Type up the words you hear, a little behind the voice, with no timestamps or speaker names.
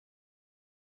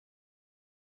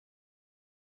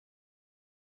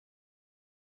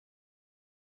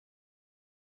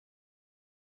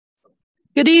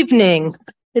Good evening.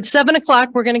 It's 7 o'clock.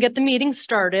 We're going to get the meeting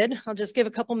started. I'll just give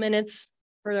a couple minutes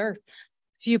for a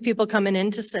few people coming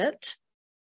in to sit.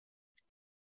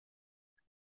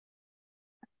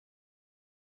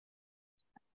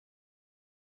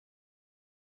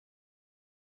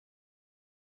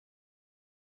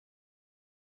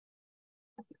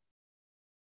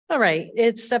 All right,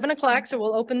 it's 7 o'clock, so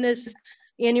we'll open this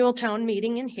annual town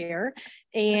meeting in here.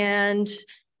 And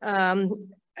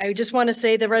I just want to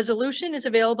say the resolution is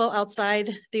available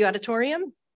outside the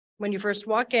auditorium when you first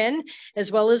walk in, as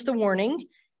well as the warning.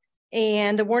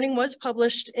 And the warning was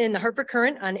published in the Hartford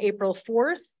Courant on April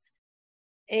 4th.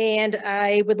 And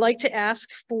I would like to ask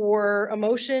for a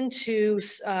motion to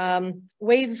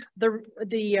waive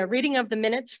the reading of the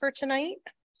minutes for tonight.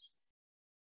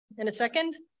 In a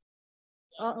second.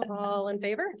 All in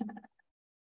favor?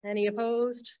 Any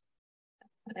opposed?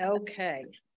 Okay,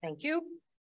 thank you.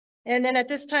 And then at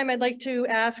this time, I'd like to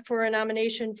ask for a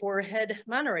nomination for head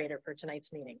moderator for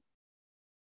tonight's meeting.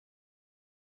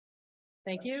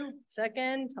 Thank you.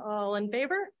 Second, all in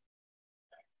favor?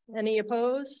 Any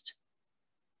opposed?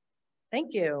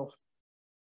 Thank you.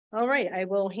 All right, I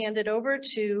will hand it over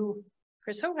to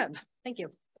Chris Hoheb. Thank you.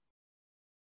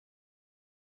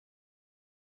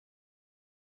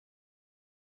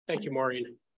 Thank you,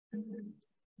 Maureen.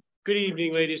 Good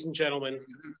evening, ladies and gentlemen.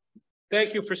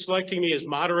 Thank you for selecting me as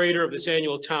moderator of this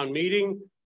annual town meeting.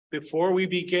 Before we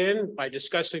begin by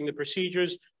discussing the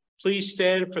procedures, please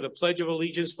stand for the Pledge of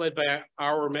Allegiance led by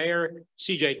our Mayor,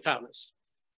 C.J. Thomas.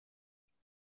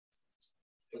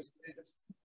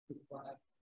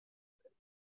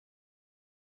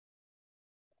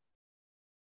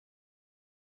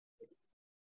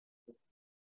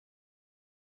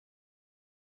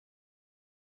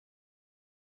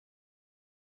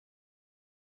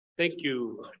 Thank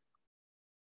you.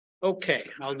 Okay,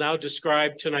 I'll now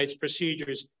describe tonight's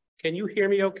procedures. Can you hear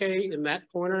me okay in that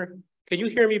corner? Can you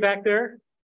hear me back there?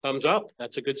 Thumbs up,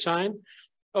 that's a good sign.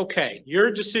 Okay,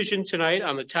 your decision tonight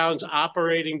on the town's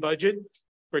operating budget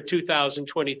for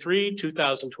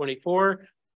 2023-2024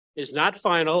 is not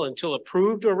final until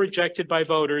approved or rejected by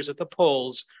voters at the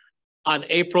polls on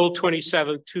April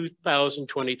 27,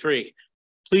 2023.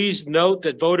 Please note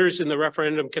that voters in the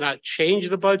referendum cannot change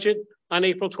the budget on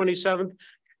April 27th.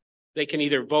 They can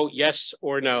either vote yes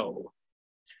or no.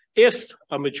 If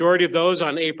a majority of those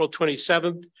on April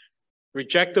 27th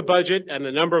reject the budget and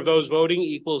the number of those voting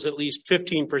equals at least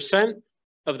 15%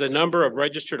 of the number of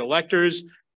registered electors,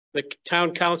 the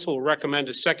town council will recommend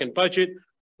a second budget,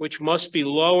 which must be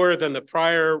lower than the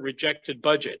prior rejected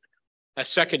budget. A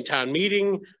second town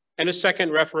meeting and a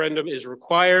second referendum is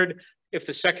required. If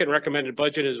the second recommended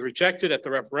budget is rejected at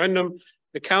the referendum,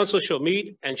 the council shall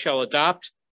meet and shall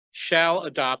adopt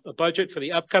a budget for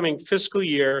the upcoming fiscal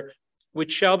year,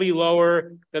 which shall be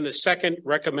lower than the second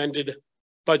recommended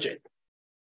budget.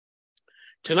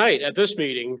 Tonight at this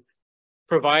meeting,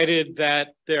 provided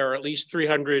that there are at least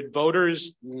 300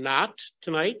 voters, not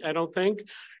tonight, I don't think,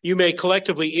 you may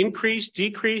collectively increase,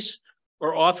 decrease,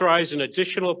 or authorize an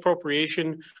additional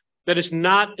appropriation that is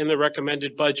not in the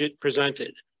recommended budget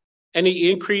presented. Any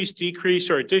increase, decrease,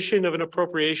 or addition of an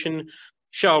appropriation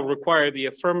shall require the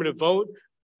affirmative vote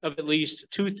of at least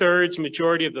 2/3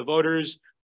 majority of the voters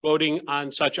voting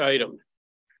on such item.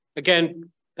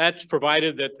 Again, that's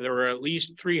provided that there are at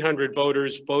least 300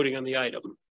 voters voting on the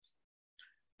item.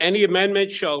 Any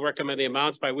amendment shall recommend the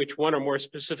amounts by which one or more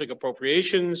specific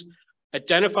appropriations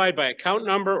identified by account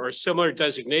number or similar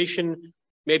designation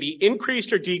may be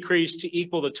increased or decreased to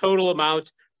equal the total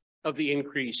amount of the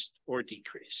increase or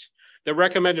decrease. The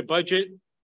recommended budget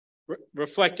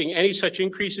reflecting any such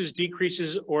increases,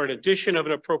 decreases, or an addition of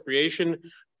an appropriation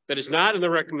that is not in the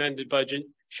recommended budget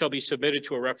shall be submitted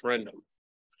to a referendum.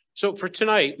 So for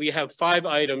tonight, we have 5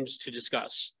 items to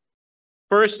discuss.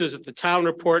 First is that the town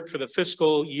report for the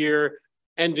fiscal year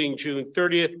ending June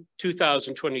 30th,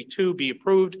 2022 be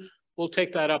approved. We'll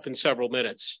take that up in several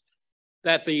minutes.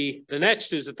 The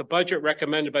next is that the budget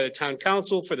recommended by the town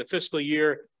council for the fiscal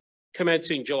year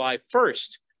commencing July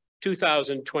 1st,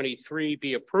 2023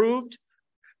 be approved.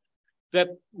 That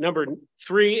number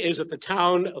 3 is that the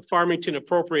town of Farmington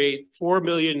appropriate $4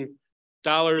 million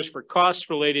for costs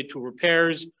related to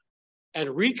repairs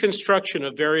and reconstruction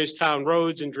of various town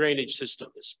roads and drainage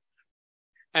systems.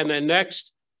 And then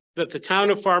next, that the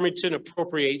town of Farmington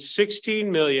appropriate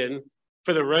 $16 million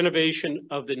for the renovation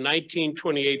of the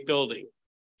 1928 building.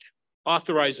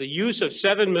 Authorize the use of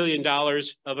 $7 million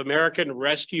of American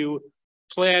Rescue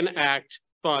Plan Act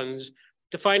funds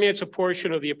to finance a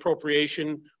portion of the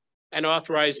appropriation and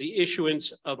authorize the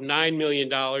issuance of $9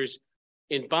 million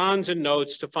in bonds and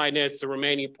notes to finance the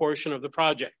remaining portion of the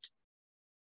project.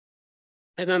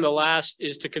 And then the last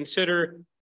is to consider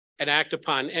and act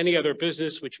upon any other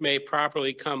business which may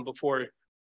properly come before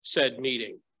said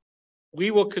meeting.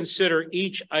 We will consider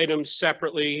each item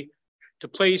separately. To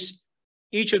place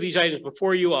each of these items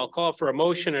before you, I'll call for a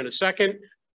motion and a second.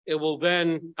 I'll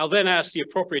then ask the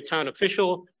appropriate town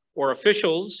official or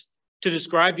officials to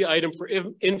describe the item for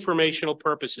informational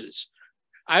purposes.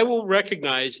 I will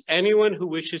recognize anyone who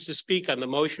wishes to speak on the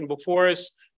motion before us.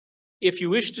 If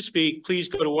you wish to speak, please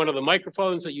go to one of the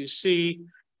microphones that you see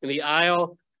in the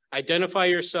aisle, identify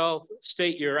yourself,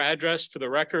 state your address for the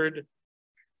record,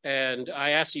 and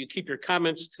I ask that you keep your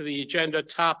comments to the agenda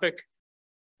topic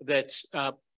that's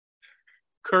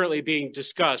currently being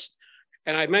discussed.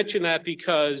 And I mention that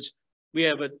because we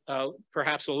have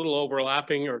perhaps a little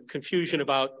overlapping or confusion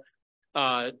about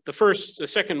the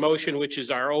second motion, which is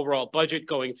our overall budget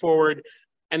going forward,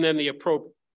 and then the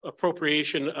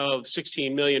appropriation of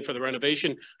 16 million for the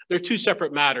renovation. They're two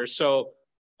separate matters. So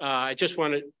I just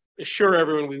want to assure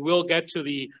everyone we will get to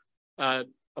the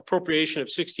appropriation of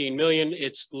 16 million.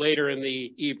 It's later in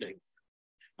the evening.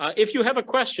 If you have a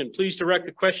question, please direct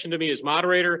the question to me as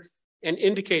moderator and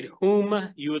indicate whom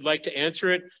you would like to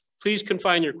answer it. Please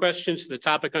confine your questions to the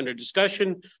topic under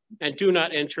discussion and do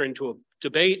not enter into a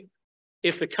debate.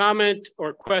 If the comment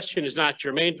or question is not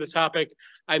germane to the topic,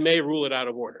 I may rule it out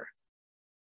of order.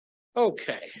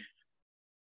 Okay.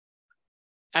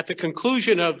 At the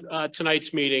conclusion of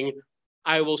tonight's meeting,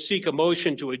 I will seek a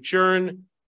motion to adjourn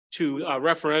to a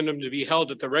referendum to be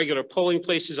held at the regular polling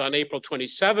places on April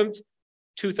 27th,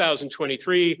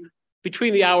 2023,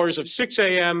 between the hours of 6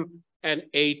 a.m. and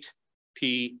 8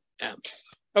 p.m.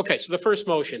 Okay, so the first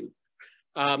motion.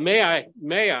 May I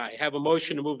have a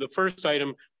motion to move the first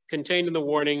item contained in the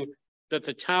warning that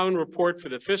the town report for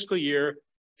the fiscal year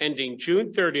ending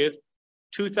June 30th,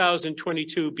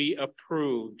 2022 be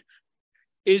approved?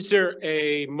 Is there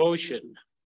a motion?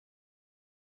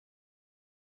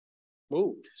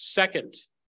 Moved. Second.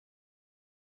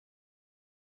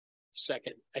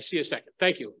 Second. I see a second.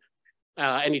 Thank you.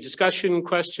 Any discussion,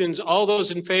 questions? All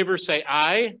those in favor say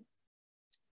aye.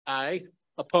 Aye.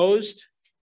 Opposed?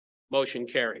 Motion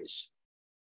carries.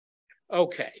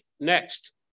 Okay,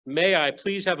 next. May I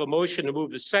please have a motion to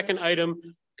move the second item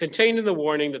contained in the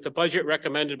warning that the budget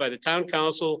recommended by the town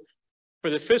council for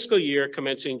the fiscal year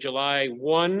commencing July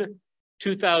 1,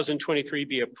 2023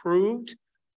 be approved?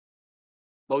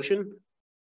 Motion?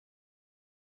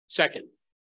 Second.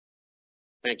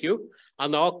 Thank you. I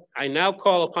now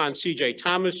call upon CJ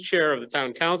Thomas, Chair of the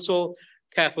Town Council,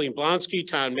 Kathleen Blonsky,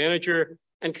 Town Manager,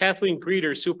 and Kathleen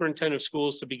Greeter, Superintendent of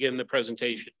Schools, to begin the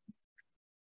presentation.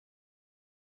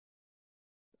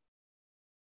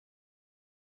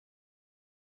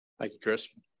 Thank you, Chris.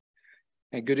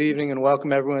 And good evening and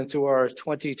welcome everyone to our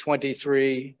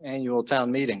 2023 annual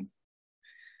town meeting.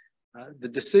 The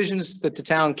decisions that the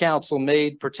town council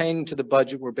made pertaining to the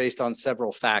budget were based on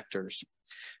several factors.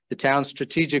 The town's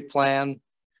strategic plan,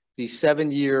 the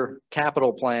 7-year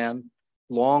capital plan,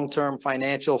 long-term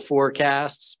financial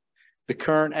forecasts, the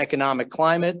current economic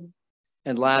climate,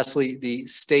 and lastly, the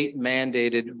state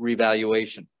mandated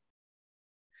revaluation.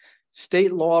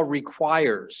 State law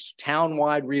requires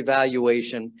townwide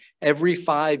revaluation every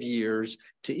 5 years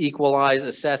to equalize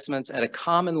assessments at a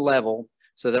common level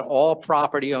so that all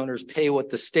property owners pay what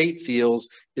the state feels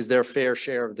is their fair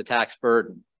share of the tax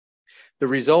burden. The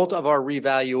result of our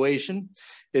revaluation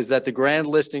is that the grand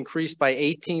list increased by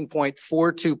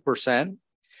 18.42%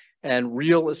 and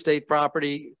real estate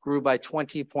property grew by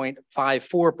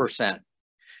 20.54%.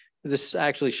 This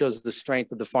actually shows the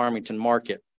strength of the Farmington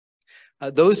market.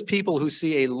 Those people who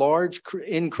see a large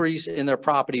increase in their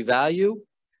property value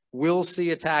will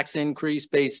see a tax increase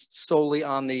based solely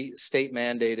on the state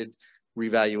mandated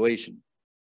revaluation.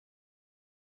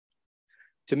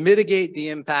 To mitigate the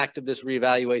impact of this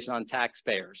revaluation on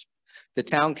taxpayers, the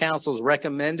town council's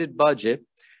recommended budget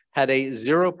had a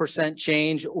 0%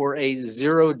 change or a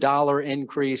 $0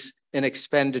 increase in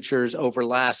expenditures over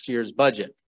last year's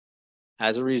budget.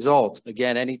 As a result,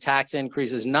 again, any tax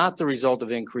increase is not the result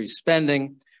of increased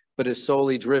spending, but is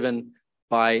solely driven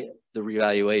by the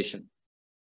revaluation.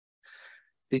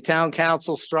 The town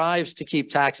council strives to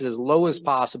keep taxes as low as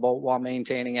possible while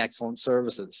maintaining excellent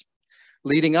services.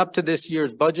 Leading up to this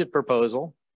year's budget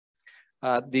proposal,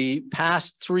 the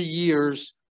past 3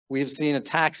 years, we've seen a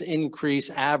tax increase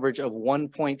average of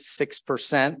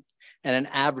 1.6% and an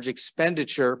average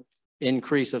expenditure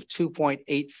increase of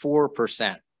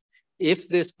 2.84%. If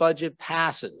this budget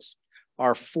passes,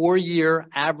 our 4-year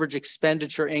average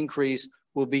expenditure increase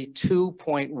will be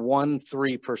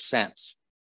 2.13%.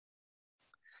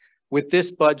 With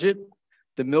this budget,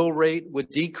 The mill rate would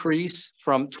decrease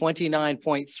from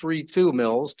 29.32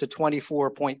 mils to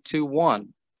 24.21.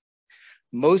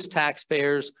 Most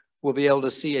taxpayers will be able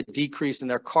to see a decrease in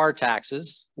their car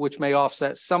taxes, which may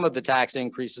offset some of the tax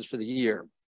increases for the year.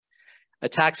 A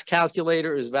tax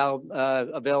calculator is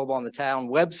available on the town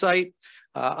website.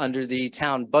 Under the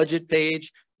town budget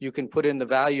page, you can put in the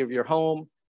value of your home,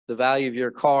 the value of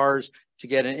your cars to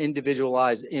get an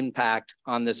individualized impact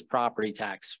on this property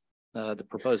tax, the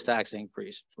proposed tax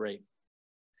increase rate.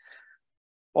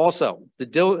 Also,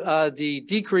 the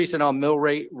decrease in our mill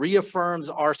rate reaffirms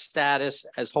our status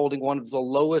as holding one of the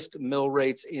lowest mill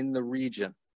rates in the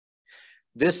region.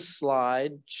 This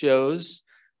slide shows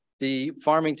the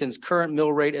Farmington's current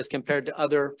mill rate as compared to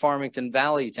other Farmington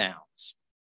Valley towns.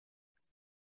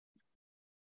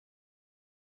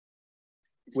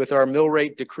 With our mill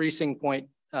rate decreasing to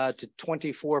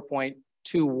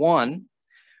 24.21,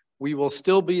 we will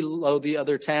still be below the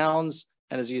other towns.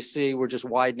 And as you see, we're just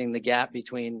widening the gap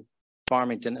between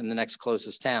Farmington and the next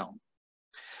closest town.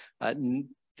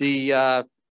 The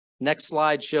next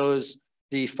slide shows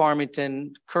the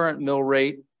Farmington current mill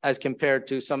rate as compared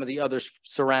to some of the other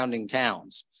surrounding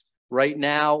towns. Right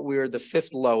now, we're the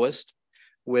 5th lowest,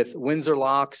 with Windsor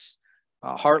Locks,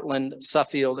 Heartland,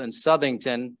 Suffield, and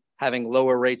Southington having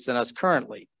lower rates than us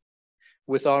currently.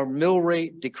 With our mill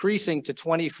rate decreasing to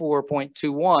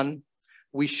 24.21,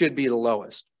 we should be the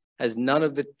lowest, as none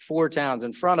of the 4 towns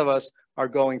in front of us are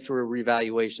going through a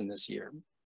revaluation this year.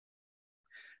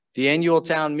 The annual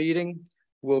town meeting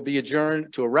will be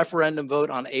adjourned to a referendum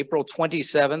vote on April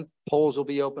 27th. Polls will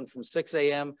be open from 6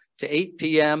 a.m. to 8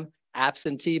 p.m.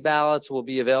 Absentee ballots will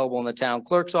be available in the town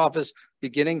clerk's office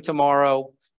beginning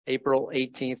tomorrow, April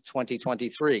 18th,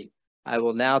 2023. I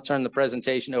will now turn the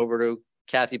presentation over to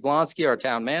Kathy Blonsky, our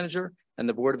town manager, and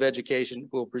the Board of Education,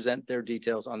 who will present their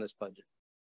details on this budget.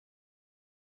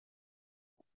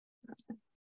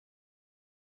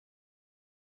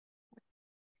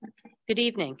 Good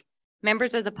evening,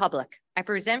 members of the public. I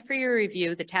present for your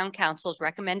review the Town Council's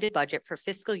recommended budget for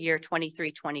fiscal year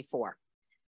 23-24.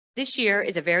 This year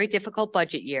is a very difficult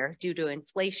budget year due to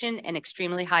inflation and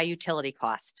extremely high utility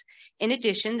costs. In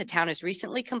addition, the town has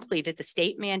recently completed the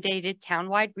state-mandated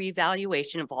townwide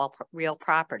revaluation of all real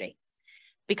property.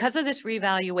 Because of this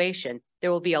revaluation,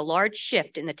 there will be a large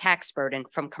shift in the tax burden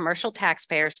from commercial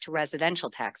taxpayers to residential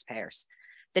taxpayers.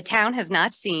 The town has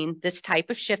not seen this type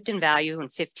of shift in value in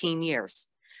 15 years.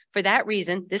 For that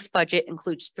reason, this budget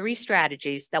includes 3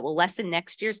 strategies that will lessen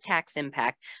next year's tax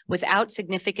impact without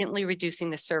significantly reducing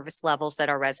the service levels that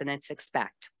our residents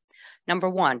expect. Number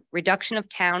 1, reduction of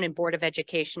town and Board of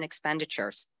Education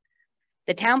expenditures.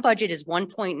 The town budget is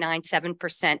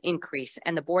 1.97% increase,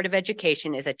 and the Board of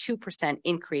Education is a 2%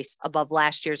 increase above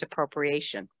last year's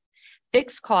appropriation.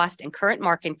 Fixed cost and current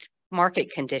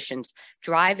market conditions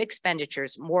drive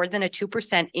expenditures more than a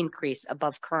 2% increase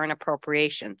above current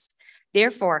appropriations.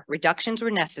 Therefore, reductions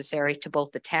were necessary to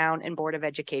both the town and Board of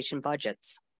Education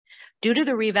budgets. Due to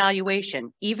the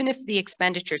revaluation, even if the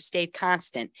expenditure stayed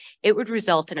constant, it would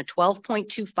result in a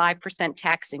 12.25%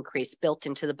 tax increase built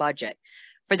into the budget.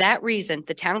 For that reason,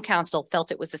 the Town Council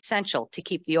felt it was essential to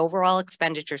keep the overall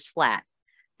expenditures flat.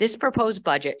 This proposed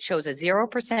budget shows a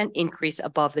 0% increase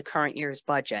above the current year's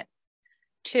budget.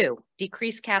 2,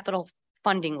 decreased capital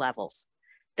funding levels.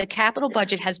 The capital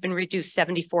budget has been reduced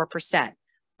 74%.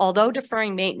 Although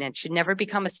deferring maintenance should never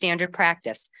become a standard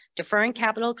practice, deferring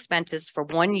capital expenses for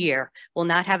 1 year will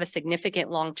not have a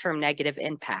significant long-term negative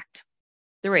impact.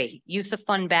 3, use of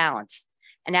fund balance.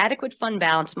 An adequate fund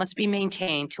balance must be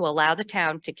maintained to allow the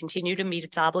town to continue to meet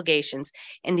its obligations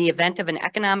in the event of an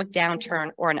economic downturn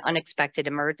or an unexpected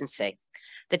emergency.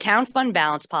 The town fund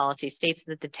balance policy states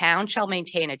that the town shall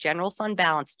maintain a general fund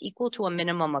balance equal to a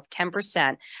minimum of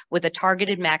 10% with a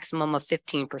targeted maximum of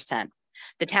 15%.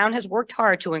 The town has worked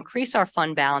hard to increase our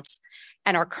fund balance,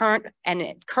 and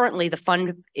currently the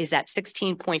fund is at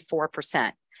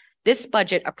 16.4%. This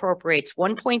budget appropriates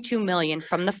 $1.2 million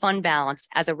from the fund balance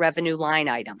as a revenue line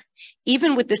item.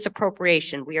 Even with this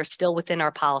appropriation, we are still within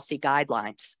our policy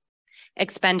guidelines.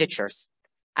 Expenditures.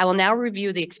 I will now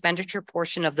review the expenditure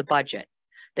portion of the budget.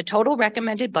 The total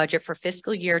recommended budget for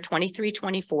fiscal year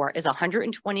 23-24 is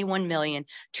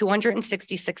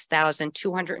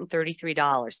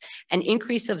 $121,266,233, an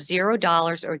increase of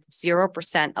 $0 or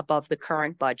 0% above the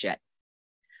current budget.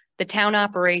 The town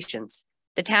operations.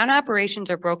 The town operations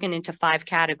are broken into 5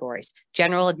 categories: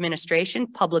 general administration,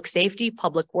 public safety,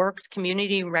 public works,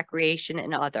 community and recreation,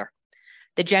 and other.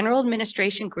 The general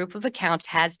administration group of accounts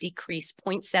has decreased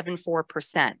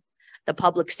 0.74%. The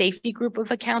public safety group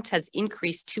of accounts has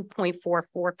increased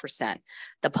 2.44%.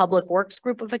 The public works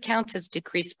group of accounts has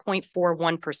decreased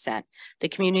 0.41%. The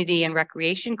community and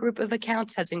recreation group of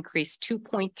accounts has increased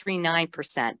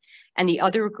 2.39%. And the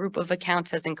other group of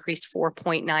accounts has increased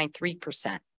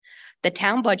 4.93%. The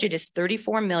town budget is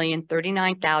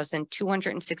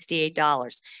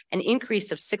 $34,039,268, an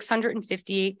increase of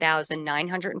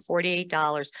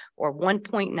 $658,948 or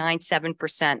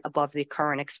 1.97% above the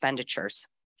current expenditures.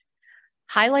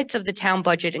 Highlights of the town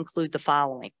budget include the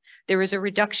following. There is a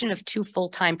reduction of 2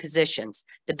 full-time positions,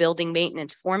 the building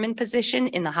maintenance foreman position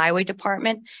in the highway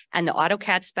department and the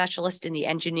AutoCAD specialist in the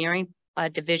engineering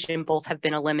division both have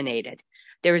been eliminated.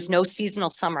 There is no seasonal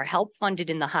summer help funded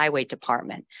in the highway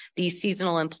department. These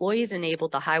seasonal employees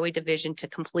enabled the highway division to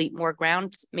complete more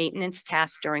ground maintenance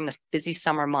tasks during the busy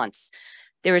summer months.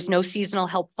 There is no seasonal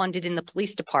help funded in the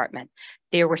police department.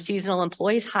 There were seasonal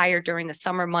employees hired during the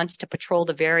summer months to patrol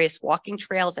the various walking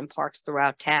trails and parks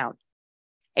throughout town.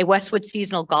 A Westwood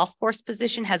seasonal golf course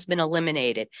position has been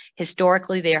eliminated.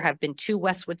 Historically, there have been 2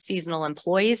 Westwood seasonal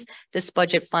employees. This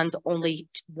budget funds only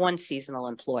 1 seasonal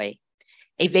employee.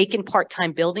 A vacant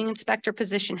part-time building inspector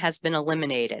position has been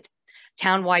eliminated.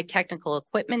 Townwide technical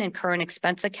equipment and current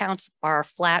expense accounts are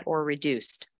flat or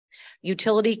reduced.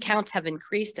 Utility accounts have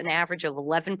increased an average of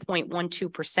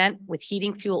 11.12%, with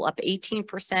heating fuel up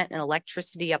 18% and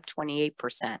electricity up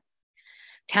 28%.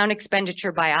 Town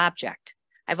expenditure by object.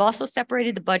 I've also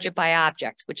separated the budget by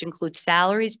object, which includes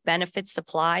salaries, benefits,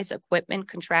 supplies, equipment,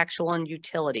 contractual, and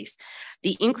utilities.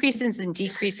 The increases and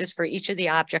decreases for each of the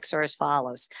objects are as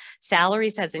follows.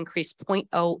 Salaries has increased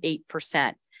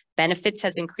 0.08%. Benefits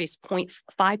has increased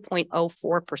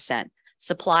 5.04%.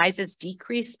 Supplies has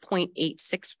decreased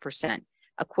 0.86%.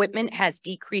 Equipment has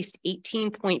decreased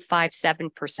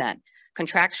 18.57%.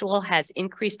 Contractual has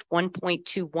increased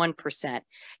 1.21%.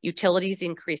 Utilities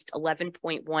increased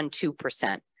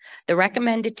 11.12%. The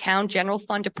recommended town general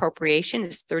fund appropriation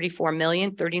is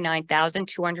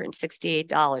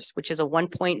 $34,039,268, which is a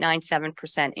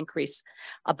 1.97% increase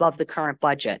above the current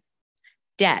budget.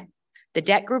 Debt. The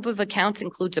debt group of accounts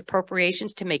includes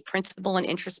appropriations to make principal and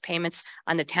interest payments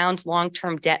on the town's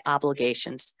long-term debt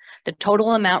obligations. The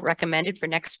total amount recommended for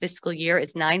next fiscal year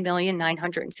is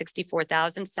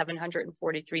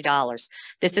 $9,964,743.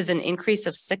 This is an increase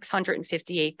of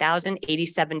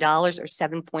 $658,087 or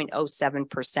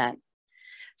 7.07%.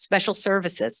 Special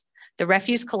services. The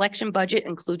refuse collection budget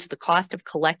includes the cost of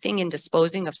collecting and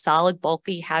disposing of solid,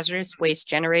 bulky, hazardous waste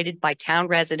generated by town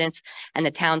residents and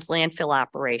the town's landfill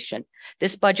operation.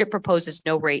 This budget proposes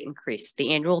no rate increase.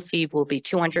 The annual fee will be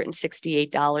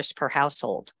 $268 per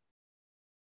household.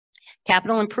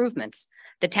 Capital improvements.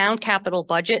 The town capital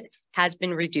budget has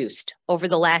been reduced. Over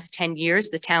the last 10 years,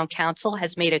 the town council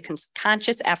has made a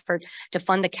conscious effort to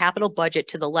fund the capital budget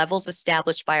to the levels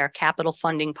established by our capital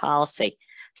funding policy.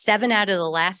 7 out of the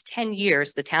last 10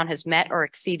 years, the town has met or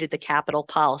exceeded the capital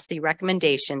policy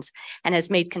recommendations and has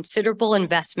made considerable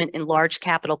investment in large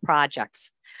capital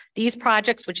projects. These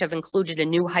projects, which have included a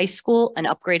new high school, an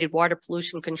upgraded water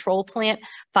pollution control plant,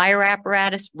 fire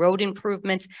apparatus, road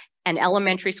improvements, and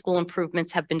elementary school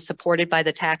improvements, have been supported by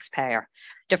the taxpayer.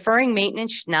 Deferring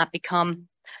maintenance should not become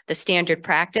the standard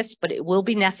practice, but it will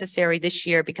be necessary this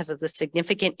year because of the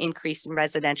significant increase in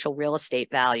residential real estate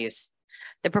values.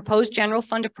 The proposed general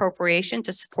fund appropriation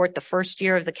to support the first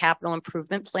year of the capital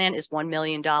improvement plan is $1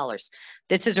 million.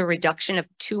 This is a reduction of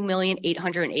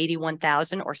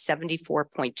 $2,881,000 or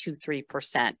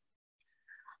 74.23%.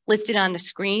 Listed on the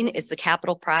screen is the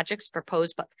capital projects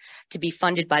proposed to be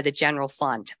funded by the general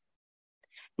fund.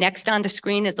 Next on the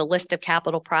screen is a list of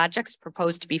capital projects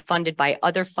proposed to be funded by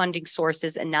other funding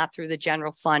sources and not through the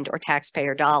general fund or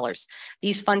taxpayer dollars.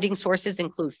 These funding sources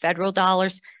include federal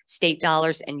dollars, state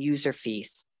dollars, and user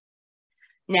fees.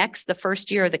 Next, the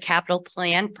first year of the capital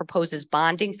plan proposes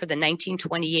bonding for the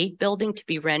 1928 building to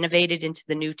be renovated into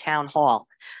the new town hall.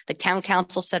 The town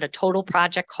council set a total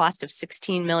project cost of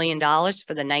 $16 million for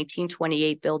the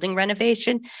 1928 building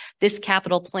renovation. This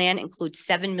capital plan includes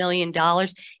 $7 million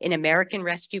in American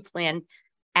Rescue Plan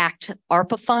Act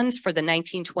ARPA funds for the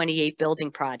 1928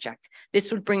 building project. This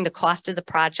would bring the cost of the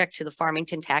project to the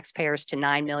Farmington taxpayers to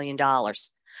 $9 million.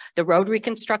 The road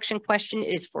reconstruction question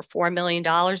is for $4 million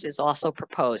is also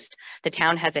proposed. The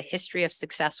town has a history of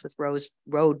success with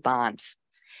road bonds.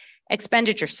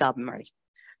 Expenditure summary.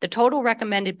 The total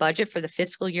recommended budget for the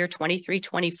fiscal year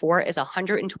 23-24 is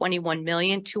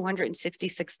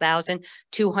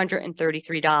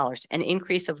 $121,266,233, an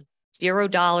increase of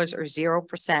 $0 or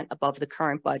 0% above the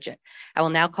current budget. I will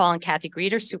now call on Kathy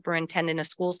Greeter, Superintendent of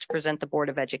Schools, to present the Board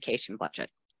of Education budget.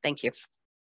 Thank you.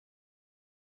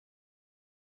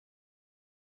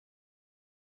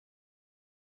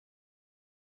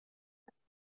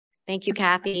 Thank you,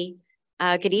 Kathy.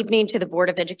 Good evening to the Board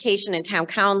of Education and Town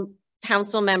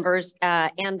Council members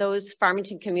and those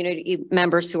Farmington community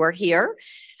members who are here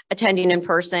attending in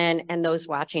person and those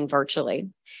watching virtually.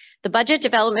 The budget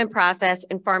development process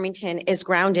in Farmington is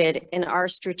grounded in our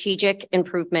strategic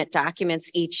improvement documents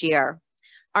each year.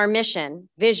 Our mission,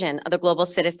 vision of the global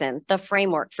citizen, the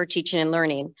framework for teaching and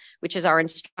learning, which is our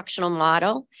instructional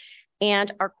model, and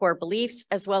our core beliefs,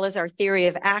 as well as our theory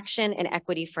of action and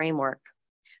equity framework.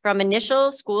 From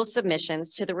initial school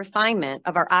submissions to the refinement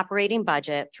of our operating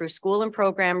budget through school and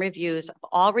program reviews of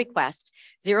all requests,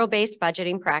 zero-based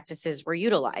budgeting practices were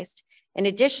utilized. In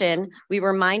addition, we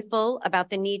were mindful about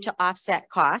the need to offset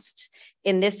costs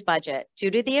in this budget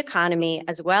due to the economy,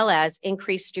 as well as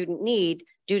increased student need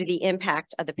due to the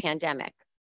impact of the pandemic.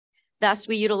 Thus,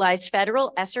 we utilized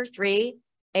federal ESSER III,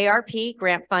 ARP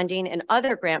grant funding, and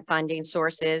other grant funding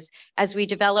sources as we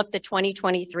developed the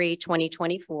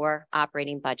 2023-2024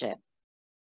 operating budget.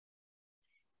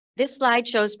 This slide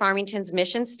shows Farmington's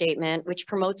mission statement, which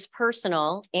promotes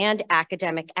personal and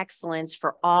academic excellence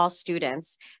for all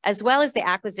students, as well as the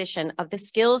acquisition of the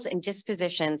skills and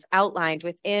dispositions outlined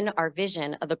within our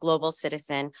vision of the global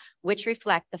citizen, which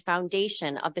reflect the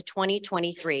foundation of the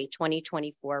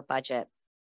 2023-2024 budget.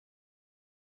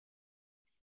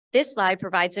 This slide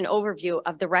provides an overview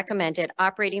of the recommended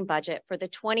operating budget for the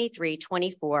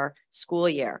 23-24 school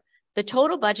year. The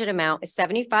total budget amount is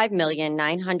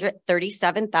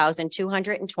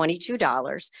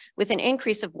 $75,937,222, with an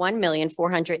increase of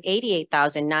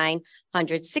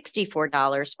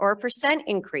 $1,488,964, or a percent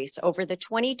increase over the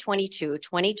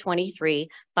 2022-2023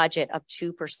 budget of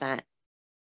 2%.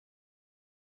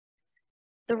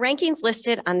 The rankings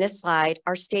listed on this slide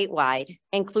are statewide,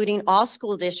 including all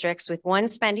school districts, with one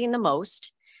spending the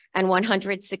most and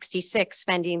 166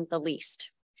 spending the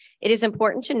least. It is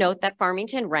important to note that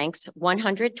Farmington ranks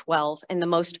 112 in the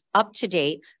most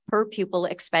up-to-date per pupil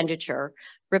expenditure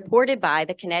reported by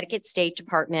the Connecticut State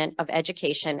Department of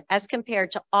Education as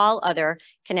compared to all other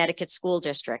Connecticut school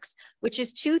districts, which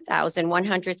is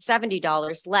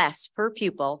 $2,170 less per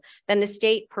pupil than the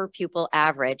state per pupil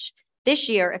average. This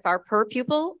year, if our per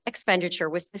pupil expenditure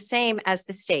was the same as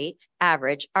the state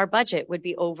average, our budget would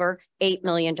be over $8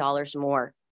 million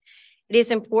more. It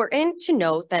is important to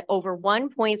note that over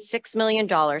 $1.6 million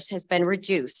has been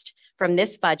reduced from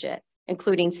this budget,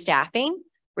 including staffing,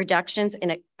 reductions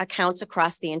in accounts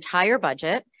across the entire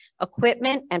budget,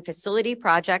 equipment and facility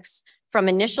projects, from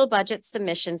initial budget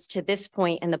submissions to this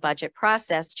point in the budget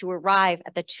process to arrive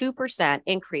at the 2%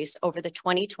 increase over the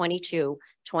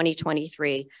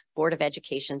 2022-2023 Board of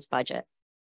Education's budget.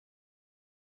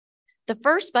 The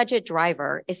first budget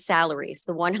driver is salaries,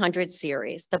 the 100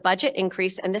 series. The budget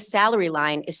increase in the salary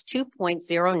line is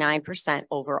 2.09%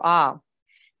 overall.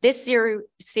 This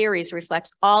series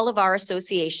reflects all of our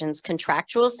association's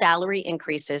contractual salary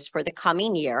increases for the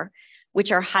coming year,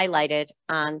 which are highlighted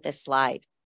on this slide.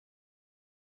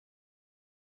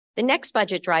 The next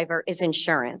budget driver is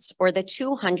insurance, or the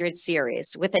 200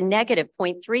 series, with a negative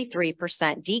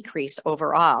 0.33% decrease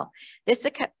overall. This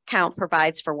account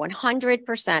provides for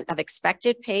 100% of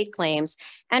expected paid claims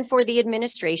and for the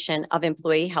administration of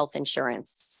employee health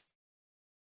insurance.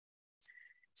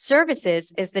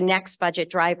 Services is the next budget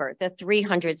driver, the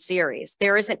 300 series.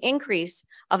 There is an increase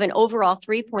of an overall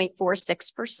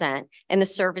 3.46% in the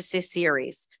services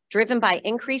series, driven by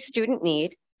increased student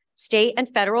need, state and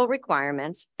federal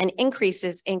requirements, and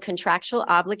increases in contractual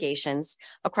obligations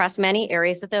across many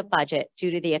areas of the budget due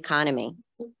to the economy.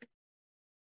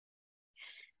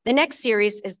 The next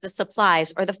series is the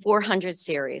supplies, or the 400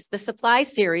 series. The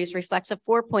supplies series reflects a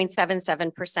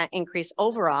 4.77% increase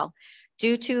overall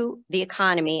due to the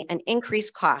economy and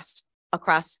increased costs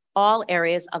across all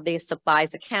areas of the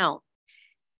supplies account.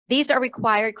 These are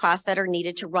required costs that are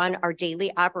needed to run our daily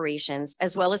operations,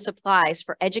 as well as supplies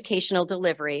for educational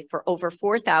delivery for over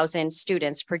 4,000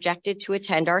 students projected to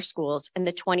attend our schools in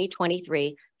the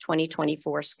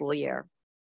 2023-2024 school year.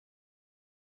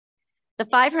 The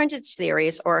 500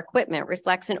 series, or equipment,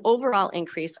 reflects an overall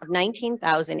increase of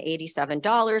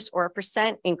 $19,087, or a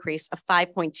percent increase of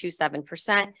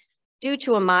 5.27%, due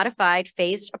to a modified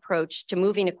phased approach to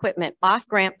moving equipment off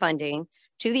grant funding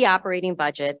to the operating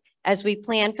budget as we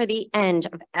plan for the end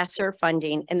of ESSER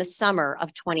funding in the summer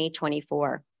of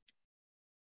 2024.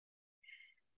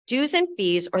 Dues and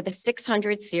fees, or the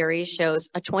 600 series, shows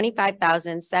a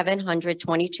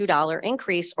 $25,722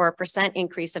 increase, or a percent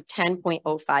increase of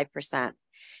 10.05%.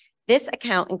 This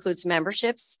account includes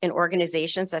memberships in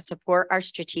organizations that support our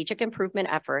strategic improvement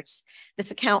efforts.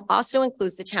 This account also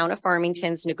includes the Town of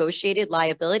Farmington's negotiated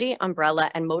liability,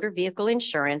 umbrella, and motor vehicle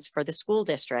insurance for the school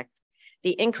district.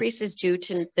 The increase is due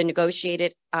to the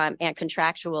negotiated and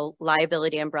contractual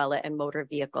liability umbrella and motor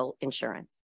vehicle insurance.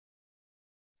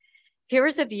 Here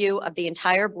is a view of the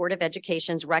entire Board of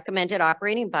Education's recommended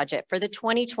operating budget for the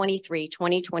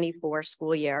 2023-2024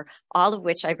 school year, all of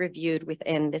which I've reviewed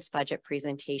within this budget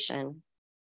presentation.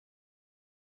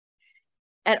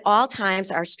 At all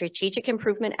times, our strategic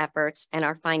improvement efforts and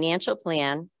our financial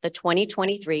plan, the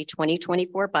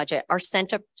 2023-2024 budget, are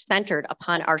centered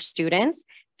upon our students,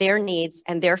 their needs,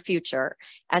 and their future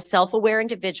as self-aware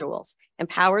individuals,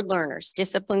 empowered learners,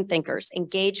 disciplined thinkers,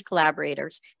 engaged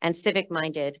collaborators, and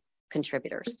civic-minded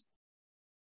contributors.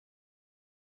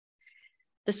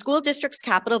 The school district's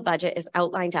capital budget is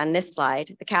outlined on this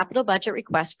slide. The capital budget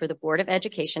request for the Board of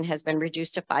Education has been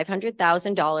reduced to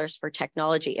 $500,000 for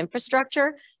technology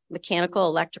infrastructure, mechanical,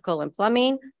 electrical, and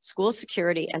plumbing, school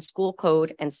security, and school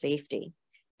code and safety.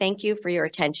 Thank you for your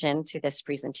attention to this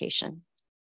presentation.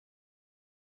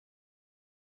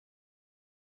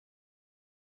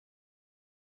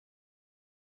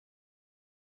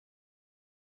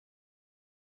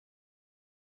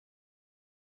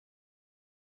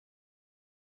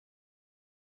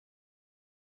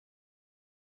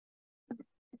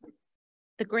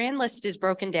 The grand list is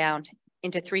broken down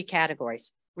into 3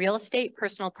 categories: real estate,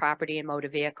 personal property, and motor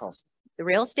vehicles. The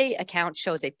real estate account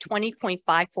shows a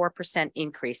 20.54%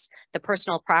 increase. The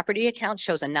personal property account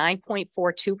shows a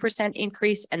 9.42%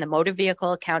 increase, and the motor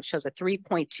vehicle account shows a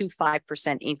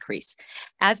 3.25% increase.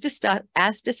 As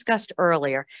discussed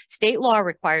earlier, state law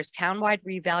requires townwide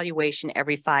revaluation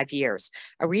every 5 years.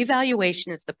 A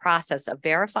revaluation is the process of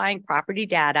verifying property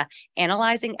data,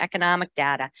 analyzing economic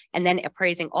data, and then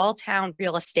appraising all town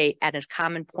real estate at a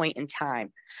common point in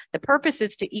time. The purpose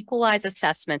is to equalize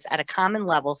assessments at a common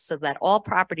level so that all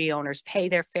property owners pay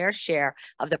their fair share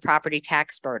of the property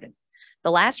tax burden.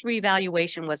 The last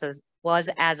revaluation was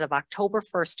as of October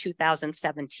 1st,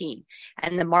 2017,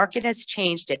 and the market has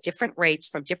changed at different rates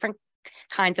from different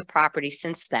kinds of property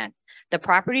since then. The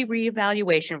property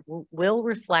reevaluation will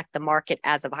reflect the market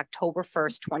as of October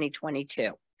 1st,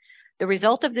 2022. The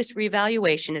result of this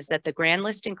revaluation is that the grand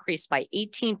list increased by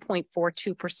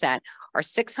 18.42%, or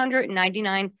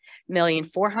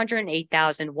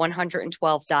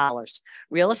 $699,408,112.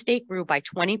 Real estate grew by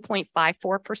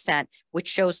 20.54%, which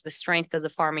shows the strength of the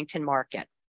Farmington market.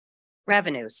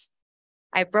 Revenues.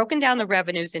 I've broken down the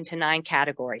revenues into 9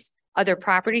 categories: other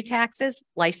property taxes,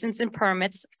 license and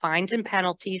permits, fines and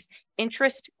penalties,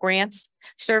 interest, grants,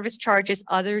 service charges,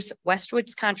 others,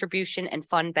 Westwood's contribution, and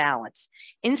fund balance.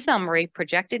 In summary,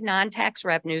 projected non-tax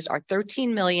revenues are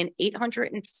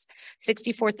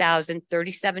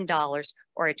 $13,864,037,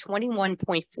 or a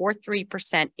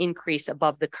 21.43% increase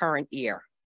above the current year.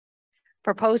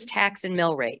 Proposed tax and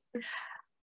mill rate.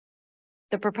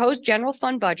 The proposed general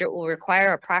fund budget will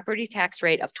require a property tax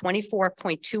rate of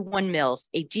 24.21 mils,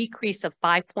 a decrease of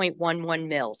 5.11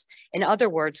 mils. In other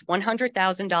words,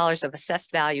 $100,000 of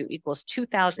assessed value equals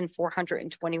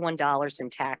 $2,421 in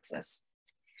taxes.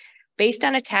 Based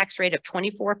on a tax rate of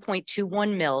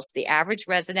 24.21 mils, the average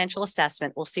residential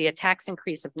assessment will see a tax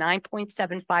increase of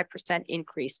 9.75%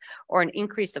 increase, or an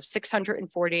increase of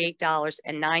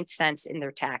 $648.09 in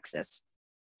their taxes.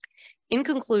 In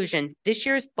conclusion, this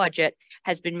year's budget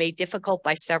has been made difficult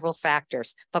by several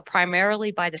factors, but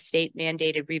primarily by the state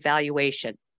mandated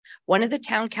revaluation. One of the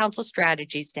town council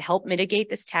strategies to help mitigate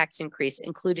this tax increase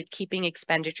included keeping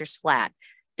expenditures flat.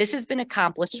 This has been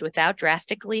accomplished without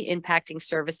drastically impacting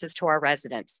services to our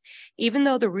residents. Even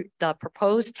though the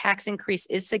proposed tax increase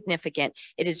is significant,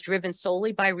 it is driven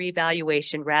solely by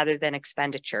revaluation rather than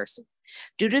expenditures.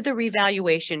 Due to the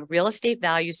revaluation, real estate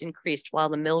values increased while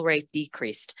the mill rate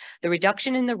decreased. The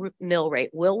reduction in the mill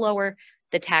rate will lower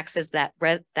the taxes that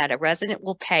a resident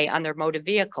will pay on their motor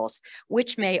vehicles,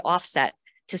 which may offset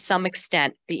to some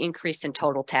extent the increase in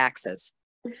total taxes.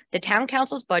 The town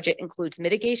council's budget includes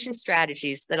mitigation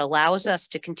strategies that allows us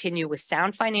to continue with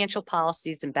sound financial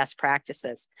policies and best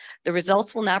practices. The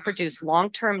results will not produce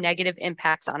long-term negative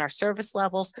impacts on our service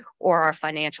levels or our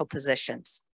financial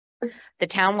positions. The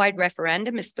townwide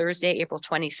referendum is Thursday, April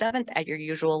 27th at your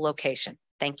usual location.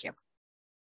 Thank you.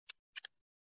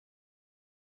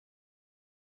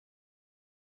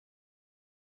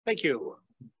 Thank you.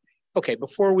 Okay,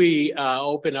 before we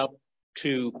open up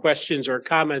to questions or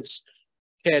comments,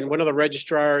 can one of the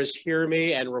registrars hear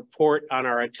me and report on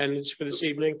our attendance for this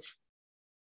evening?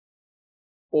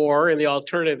 Or in the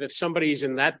alternative, if somebody's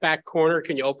in that back corner,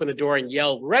 can you open the door and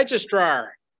yell,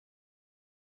 "Registrar"?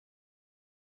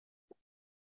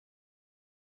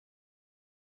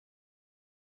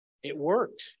 It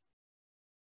worked.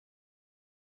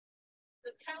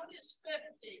 The count is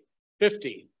 50.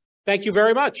 50. Thank you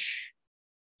very much.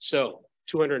 So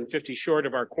 250 short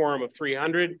of our quorum of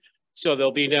 300. So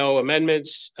there'll be no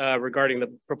amendments regarding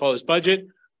the proposed budget.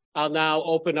 I'll now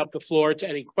open up the floor to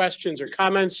any questions or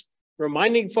comments,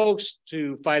 reminding folks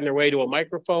to find their way to a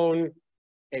microphone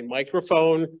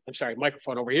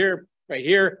over here, right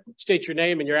here. State your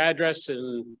name and your address,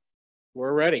 and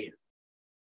we're ready.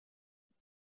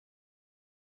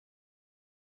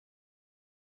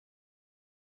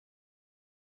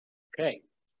 Okay.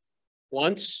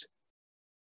 Once.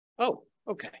 Oh,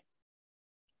 okay.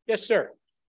 Yes, sir.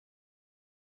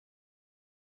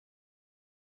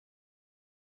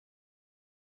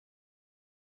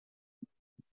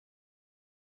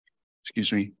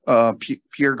 Excuse me,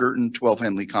 Pierre Gerton, 12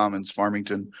 Henley Commons,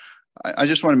 Farmington. I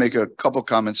just want to make a couple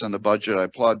comments on the budget. I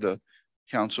applaud the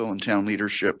council and town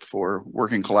leadership for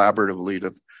working collaboratively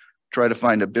to try to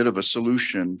find a bit of a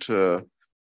solution to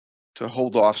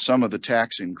hold off some of the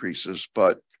tax increases.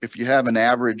 But if you have an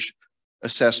average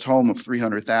assessed home of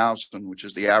 300,000, which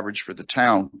is the average for the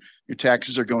town, your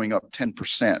taxes are going up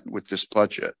 10% with this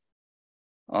budget.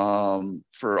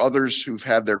 For others who've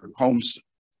had their homes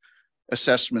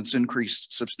assessments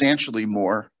increased substantially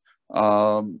more,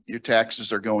 your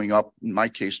taxes are going up, in my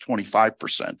case,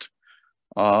 25%.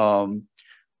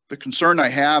 The concern I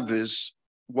have is,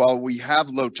 while we have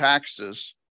low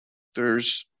taxes,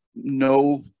 there's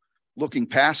no looking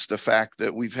past the fact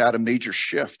that we've had a major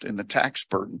shift in the tax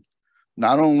burden,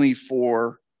 not only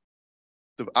for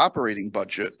the operating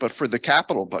budget, but for the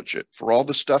capital budget, for all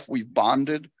the stuff we've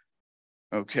bonded.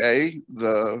 Okay,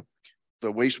 the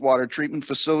wastewater treatment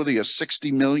facility is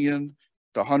 $60 million,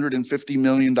 the $150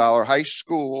 million high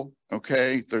school.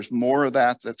 Okay, there's more of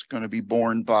that that's going to be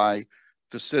borne by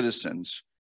the citizens.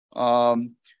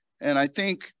 And I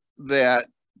think that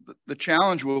the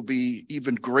challenge will be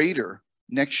even greater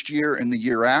next year and the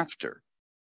year after.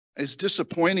 It's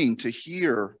disappointing to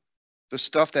hear the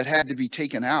stuff that had to be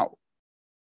taken out,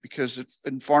 because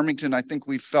in Farmington, I think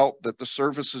we felt that the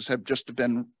services have just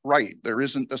been right. There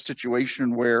isn't a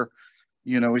situation where,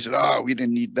 you know, we said, oh, we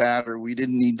didn't need that, or we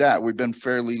didn't need that. We've been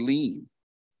fairly lean.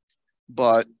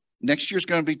 But next year's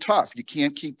going to be tough. You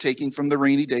can't keep taking from the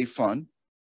rainy day fund.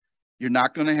 You're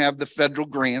not going to have the federal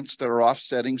grants that are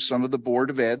offsetting some of the Board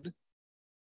of Ed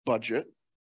budget.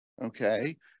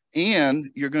 Okay. And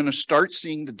you're going to start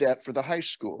seeing the debt for the high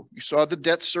school. You saw the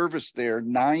debt service there,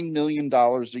 $9 million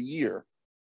a year.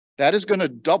 That is going to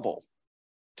double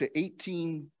to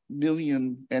 18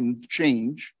 million and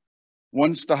change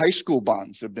once the high school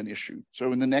bonds have been issued.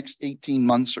 So in the next 18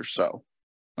 months or so.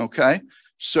 Okay.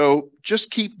 So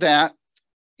just keep that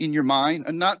in your mind.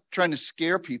 I'm not trying to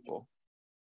scare people,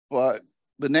 but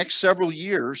the next several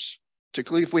years,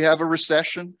 particularly if we have a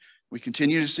recession, we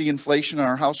continue to see inflation in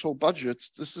our household budgets,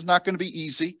 this is not going to be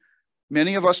easy.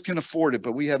 Many of us can afford it,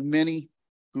 but we have many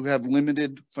who have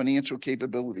limited financial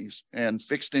capabilities and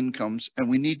fixed incomes, and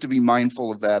we need to be mindful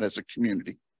of that as a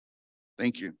community.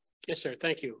 Thank you. Yes, sir.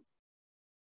 Thank you.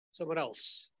 Someone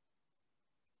else.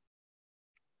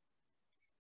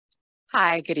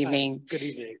 Hi, good evening. Hi, good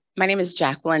evening. My name is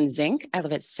Jacqueline Zink. I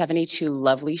live at 72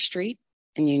 Lovely Street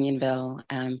in Unionville,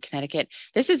 Connecticut.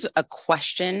 This is a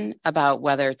question about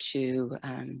whether to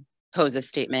pose a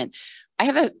statement. I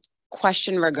have a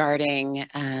question regarding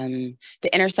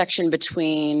the intersection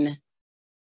between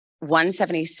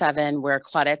 177 where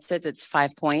Claudette sits, it's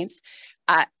 5 points.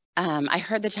 I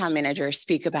heard the town manager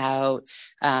speak about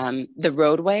the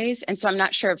roadways. And so I'm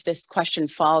not sure if this question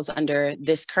falls under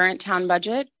this current town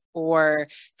budget or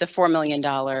the $4 million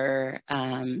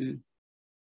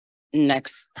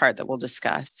next part that we'll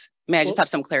discuss. May I just have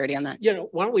some clarity on that? You know,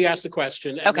 why don't we ask the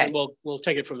question and okay, then we'll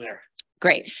take it from there.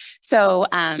 Great. So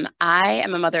I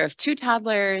am a mother of 2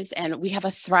 toddlers, and we have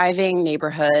a thriving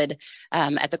neighborhood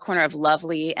at the corner of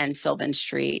Lovely and Sylvan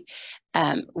Street.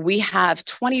 We have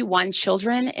 21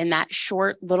 children in that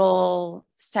short little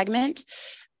segment.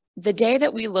 The day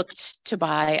that we looked to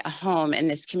buy a home in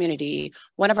this community,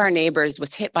 one of our neighbors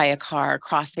was hit by a car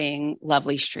crossing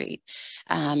Lovely Street.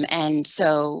 And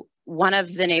so one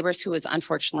of the neighbors, who was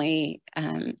unfortunately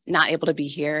not able to be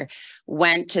here,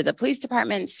 went to the police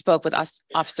department, spoke with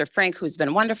Officer Frank, who's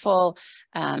been wonderful,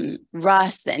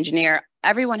 Russ, the engineer.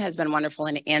 Everyone has been wonderful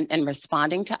in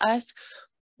responding to us.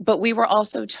 But we were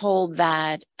also told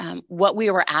that what we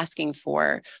were asking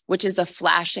for, which is a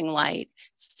flashing light,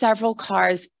 several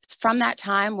cars from that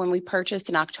time when we purchased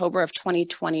in October of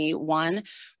 2021,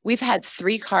 we've had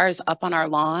 3 cars up on our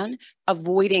lawn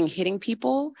avoiding hitting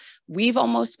people. We've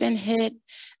almost been hit.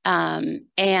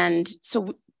 And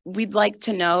so we'd like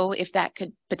to know if that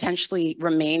could potentially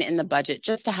remain in the budget,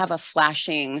 just to have a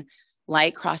flashing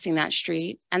light crossing that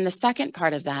street. And the second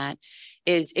part of that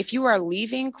is if you are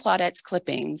leaving Claudette's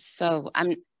Clippings, so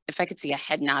if I could see a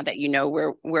head nod that you know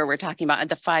where we're talking about at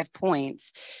the 5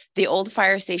 points, the old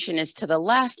fire station is to the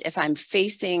left. If I'm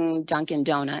facing Dunkin'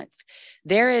 Donuts,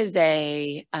 there is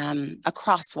a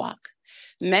crosswalk.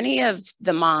 Many of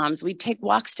the moms, we take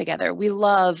walks together. We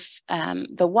love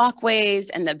the walkways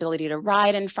and the ability to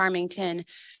ride in Farmington.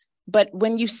 But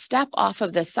when you step off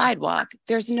of the sidewalk,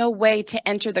 there's no way to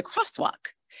enter the crosswalk.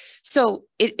 So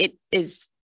it is,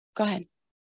 go ahead.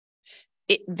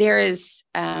 There is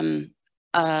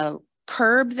a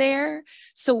curb there.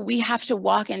 So we have to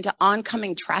walk into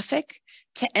oncoming traffic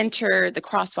to enter the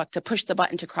crosswalk, to push the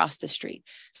button to cross the street.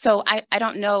 So I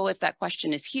don't know if that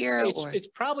question is here or. It's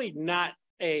probably not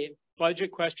a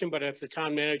budget question, but if the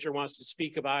town manager wants to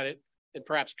speak about it and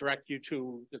perhaps direct you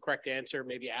to the correct answer,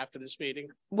 maybe after this meeting.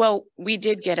 Well, we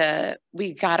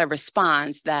got a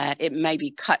response that it may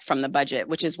be cut from the budget,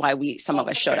 which is why some of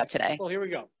us showed up today. Well, here we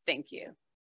go. Thank you.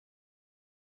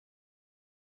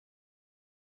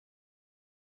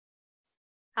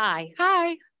 Hi.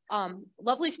 Hi.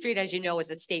 Lovely Street, as you know,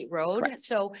 is a state road. Correct.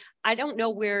 So I don't know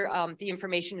where the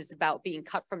information is about being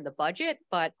cut from the budget,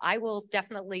 but I will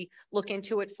definitely look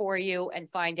into it for you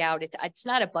and find out. It's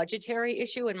not a budgetary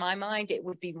issue in my mind. It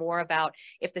would be more about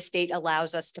if the state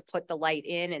allows us to put the light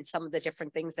in and some of the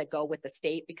different things that go with the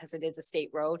state, because it is a state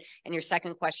road. And your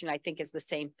second question, I think, is the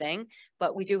same thing.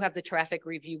 But we do have the traffic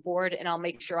review board, and I'll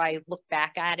make sure I look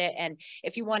back at it. And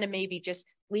if you want to maybe just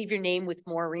leave your name with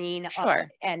Maureen. Sure.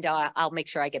 And I'll make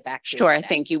sure I get back to you. Sure.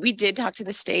 Thank you. We did talk to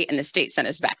the state and the state sent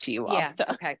us back to you all. Yeah. So.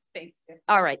 Okay. Thank you.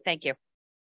 All right. Thank you.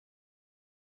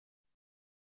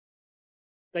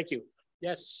 Thank you.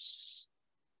 Yes.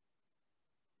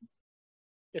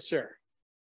 Yes, sir.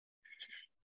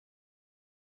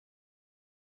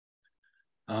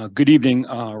 Good evening,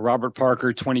 Robert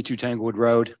Parker, 22 Tanglewood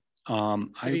Road.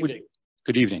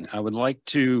 Good evening. I would like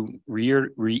to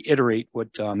reiterate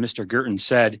what Mr. Girton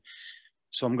said.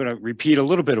 So I'm going to repeat a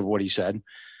little bit of what he said.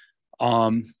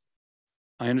 I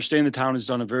understand the town has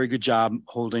done a very good job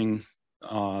holding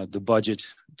the budget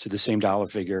to the same dollar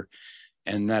figure,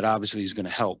 and that obviously is going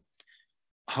to help.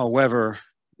 However,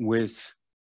 with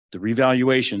the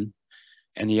revaluation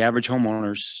and the average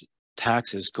homeowner's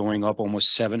taxes going up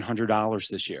almost $700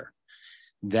 this year,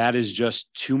 that is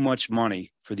just too much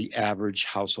money for the average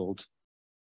household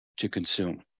to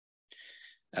consume.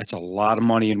 That's a lot of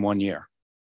money in 1 year.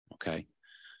 Okay.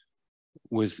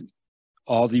 With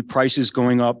all the prices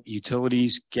going up,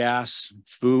 utilities, gas,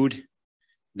 food,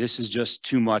 this is just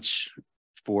too much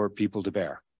for people to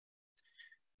bear.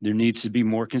 There needs to be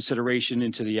more consideration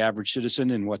into the average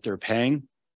citizen and what they're paying.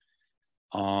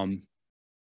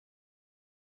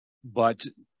 But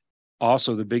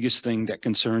also the biggest thing that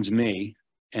concerns me,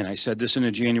 and I said this in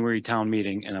a January town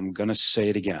meeting, and I'm going to say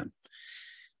it again.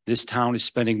 This town is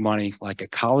spending money like a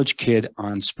college kid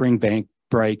on spring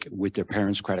break with their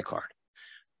parents' credit card.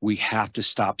 We have to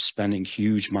stop spending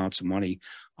huge amounts of money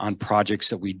on projects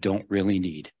that we don't really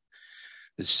need.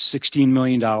 The $16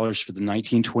 million for the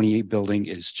 1928 building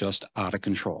is just out of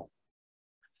control.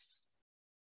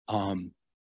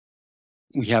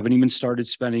 We haven't even started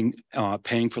spending,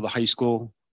 paying for the high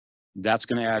school. That's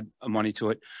going to add money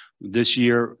to it. This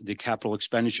year, the capital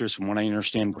expenditures, from what I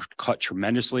understand, were cut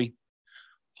tremendously.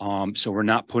 So we're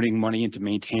not putting money into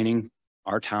maintaining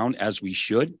our town as we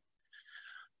should.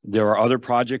 There are other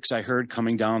projects I heard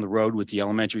coming down the road with the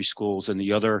elementary schools and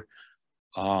the other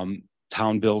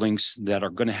town buildings that are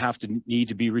going to have to need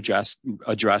to be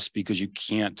addressed because you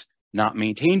can't not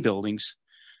maintain buildings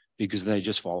because they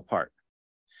just fall apart.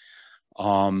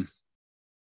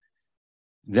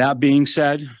 That being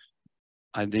said,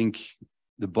 I think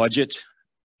the budget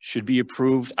should be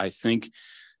approved. I think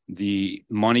the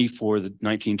money for the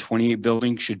 1928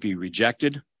 building should be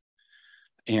rejected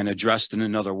and addressed in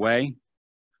another way.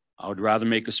 I would rather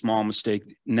make a small mistake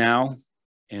now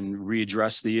and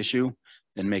readdress the issue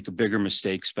than make a bigger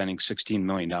mistake spending $16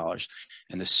 million.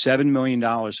 And the $7 million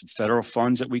of federal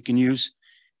funds that we can use,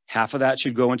 half of that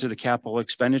should go into the capital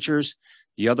expenditures.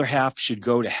 The other half should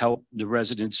go to help the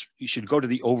residents. You should go to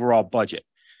the overall budget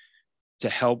to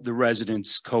help the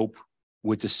residents cope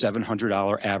with the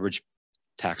 $700 average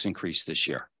tax increase this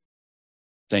year.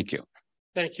 Thank you.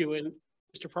 Thank you. And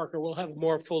Mr. Parker, we'll have a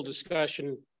more full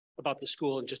discussion about the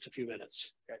school in just a few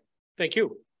minutes. Okay. Thank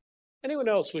you. Anyone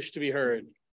else wish to be heard?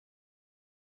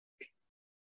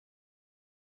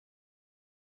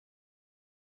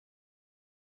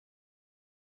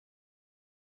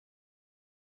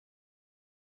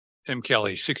 Tim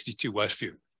Kelly, 62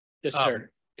 Westview. Yes, sir.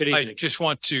 Good I evening. just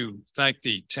want to thank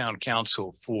the town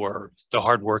council for the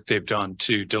hard work they've done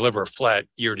to deliver a flat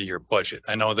year-to-year budget.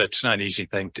 I know that's not an easy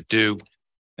thing to do,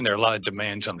 and there are a lot of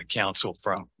demands on the council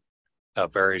from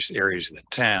various areas of the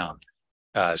town.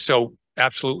 So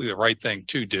absolutely the right thing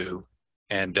to do,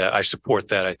 and I support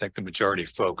that. I think the majority of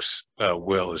folks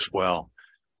will as well.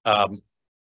 I'm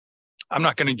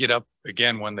not going to get up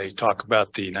again when they talk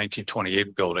about the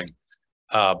 1928 building.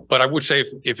 But I would say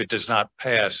if it does not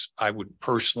pass, I would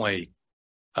personally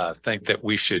think that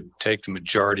we should take the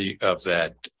majority of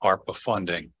that ARPA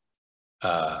funding,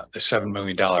 the $7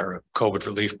 million COVID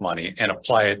relief money, and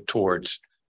apply it towards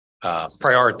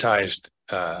prioritized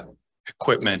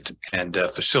equipment and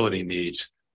facility needs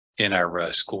in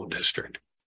our school district.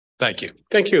 Thank you.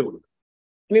 Thank you.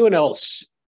 Anyone else?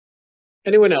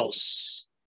 Anyone else?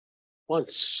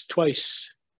 Once,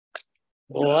 twice.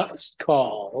 Last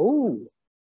call. Oh,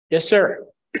 yes, sir.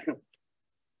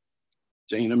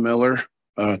 Dana Miller,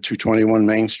 221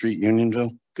 Main Street,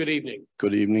 Unionville. Good evening.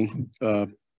 Good evening.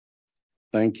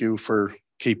 Thank you for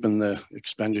keeping the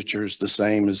expenditures the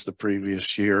same as the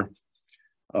previous year.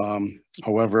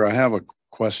 However, I have a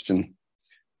question.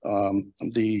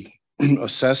 The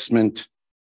assessment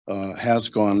has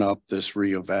gone up this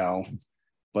reeval,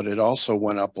 but it also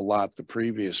went up a lot the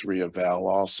previous reeval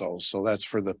also. So that's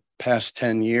for the past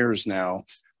 10 years now,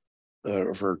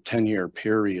 over a 10-year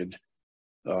period,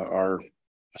 our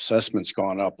assessment's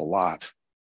gone up a lot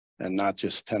and not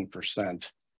just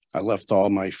 10%. I left all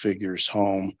my figures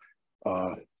home,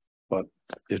 but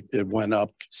it went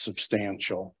up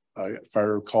substantial. If I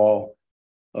recall,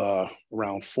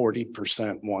 around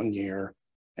 40% one year,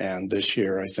 and this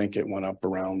year I think it went up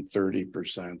around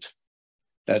 30%.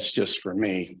 That's just for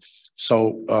me.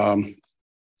 So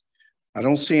I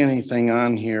don't see anything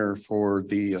on here for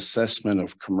the assessment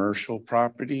of commercial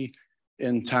property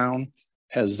in town.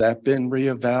 Has that been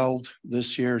reevaluated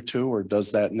this year too, or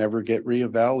does that never get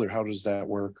reevaluated, or how does that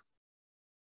work?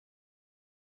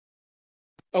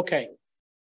 Okay.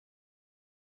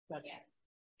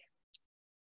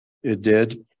 It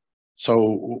did.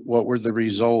 So what were the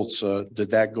results?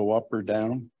 Did that go up or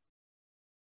down?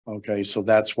 Okay, so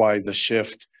that's why the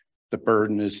shift, the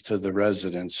burden is to the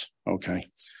residents. Okay,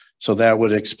 so that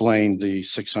would explain the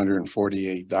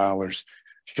 $648,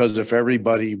 because if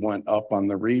everybody went up on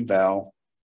the reval,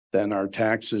 then our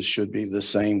taxes should be the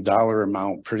same dollar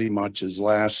amount pretty much as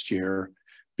last year,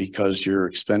 because your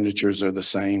expenditures are the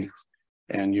same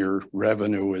and your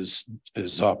revenue is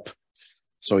up.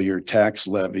 So your tax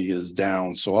levy is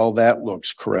down. So all that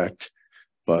looks correct.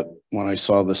 But when I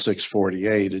saw the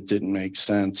 648, it didn't make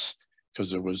sense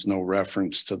because there was no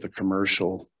reference to the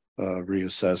commercial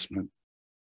reassessment.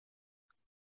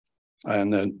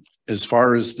 And then as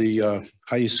far as the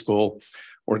high school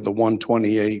or the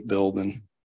 128 building,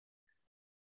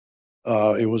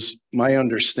 it was my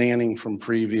understanding from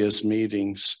previous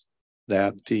meetings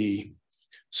that the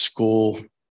school,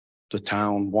 the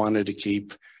town wanted to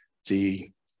keep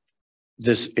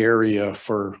this area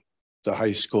for the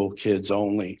high school kids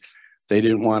only. They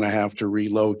didn't want to have to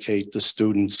relocate the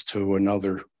students to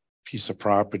another piece of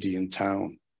property in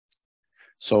town.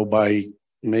 So by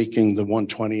making the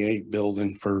 128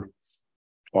 building for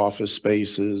office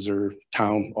spaces or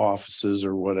town offices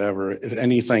or whatever, if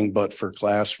anything but for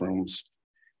classrooms,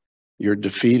 you're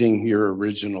defeating your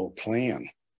original plan.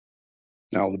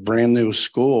 Now, the brand new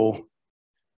school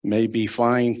may be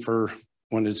fine for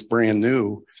when it's brand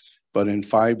new, but in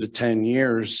 5 to 10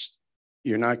 years,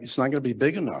 it's not going to be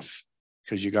big enough,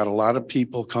 because you got a lot of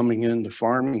people coming into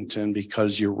Farmington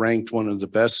because you're ranked one of the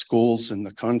best schools in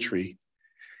the country.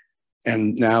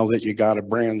 And now that you got a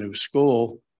brand new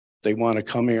school, they want to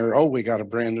come here. Oh, we got a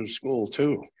brand new school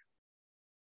too.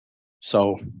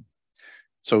 So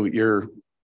you're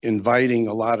inviting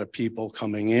a lot of people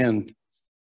coming in,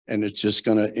 and it's just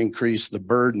going to increase the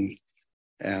burden.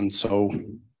 And so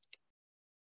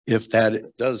if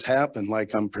that does happen,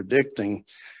 like I'm predicting,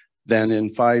 then in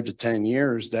 5 to 10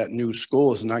 years, that new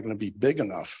school is not going to be big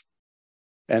enough.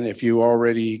 And if you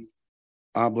already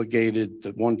obligated the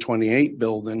 128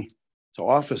 building to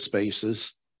office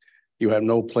spaces, you have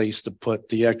no place to put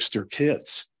the extra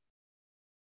kids.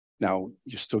 Now,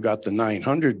 you still got the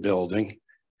 900 building,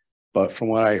 but from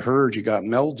what I heard, you got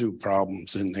mildew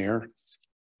problems in there,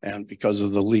 and because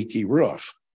of the leaky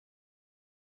roof.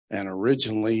 And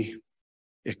originally,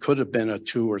 it could have been a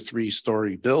 2 or 3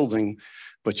 story building,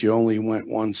 but you only went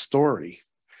 1 story.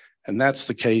 And that's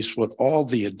the case with all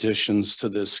the additions to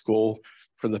this school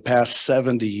for the past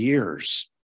 70 years.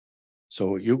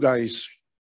 So you guys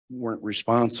weren't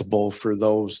responsible for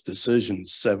those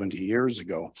decisions 70 years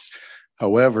ago.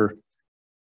 However,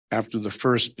 after the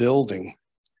first building,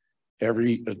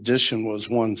 every addition was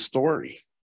 1 story,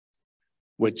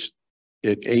 which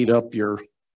it ate up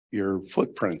your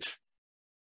footprint.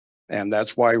 And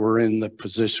that's why we're in the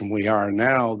position we are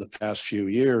now the past few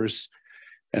years.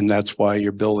 And that's why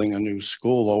you're building a new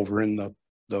school over in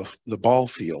the ball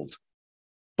field.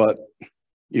 But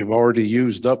you've already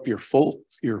used up your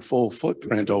full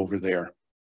footprint over there.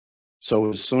 So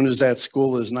as soon as that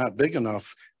school is not big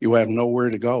enough, you have nowhere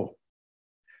to go.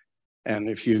 And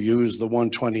if you use the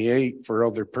 128 for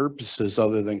other purposes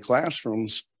other than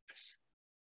classrooms,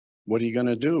 what are you going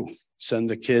to do? Send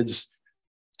the kids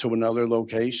to another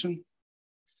location?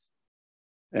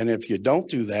 And if you don't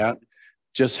do that,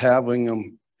 just having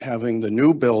the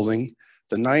new building,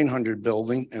 the 900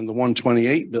 building and the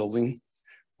 128 building,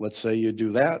 let's say you do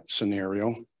that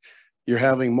scenario, you're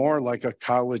having more like a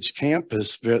college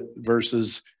campus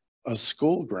versus a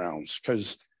school grounds.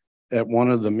 Because at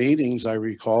one of the meetings, I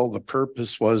recall the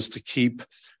purpose was to keep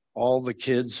all the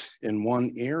kids in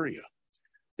one area.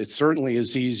 It certainly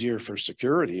is easier for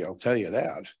security, I'll tell you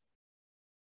that.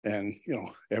 And, you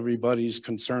know, everybody's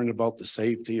concerned about the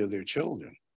safety of their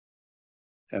children.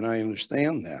 And I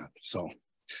understand that. So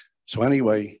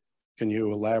anyway, can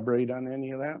you elaborate on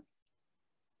any of that?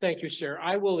 Thank you, sir.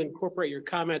 I will incorporate your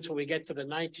comments when we get to the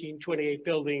 1928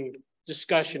 building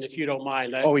discussion, if you don't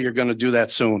mind. Oh, you're going to do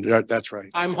that soon. That's right.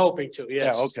 I'm hoping to,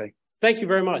 yes. Yeah, okay. Thank you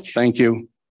very much. Thank you.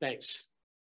 Thanks.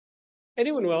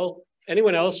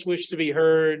 Anyone else wish to be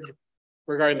heard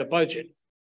regarding the budget?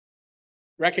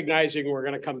 Recognizing we're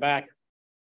going to come back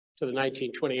to the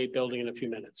 1928 building in a few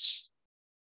minutes.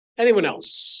 Anyone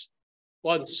else?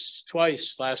 Once,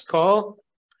 twice, last call.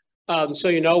 So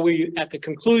you know, we at the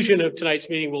conclusion of tonight's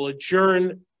meeting will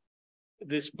adjourn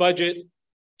this budget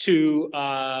to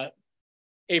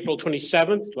April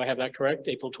 27th. Do I have that correct?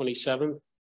 April 27th.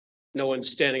 No one's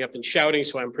standing up and shouting,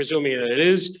 so I'm presuming that it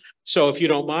is. So if you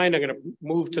don't mind, I'm going to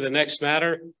move to the next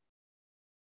matter.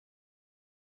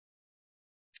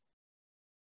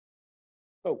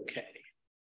 Okay.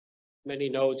 Many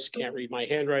notes, can't read my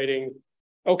handwriting.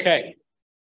 Okay.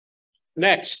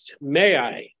 Next, may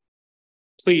I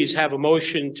please have a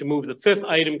motion to move the 5th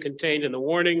item contained in the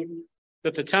warning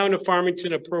that the town of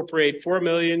Farmington appropriate $4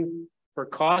 million for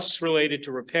costs related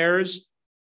to repairs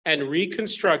and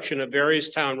reconstruction of various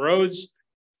town roads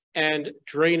and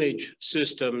drainage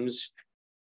systems.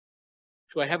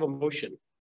 Do I have a motion?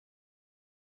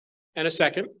 And a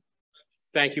second?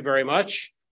 Thank you very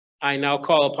much. I now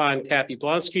call upon Kathy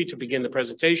Blonsky to begin the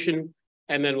presentation,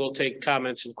 and then we'll take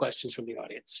comments and questions from the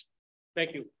audience.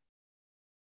 Thank you.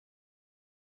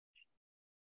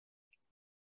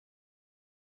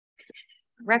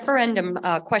 Referendum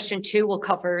question 2 will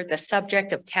cover the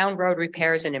subject of town road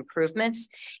repairs and improvements.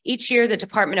 Each year, the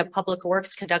Department of Public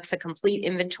Works conducts a complete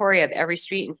inventory of every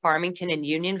street in Farmington and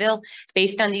Unionville.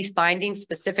 Based on these findings,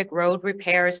 specific road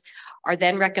repairs are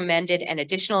then recommended and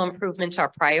additional improvements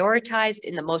are prioritized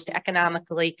in the most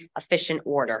economically efficient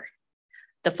order.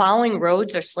 The following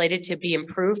roads are slated to be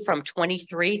improved from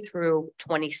 23 through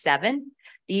 27.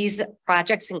 These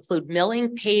projects include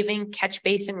milling, paving, catch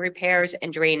basin repairs,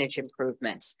 and drainage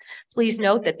improvements. Please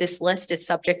note that this list is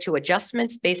subject to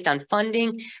adjustments based on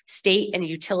funding, state and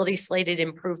utility slated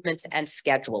improvements, and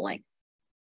scheduling.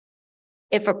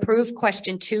 If approved,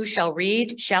 question 2 shall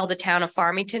read, shall the town of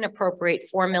Farmington appropriate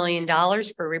 $4 million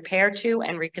for repair to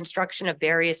and reconstruction of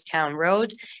various town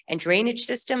roads and drainage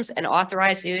systems and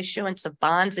authorize the issuance of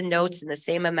bonds and notes in the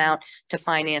same amount to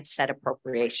finance said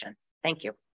appropriation? Thank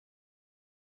you.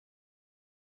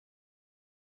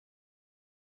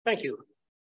 Thank you.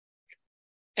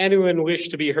 Anyone wish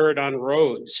to be heard on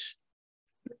roads?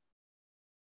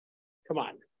 Come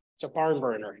on, it's a barn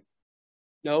burner.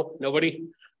 No, nobody?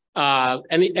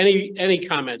 Any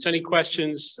comments, any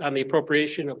questions on the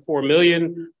appropriation of $4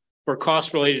 million for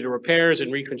costs related to repairs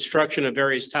and reconstruction of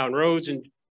various town roads and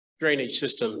drainage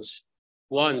systems?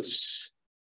 Once,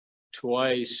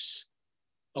 twice,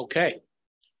 okay.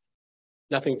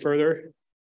 Nothing further?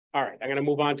 All right, I'm going to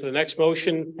move on to the next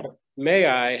motion. May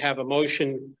I have a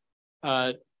motion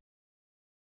to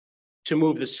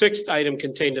move the 6th item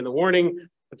contained in the warning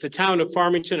that the town of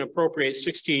Farmington appropriate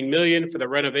 $16 million for the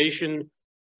renovation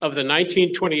of the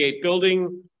 1928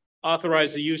 building,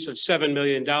 authorize the use of $7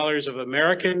 million of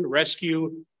American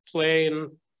Rescue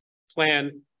Plan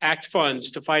Act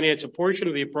funds to finance a portion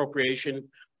of the appropriation,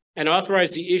 and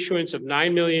authorize the issuance of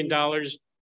 $9 million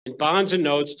in bonds and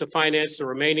notes to finance the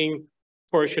remaining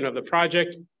portion of the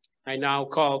project. I now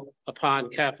call upon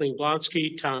Kathleen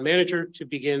Blonsky, Town Manager, to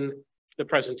begin the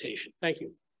presentation. Thank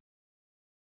you.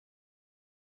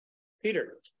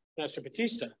 Peter, Master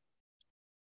Batista.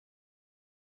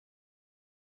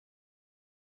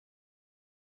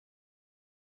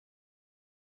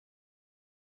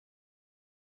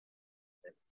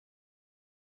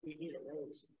 Good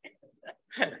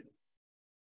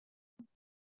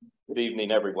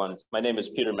evening, everyone. My name is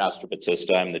Peter Master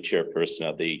Batista. I'm the chairperson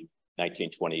of the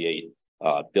 1928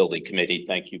 Building Committee.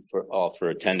 Thank you for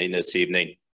attending this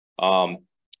evening. I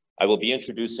will be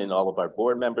introducing all of our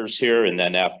board members here, and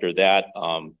then after that,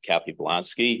 Kathy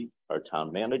Blonsky, our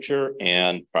town manager,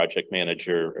 and project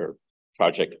manager or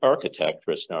project architect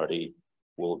Chris Nardi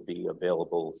will be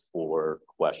available for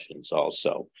questions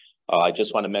also. I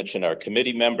just want to mention our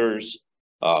committee members,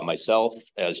 myself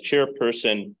as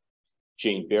chairperson,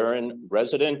 Jean Barron,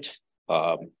 resident,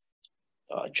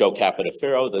 Joe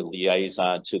Capitaferro, the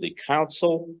liaison to the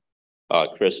council,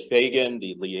 Chris Fagan,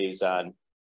 the liaison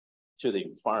to the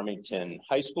Farmington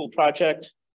High School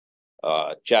project,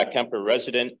 Jack Kemper,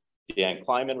 resident, Dan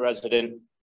Kleiman, resident,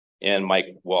 and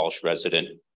Mike Walsh, resident.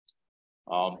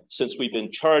 Since we've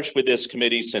been charged with this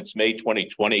committee since May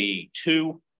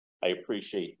 2022, I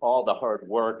appreciate all the hard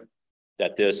work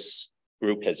that this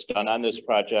group has done on this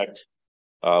project.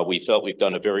 We felt we've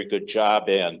done a very good job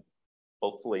and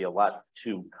hopefully a lot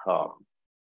to come.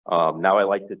 Now I'd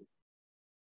like to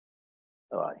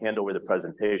hand over the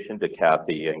presentation to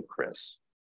Kathy and Chris.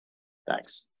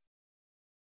 Thanks.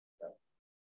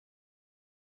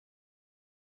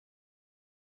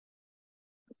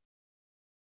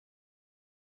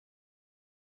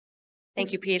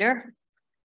 Thank you, Peter.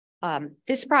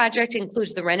 This project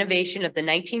includes the renovation of the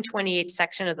 1928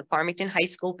 section of the Farmington High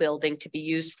School building to be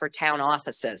used for town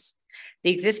offices.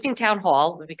 The existing town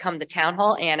hall will become the town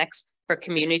hall annex for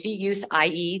community use,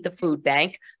 i.e. the food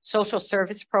bank, social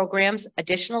service programs,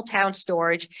 additional town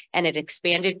storage, and an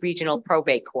expanded regional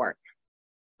probate court.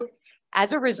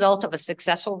 As a result of a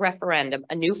successful referendum,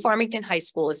 a new Farmington High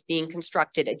School is being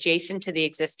constructed adjacent to the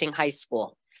existing high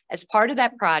school. As part of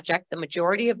that project, the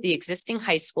majority of the existing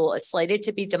high school is slated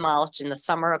to be demolished in the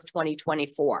summer of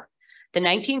 2024. The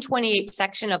 1928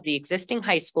 section of the existing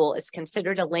high school is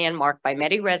considered a landmark by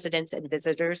many residents and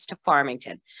visitors to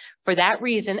Farmington. For that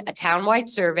reason, a townwide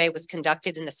survey was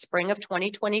conducted in the spring of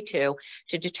 2022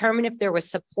 to determine if there was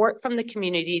support from the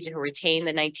community to retain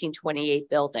the 1928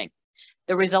 building.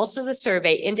 The results of the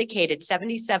survey indicated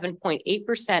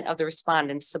 77.8% of the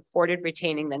respondents supported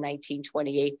retaining the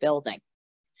 1928 building.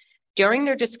 During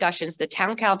their discussions, the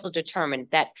town council determined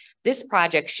that this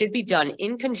project should be done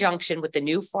in conjunction with the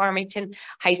new Farmington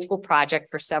High School project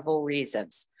for several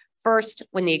reasons. First,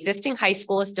 when the existing high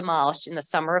school is demolished in the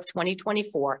summer of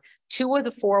 2024, 2 of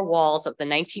the 4 walls of the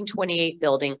 1928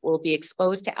 building will be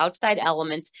exposed to outside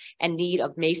elements and need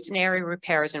of masonry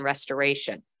repairs and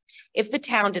restoration. If the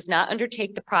town does not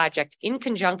undertake the project in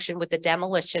conjunction with the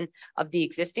demolition of the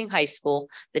existing high school,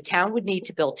 the town would need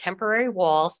to build temporary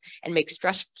walls and make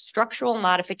structural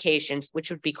modifications, which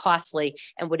would be costly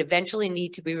and would eventually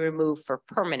need to be removed for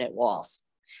permanent walls.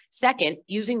 Second,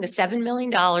 using the $7 million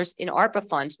in ARPA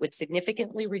funds would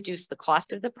significantly reduce the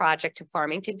cost of the project to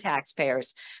Farmington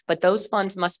taxpayers, but those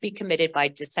funds must be committed by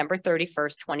December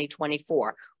 31st,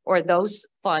 2024, or those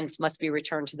funds must be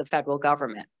returned to the federal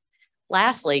government.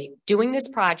 Lastly, doing this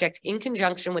project in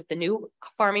conjunction with the new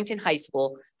Farmington High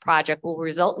School project will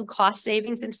result in cost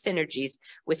savings and synergies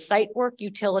with site work,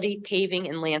 utility, paving,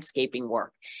 and landscaping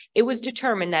work. It was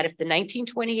determined that if the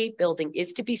 1928 building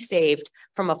is to be saved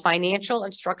from a financial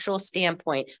and structural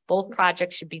standpoint, both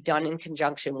projects should be done in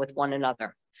conjunction with one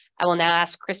another. I will now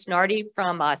ask Chris Nardi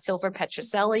from Silver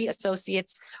Petrocelli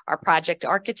Associates, our project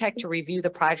architect, to review the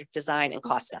project design and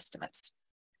cost estimates.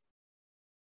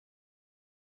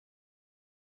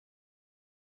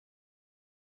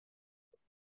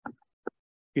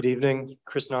 Good evening,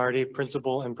 Chris Nardi,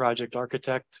 Principal and Project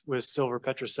Architect with Silver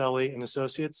Petrocelli and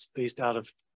Associates based out of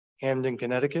Hamden,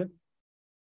 Connecticut.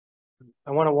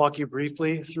 I want to walk you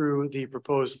briefly through the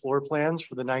proposed floor plans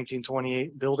for the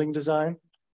 1928 building design.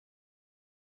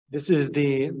 This is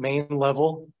the main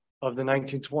level of the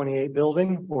 1928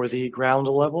 building, or the ground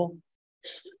level.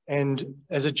 And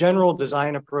as a general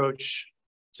design approach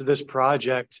to this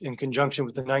project in conjunction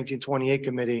with the 1928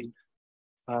 committee,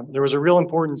 there was a real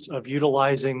importance of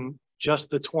utilizing just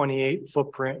the 28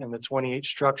 footprint and the 28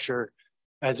 structure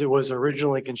as it was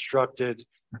originally constructed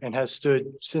and has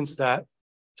stood since that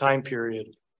time period.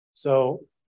 So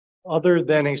other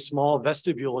than a small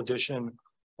vestibule addition,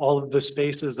 all of the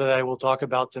spaces that I will talk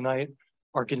about tonight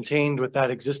are contained with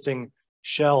that existing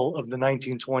shell of the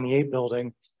 1928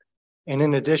 building. And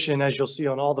in addition, as you'll see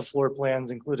on all the floor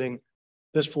plans, including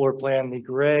this floor plan, the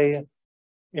gray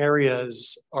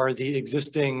areas are the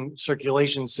existing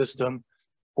circulation system,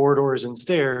 corridors and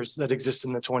stairs that exist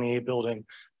in the 28 building.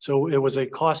 So it was a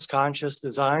cost-conscious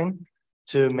design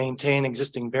to maintain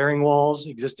existing bearing walls,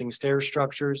 existing stair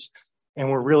structures, and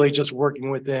we're really just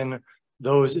working within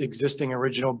those existing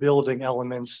original building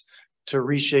elements to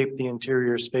reshape the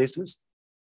interior spaces.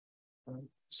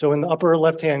 So in the upper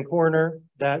left-hand corner,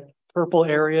 that purple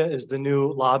area is the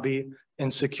new lobby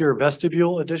and secure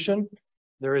vestibule addition.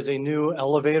 There is a new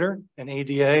elevator, an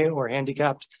ADA or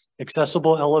handicapped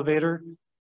accessible elevator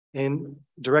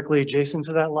directly adjacent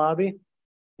to that lobby.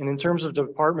 And in terms of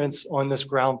departments on this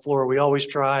ground floor, we always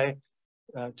try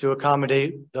to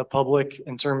accommodate the public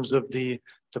in terms of the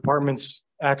departments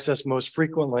access most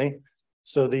frequently.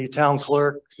 So the town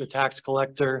clerk, the tax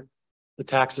collector, the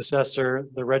tax assessor,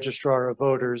 the registrar of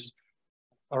voters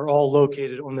are all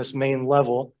located on this main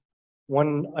level.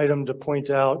 One item to point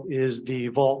out is the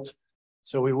vault.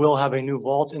 So we will have a new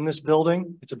vault in this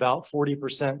building. It's about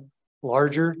 40%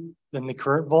 larger than the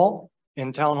current vault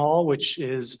in Town Hall, which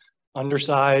is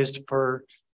undersized per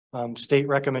state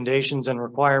recommendations and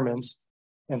requirements.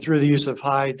 And through the use of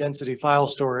high density file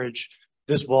storage,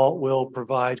 this vault will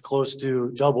provide close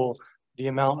to double the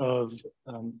amount of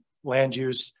land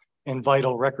use and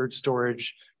vital record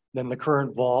storage than the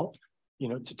current vault,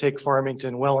 to take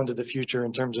Farmington well into the future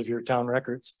in terms of your town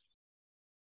records.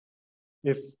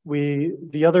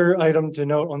 The other item to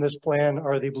note on this plan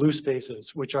are the blue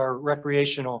spaces, which are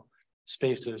recreational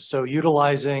spaces. So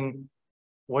utilizing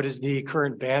what is the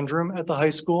current band room at the high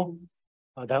school,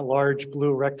 that large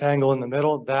blue rectangle in the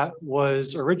middle, that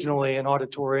was originally an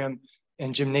auditorium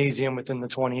and gymnasium within the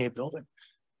 28 building.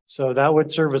 So that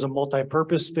would serve as a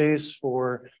multi-purpose space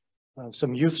for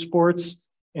some youth sports.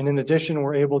 And in addition,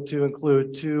 we're able to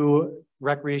include 2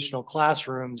 recreational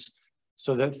classrooms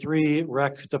so that 3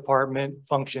 rec department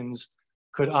functions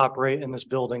could operate in this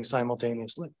building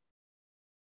simultaneously.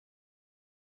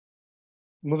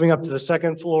 Moving up to the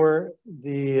second floor,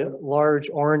 the large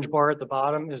orange bar at the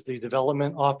bottom is the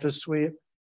development office suite.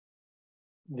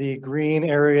 The green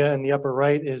area in the upper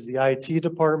right is the IT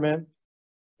department.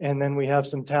 And then we have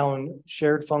some town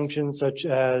shared functions such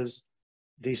as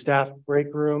the staff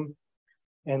break room.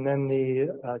 And then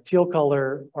the teal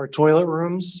color are toilet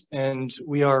rooms, and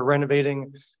we are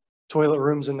renovating toilet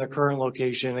rooms in their current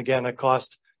location. Again, a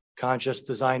cost-conscious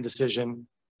design decision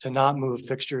to not move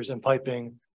fixtures and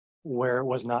piping where it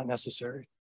was not necessary.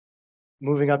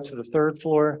 Moving up to the third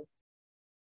floor,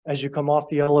 as you come off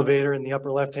the elevator in the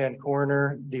upper left-hand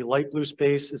corner, the light blue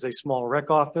space is a small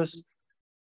rec office.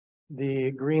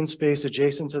 The green space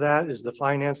adjacent to that is the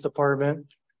finance department.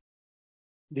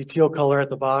 The teal color at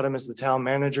the bottom is the town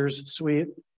manager's suite.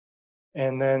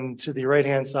 And then to the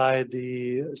right-hand side,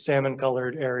 the salmon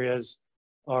colored areas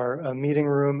are a meeting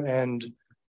room and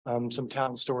some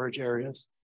town storage areas.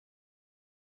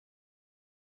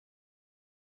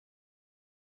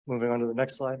 Moving on to the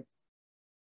next slide.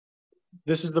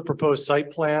 This is the proposed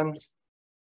site plan.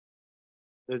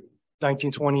 The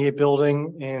 1928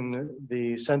 building in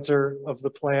the center of the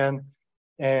plan,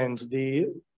 and the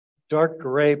dark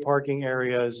gray parking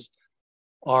areas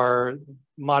are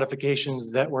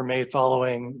modifications that were made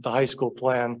following the high school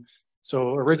plan.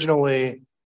 So originally,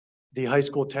 the high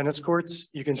school tennis courts,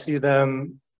 you can see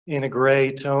them in a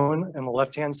gray tone on the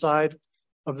left-hand side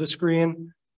of the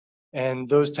screen. And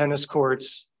those tennis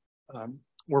courts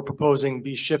we're proposing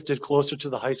be shifted closer to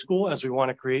the high school, as we want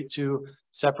to create 2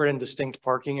 separate and distinct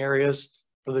parking areas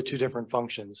for the 2 different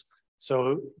functions.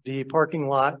 So the parking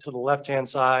lot to the left-hand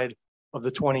side of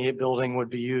the 28 building would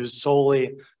be used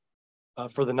solely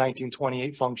for the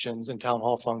 1928 functions and town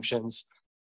hall functions.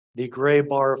 The gray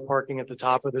bar of parking at the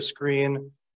top of the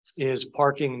screen is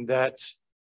parking that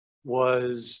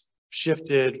was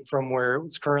shifted from where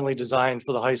it's currently designed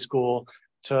for the high school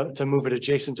to move it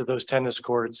adjacent to those tennis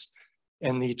courts.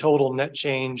 And the total net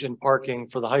change in parking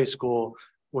for the high school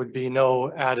would be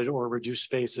no added or reduced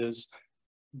spaces,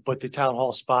 but the town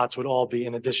hall spots would all be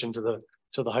in addition to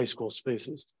the high school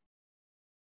spaces.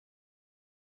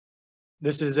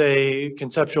 This is a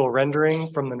conceptual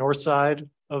rendering from the north side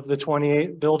of the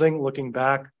 28 building, looking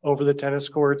back over the tennis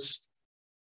courts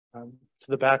to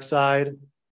the back side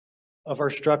of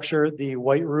our structure. The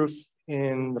white roof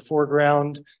in the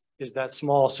foreground is that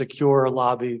small secure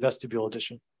lobby vestibule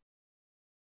addition.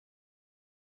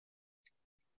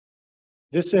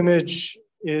 This image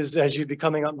is as you'd be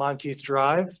coming up Monteith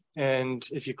Drive. And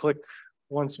if you click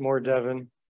once more, Devin,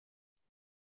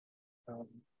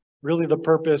 really the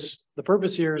purpose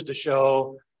here is to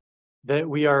show that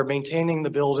we are maintaining the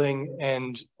building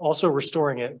and also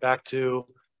restoring it back to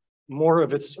more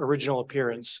of its original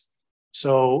appearance.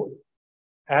 So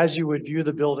as you would view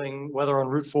the building, whether on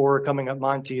Route 4 or coming up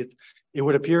Monteith, it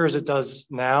would appear as it does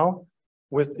now,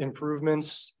 with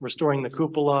improvements, restoring the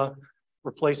cupola,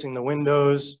 replacing the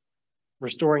windows,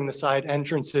 restoring the side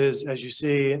entrances. As you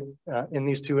see in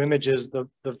these 2 images, the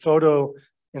photo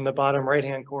in the bottom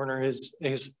right-hand corner is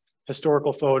a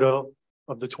historical photo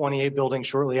of the 28 building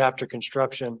shortly after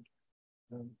construction.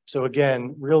 So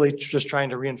again, really just trying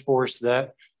to reinforce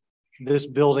that this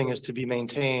building is to be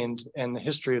maintained, and the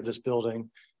history of this building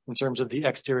in terms of the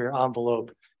exterior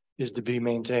envelope is to be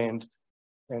maintained.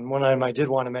 And one item I did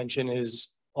want to mention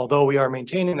is, although we are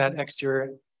maintaining that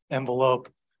exterior envelope,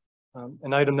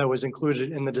 an item that was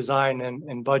included in the design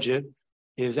and budget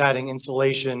is adding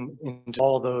insulation into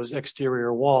all those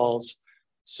exterior walls.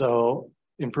 So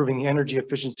improving the energy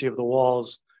efficiency of the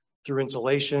walls through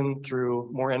insulation, through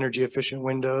more energy efficient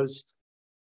windows,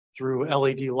 through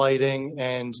LED lighting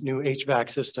and new HVAC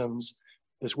systems.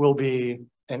 This will be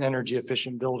an energy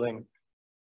efficient building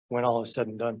when all is said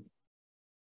and done.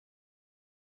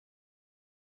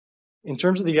 In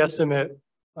terms of the estimate,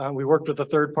 we worked with a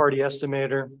third-party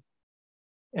estimator,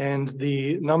 and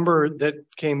the number that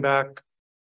came back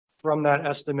from that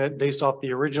estimate based off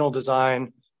the original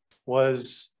design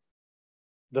was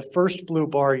the first blue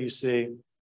bar you see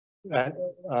at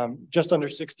just under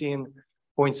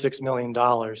 $16.6 million.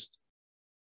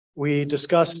 We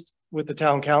discussed with the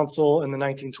town council and the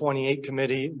 1928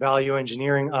 committee value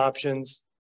engineering options,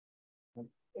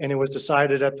 and it was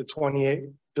decided at the 28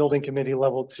 building committee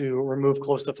level to remove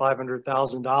close to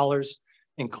 $500,000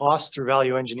 in costs through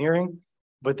value engineering.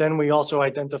 But then we also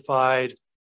identified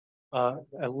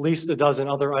at least a dozen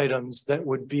other items that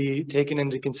would be taken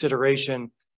into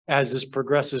consideration as this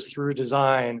progresses through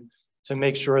design to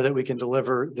make sure that we can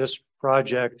deliver this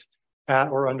project at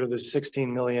or under the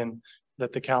 16 million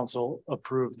that the council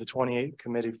approved the 28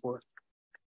 committee for.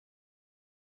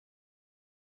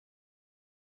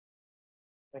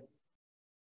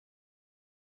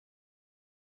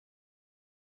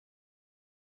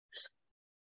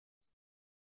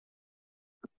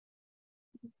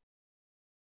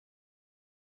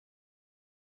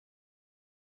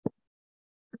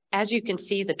 As you can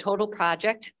see, the total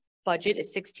project budget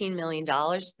is $16 million.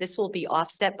 This will be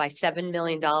offset by $7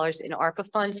 million in ARPA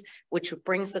funds, which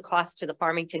brings the cost to the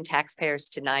Farmington taxpayers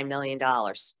to $9 million.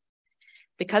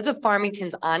 Because of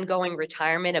Farmington's ongoing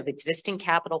retirement of existing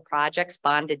capital projects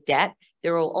bonded debt,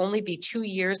 there will only be 2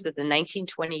 years that the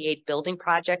 1928 building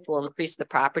project will increase the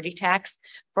property tax.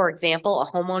 For example, a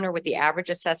homeowner with the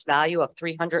average assessed value of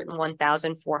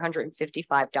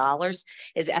 $301,455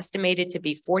 is estimated to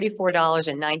be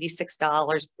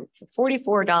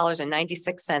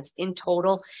 $44.96 in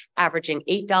total, averaging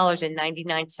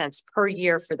 $8.99 per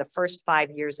year for the first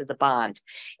 5 years of the bond.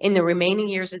 In the remaining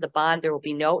years of the bond, there will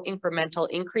be no incremental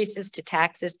increases to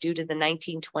taxes due to the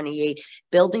 1928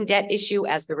 building debt issue,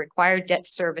 as the required debt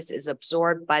service is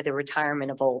absorbed by the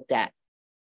retirement of old debt.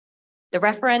 The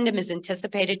referendum is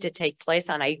anticipated to take place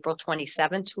on April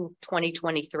 27,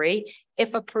 2023.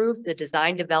 If approved, the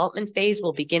design development phase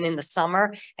will begin in the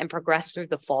summer and progress through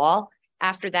the fall.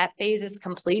 After that phase is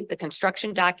complete, the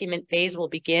construction document phase will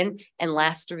begin and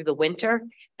last through the winter.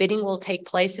 Bidding will take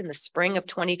place in the spring of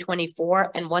 2024,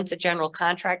 and once a general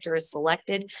contractor is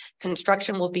selected,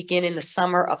 construction will begin in the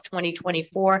summer of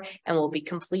 2024 and will be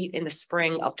complete in the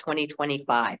spring of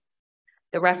 2025.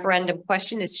 The referendum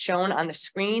question is shown on the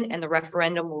screen, and the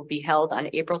referendum will be held on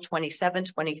April 27,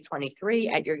 2023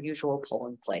 at your usual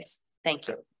polling place. Thank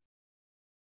you.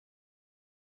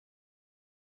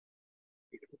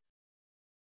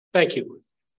 Thank you.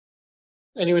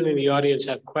 Anyone in the audience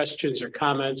have questions or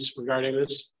comments regarding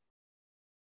this?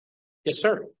 Yes,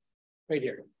 sir. Right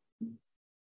here.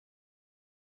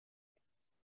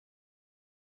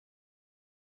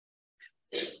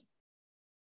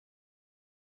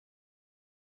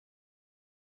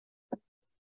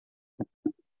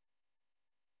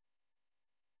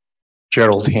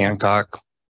 Gerald Hancock,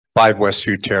 5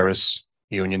 Westview Terrace,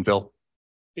 Unionville.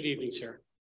 Good evening, sir.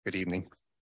 Good evening.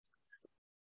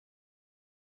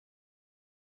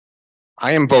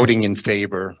 I am voting in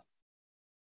favor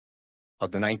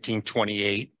of the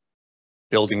 1928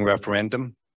 building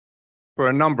referendum for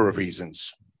a number of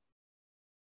reasons.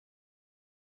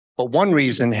 But one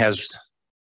reason has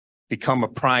become a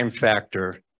prime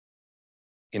factor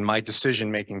in my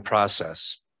decision-making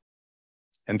process,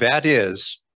 and that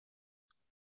is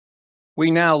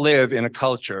we now live in a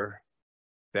culture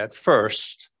that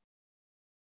first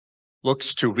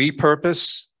looks to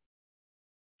repurpose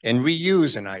and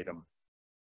reuse an item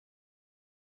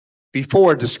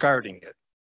before discarding it.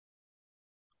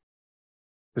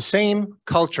 The same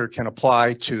culture can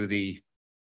apply to the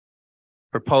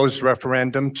proposed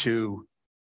referendum to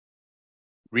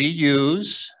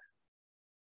reuse,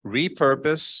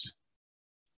 repurpose,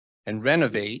 and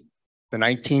renovate the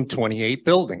 1928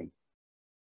 building.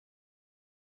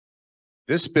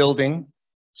 This building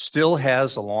still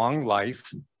has a long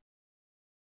life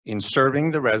in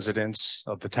serving the residents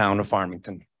of the town of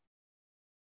Farmington.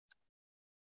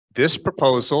 This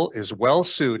proposal is well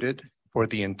suited for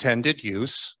the intended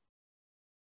use,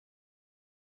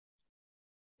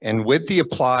 and with the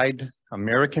applied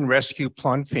American Rescue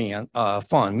Plan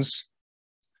funds,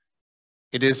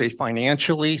 it is a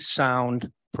financially sound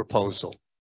proposal.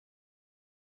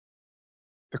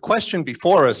 The question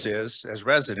before us is, as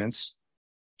residents,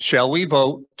 shall we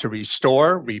vote to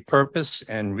restore, repurpose,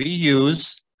 and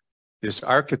reuse this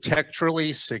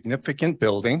architecturally significant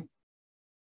building?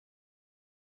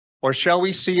 Or shall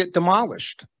we see it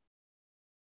demolished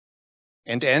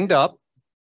and end up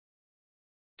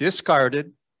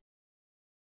discarded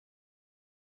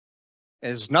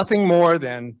as nothing more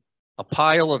than a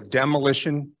pile of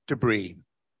demolition debris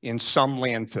in some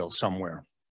landfill somewhere?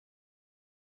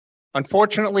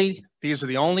 Unfortunately, these are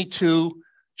the only two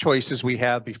choices we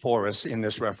have before us in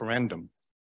this referendum.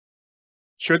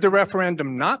 Should the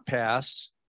referendum not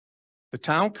pass, the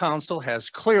town council has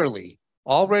clearly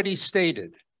already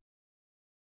stated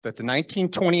that the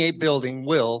 1928 building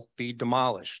will be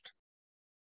demolished.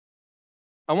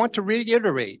 I want to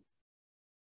reiterate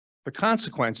the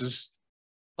consequences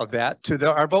of that to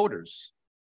our voters.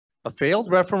 A failed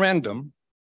referendum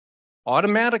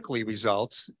automatically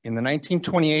results in the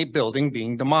 1928 building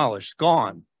being demolished,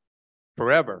 gone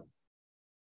forever.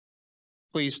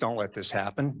 Please don't let this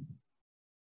happen.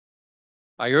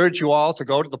 I urge you all to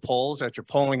go to the polls at your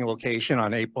polling location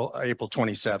on April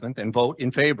 27th and vote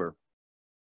in favor.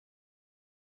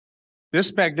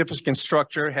 This magnificent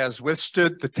structure has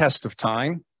withstood the test of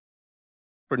time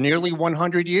for nearly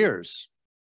 100 years.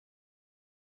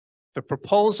 The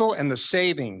proposal and the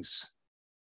savings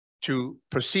to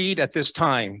proceed at this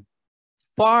time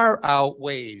far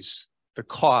outweighs the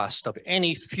cost of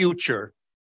any future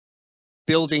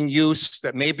building use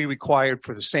that may be required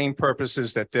for the same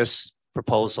purposes that this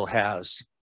proposal has.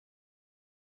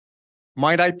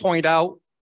 Might I point out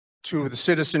to the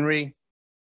citizenry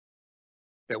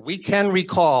that we can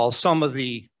recall some of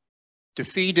the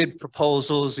defeated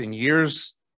proposals in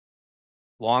years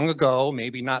long ago,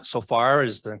 maybe not so far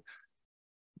as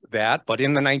that, but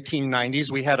in the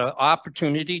 1990s, we had an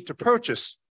opportunity to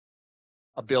purchase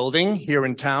a building here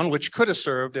in town, which could have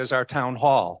served as our town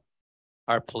hall.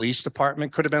 Our police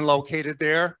department could have been located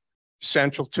there,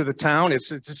 central to the town.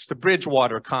 It's the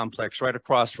Bridgewater complex right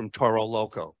across from Toro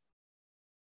Loco.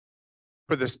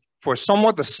 For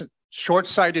somewhat the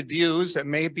short-sighted views that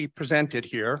may be presented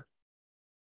here,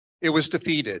 it was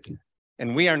defeated.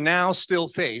 And we are now still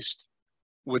faced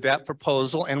with that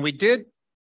proposal. And we did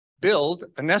build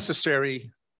a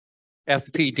necessary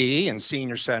FPD and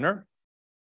senior center,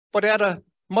 but at a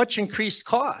much increased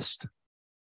cost.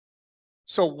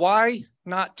 So why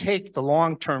not take the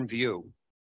long-term view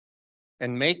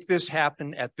and make this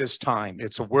happen at this time?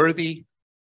 It's a worthy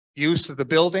use of the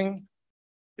building.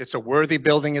 It's a worthy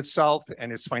building itself,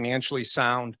 and it's financially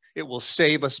sound. It will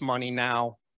save us money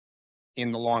now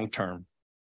in the long term.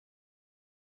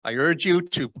 I urge you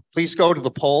to please go to the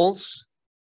polls,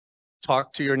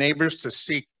 talk to your neighbors to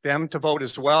seek them to vote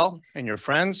as well, and your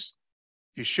friends.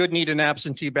 If you should need an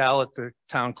absentee ballot, the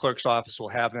town clerk's office will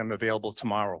have them available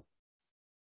tomorrow.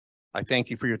 I thank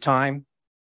you for your time.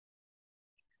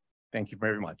 Thank you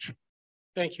very much.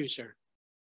 Thank you, sir.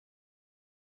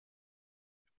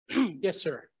 Yes,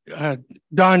 sir.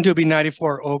 Don Doobie,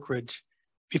 94 Oak Ridge.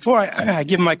 Before I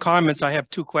give my comments, I have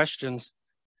two questions.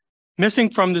 Missing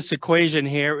from this equation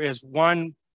here is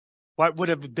one, what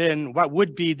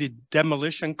would be the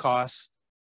demolition costs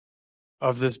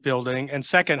of this building? And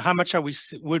second, how much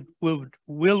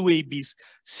will we be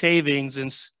savings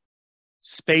in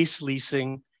space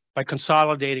leasing by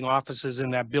consolidating offices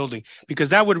in that building? Because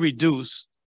that would reduce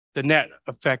the net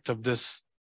effect of this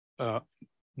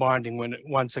bonding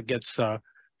once it gets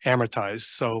amortized.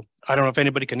 So I don't know if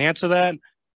anybody can answer that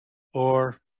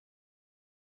or,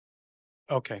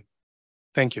 okay,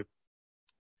 thank you.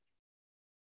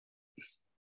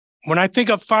 When I think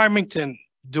of Farmington,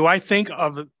 do I think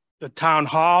of the town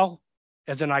hall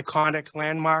as an iconic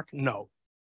landmark? No,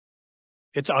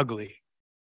 it's ugly.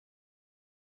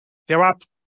 There are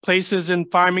places in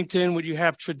Farmington where you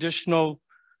have traditional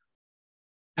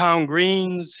town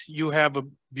greens, you have a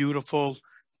beautiful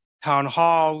town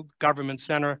hall, government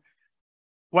center.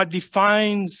 What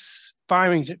defines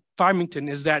Farmington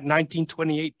is that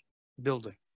 1928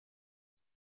 building.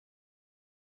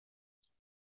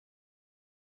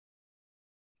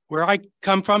 Where I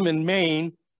come from in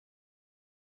Maine,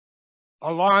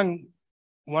 along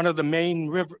one of the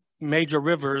major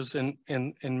rivers in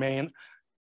Maine,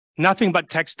 nothing but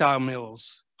textile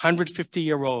mills,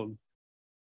 150-year-old.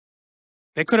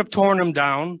 They could have torn them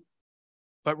down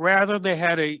but rather they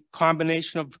had a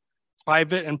combination of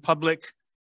private and public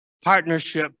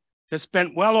partnership that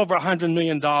spent well over $100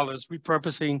 million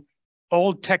repurposing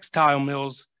old textile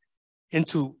mills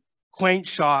into quaint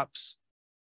shops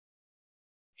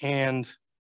and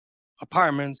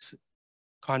apartments,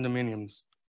 condominiums,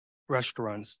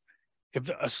 restaurants. If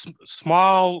a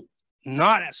small,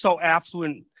 not so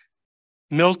affluent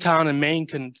mill town in Maine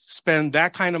can spend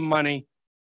that kind of money,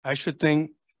 I should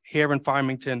think here in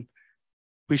Farmington,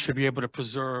 we should be able to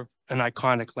preserve an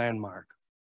iconic landmark.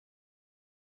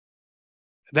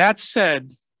 That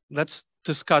said, let's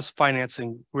discuss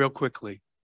financing real quickly.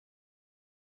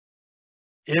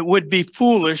 It would be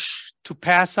foolish to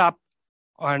pass up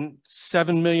on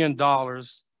 $7 million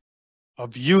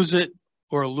of use it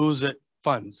or lose it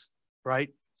funds, right?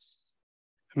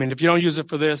 I mean, if you don't use it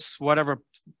for this, whatever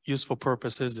useful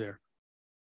purpose is there?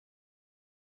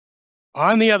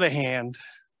 On the other hand,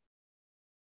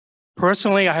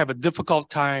 personally, I have a difficult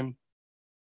time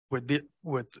with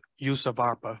use of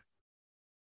ARPA.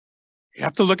 You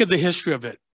have to look at the history of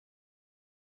it.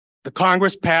 The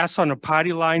Congress passed on a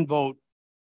party line vote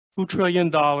 $2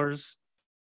 trillion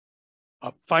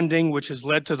of funding, which has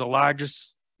led to the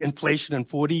largest inflation in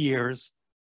 40 years.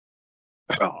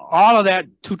 All of that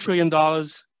 $2 trillion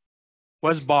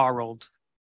was borrowed,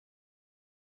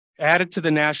 added to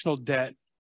the national debt,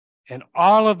 and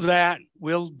all of that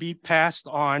will be passed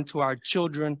on to our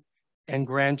children and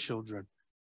grandchildren.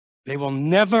 They will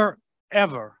never,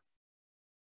 ever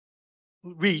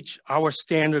reach our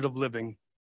standard of living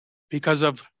because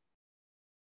of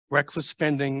reckless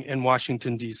spending in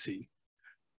Washington, D.C.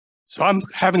 So I'm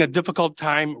having a difficult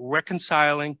time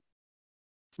reconciling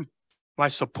my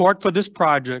support for this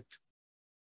project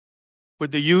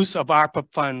with the use of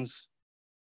ARPA funds,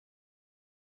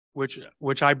 which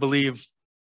I believe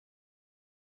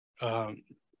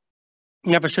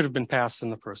never should have been passed in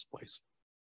the first place.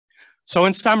 So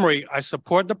in summary, I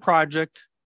support the project.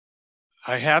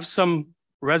 I have some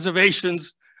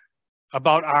reservations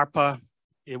about ARPA.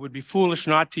 It would be foolish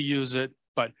not to use it,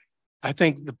 but I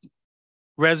think the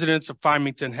residents of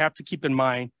Farmington have to keep in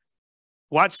mind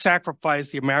what sacrifice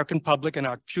the American public and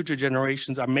our future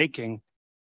generations are making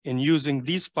in using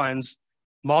these funds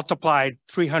multiplied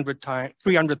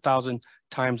 300,000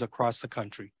 times across the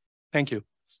country. Thank you.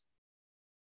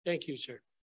 Thank you, sir.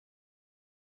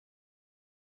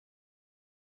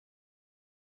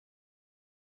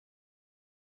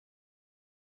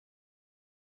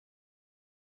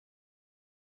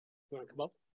 You want to come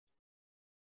up?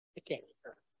 Okay.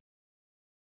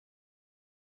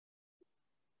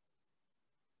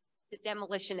 The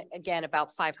demolition, again,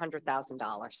 about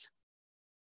 $500,000.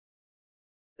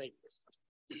 Thank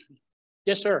you.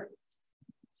 Yes, sir.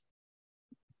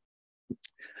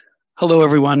 Hello,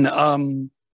 everyone.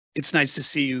 It's nice to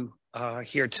see you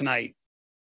here tonight.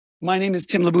 My name is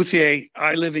Tim Labouthier.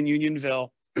 I live in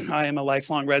Unionville. I am a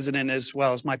lifelong resident, as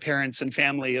well as my parents and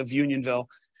family, of Unionville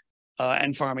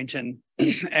and Farmington.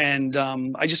 And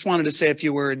I just wanted to say a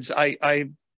few words. I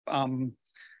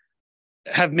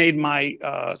have made my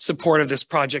support of this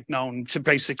project known to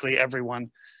basically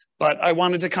everyone. But I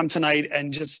wanted to come tonight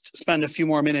and just spend a few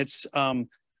more minutes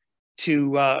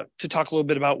to talk a little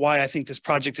bit about why I think this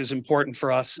project is important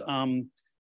for us.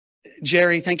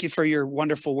 Jerry, thank you for your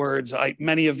wonderful words.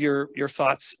 Many of your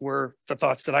thoughts were the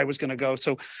thoughts that I was going to go.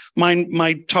 So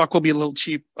my talk will be a little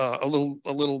cheap, a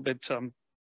little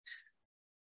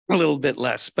bit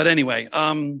less. But anyway,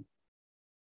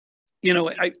 you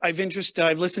know, I've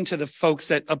listened to the folks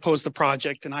that oppose the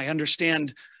project, and I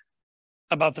understand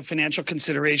about the financial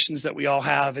considerations that we all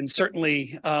have. And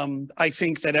certainly, I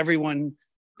think that everyone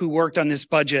who worked on this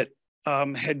budget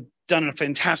had done a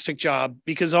fantastic job,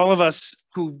 because all of us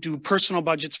who do personal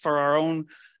budgets for our own,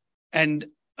 and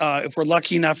if we're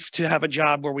lucky enough to have a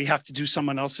job where we have to do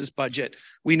someone else's budget,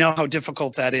 we know how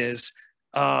difficult that is.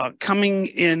 Coming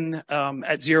in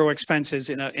at zero expenses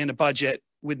in a budget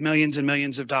with millions and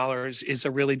millions of dollars is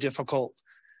a really difficult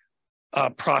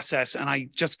process, and I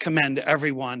just commend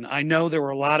everyone. I know there were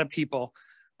a lot of people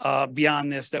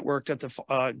beyond this that worked at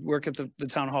the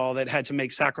town hall that had to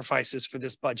make sacrifices for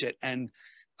this budget, and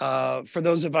for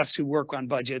those of us who work on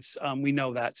budgets, we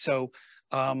know that. So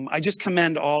I just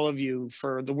commend all of you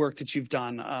for the work that you've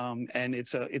done, and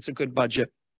it's a good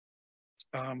budget.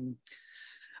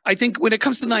 I think when it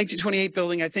comes to the 1928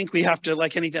 building, I think we have to,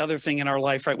 like any other thing in our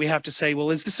life, right? We have to say,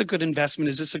 well, is this a good investment?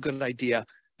 Is this a good idea?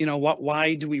 You know,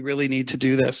 why do we really need to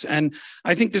do this? And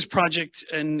I think this project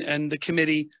and the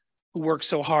committee who worked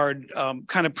so hard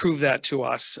kind of proved that to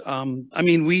us. I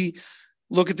mean, we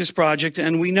look at this project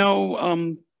and we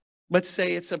know, let's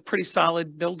say it's a pretty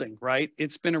solid building, right?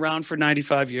 It's been around for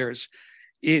 95 years.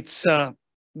 it's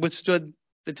withstood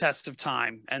the test of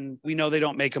time, and we know they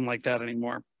don't make them like that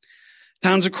anymore.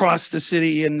 Towns across the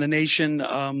city and the nation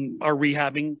are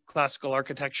rehabbing classical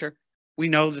architecture. We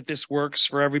know that this works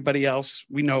for everybody else.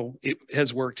 We know it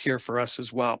has worked here for us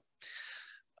as well.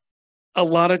 A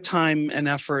lot of time and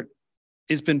effort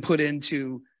has been put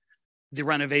into the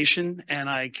renovation, and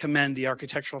I commend the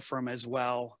architectural firm as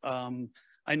well.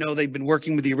 I know they've been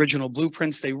working with the original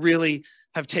blueprints. They really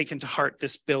have taken to heart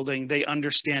this building. They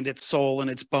understand its soul and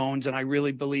its bones, and I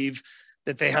really believe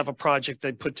that they have a project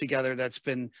they put together that's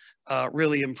been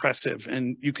really impressive,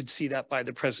 and you could see that by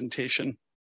the presentation.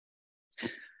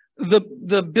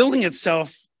 The building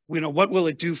itself, what will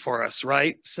it do for us,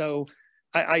 right? So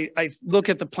I look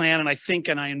at the plan and I think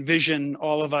and I envision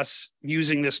all of us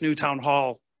using this new town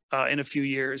hall in a few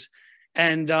years,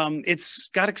 and it's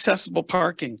got accessible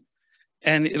parking,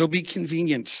 and it'll be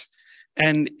convenient,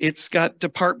 and it's got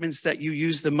departments that you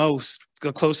use the most,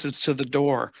 the closest to the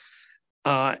door,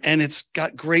 and it's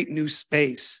got great new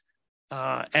space,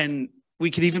 and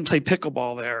we could even play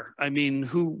pickleball there. I mean,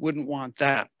 who wouldn't want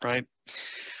that, right?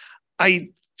 I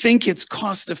think it's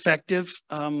cost effective.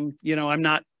 I'm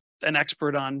not an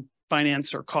expert on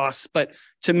finance or costs, but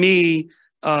to me,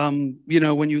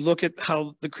 when you look at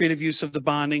how the creative use of the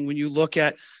bonding, when you look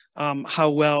at how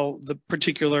well the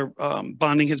particular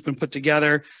bonding has been put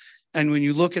together, and when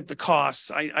you look at the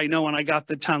costs, I know when I got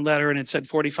the town letter and it said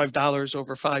 $45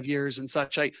 over 5 years and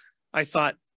such, I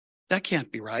thought that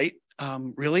can't be right.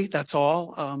 Really, that's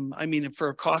all. I mean, for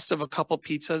a cost of a couple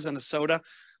pizzas and a soda,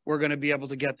 we're going to be able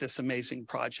to get this amazing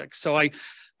project. So I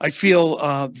feel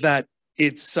that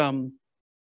it's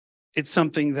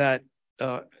something that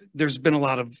there's been a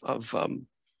lot of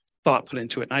thought put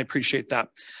into it, and I appreciate that.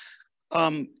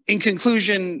 In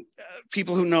conclusion,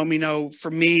 people who know me know,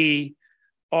 for me,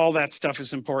 all that stuff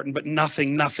is important, but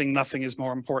nothing is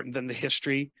more important than the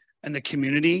history and the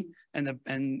community and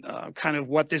kind of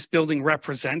what this building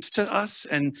represents to us.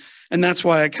 And that's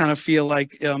why I kind of feel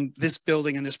like this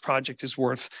building and this project is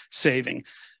worth saving.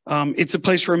 It's a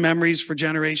place where memories for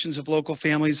generations of local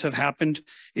families have happened.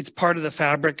 It's part of the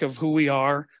fabric of who we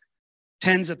are.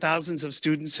 Tens of thousands of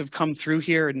students have come through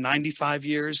here in 95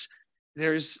 years.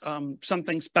 There's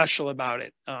something special about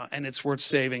it, and it's worth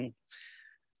saving.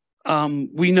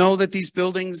 We know that these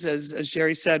buildings, as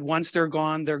Jerry said, once they're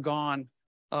gone, they're gone.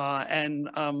 And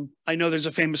I know there's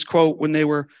a famous quote when they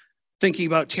were thinking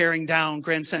about tearing down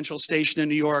Grand Central Station in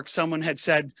New York. Someone had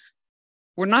said,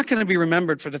 "We're not going to be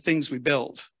remembered for the things we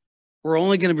build. We're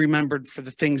only going to be remembered for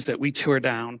the things that we tore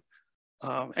down."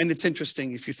 And it's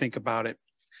interesting if you think about it.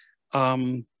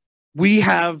 We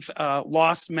have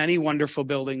lost many wonderful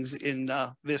buildings in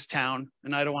this town,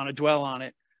 and I don't want to dwell on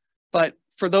it. But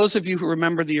for those of you who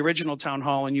remember the original town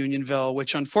hall in Unionville,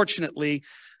 which unfortunately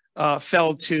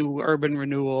fell to urban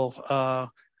renewal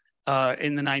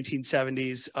in the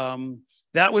 1970s,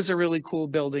 that was a really cool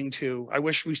building too. I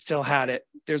wish we still had it.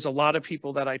 There's a lot of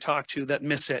people that I talk to that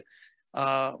miss it.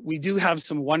 We do have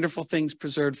some wonderful things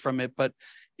preserved from it, but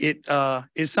it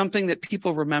is something that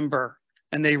people remember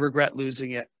and they regret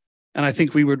losing it. And I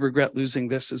think we would regret losing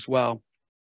this as well.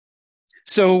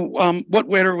 So what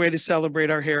better way to celebrate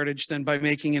our heritage than by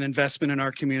making an investment in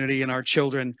our community and our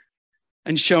children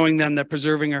and showing them that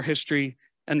preserving our history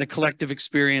and the collective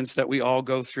experience that we all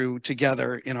go through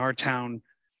together in our town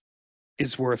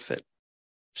is worth it.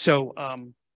 So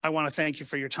I want to thank you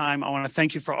for your time. I want to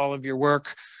thank you for all of your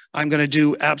work. I'm going to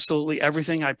do absolutely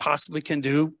everything I possibly can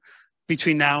do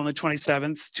between now and the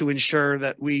 27th to ensure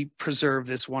that we preserve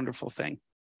this wonderful thing.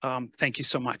 Thank you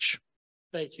so much.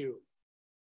 Thank you.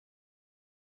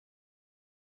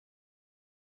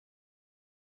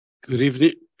 Good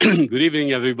evening. Good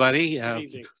evening, everybody. Good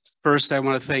evening. First, I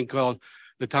want to thank all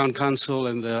the town council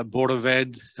and the Board of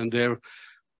Ed and their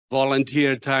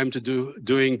volunteer time to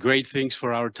doing great things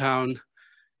for our town.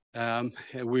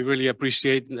 We really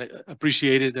appreciate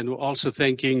it, and we're also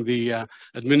thanking the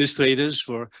administrators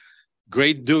for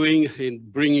great doing in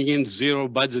bringing in zero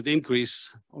budget increase,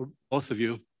 or both of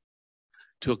you,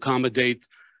 to accommodate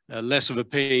less of a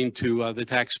pain to the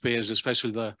taxpayers,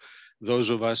 especially those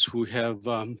of us who have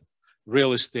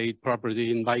real estate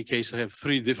property. In my case, I have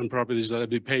 3 different properties that I'll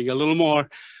be paying a little more,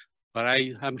 but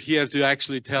I'm here to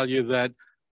actually tell you that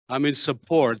I'm in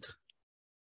support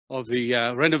of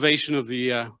the renovation of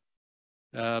the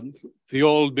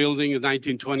old building, the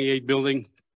 1928 building.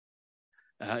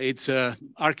 It's an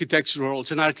architectural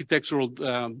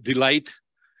delight.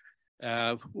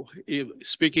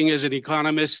 Speaking as an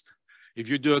economist, if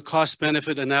you do a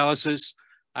cost-benefit analysis,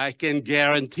 I can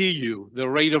guarantee you the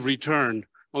rate of return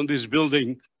on this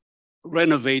building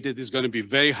renovated is going to be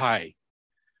very high,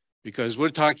 because we're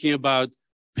talking about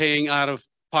paying out of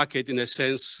pocket in a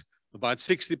sense. About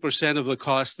 60% of the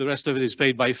cost, the rest of it is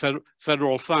paid by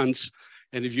federal funds.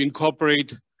 And if you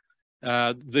incorporate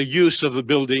the use of the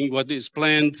building, what is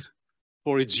planned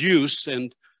for its use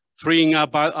and freeing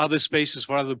up other spaces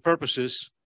for other purposes,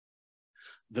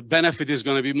 the benefit is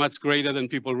going to be much greater than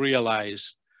people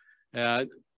realize.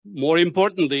 More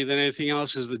importantly than anything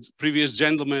else, as the previous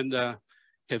gentleman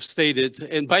have stated,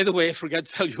 and by the way, I forgot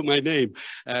to tell you my name,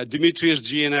 Dimitrios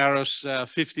Gianaros,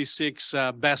 56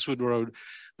 Basswood Road.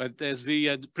 But as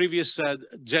the previous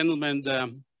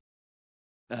gentleman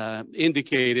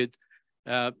indicated,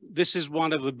 this is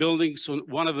one of the buildings,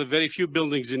 one of the very few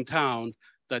buildings in town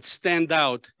that stand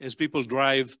out as people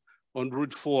drive on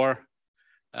Route 4.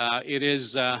 It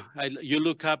is, you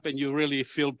look up and you really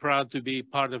feel proud to be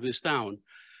part of this town.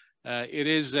 It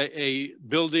is a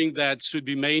building that should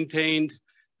be maintained.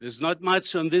 There's not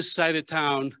much on this side of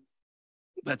town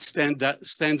that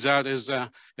stands out as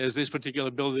this particular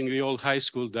building, the old high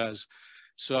school, does.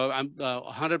 So I'm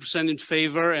 100% in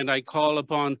favor, and I call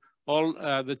upon all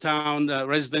the town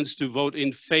residents to vote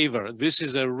in favor. This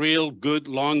is a real good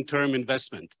long-term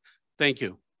investment. Thank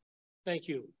you. Thank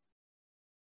you.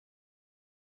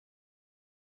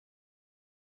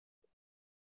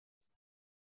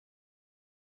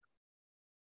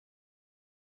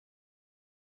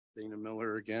 Dana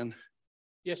Miller again.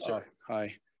 Yes, sir.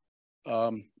 Hi.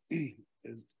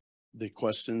 The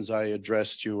questions I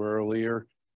addressed you earlier,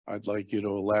 I'd like you to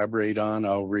elaborate on.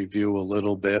 I'll review a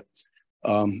little bit.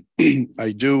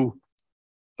 I do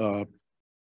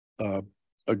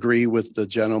agree with the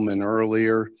gentleman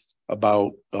earlier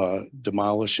about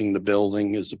demolishing the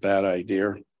building is a bad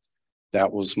idea.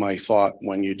 That was my thought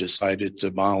when you decided to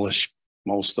demolish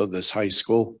most of this high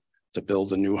school to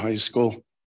build a new high school.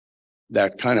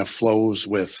 That kind of flows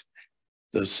with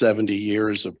the 70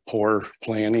 years of poor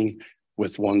planning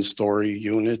with 1-story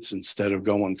units instead of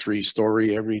going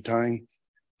 3-story every time.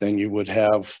 Then you wouldn't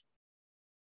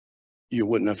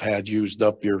have had used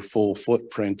up your full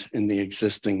footprint in the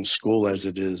existing school as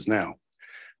it is now.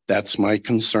 That's my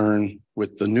concern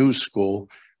with the new school.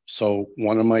 So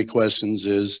one of my questions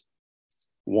is,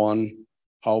 one,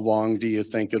 how long do you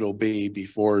think it'll be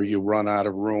before you run out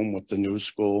of room with the new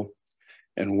school?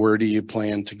 And where do you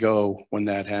plan to go when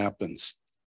that happens?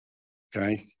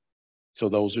 Okay, so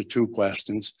those are 2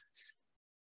 questions.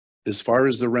 As far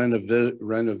as the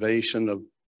renovation of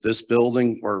this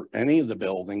building or any of the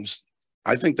buildings,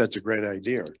 I think that's a great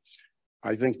idea.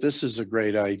 I think this is a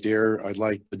great idea. I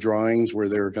like the drawings where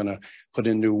they're going to put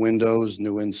in new windows,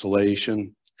 new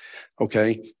insulation.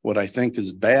 Okay, what I think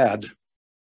is bad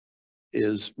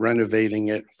is renovating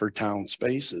it for town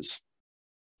spaces.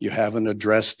 You haven't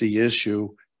addressed the issue,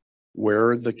 where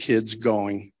are the kids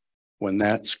going when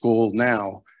that school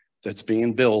now that's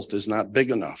being built is not big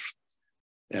enough?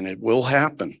 And it will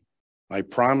happen. I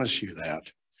promise you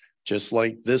that. Just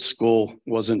like this school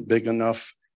wasn't big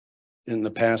enough in the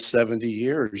past 70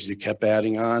 years, you kept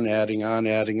adding on, adding on,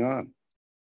 adding on.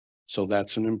 So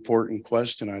that's an important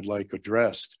question I'd like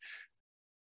addressed.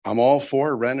 I'm all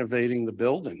for renovating the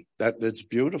building. That's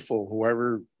beautiful.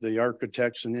 Whoever the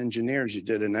architects and engineers, you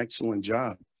did an excellent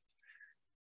job.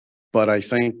 But I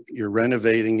think you're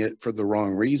renovating it for the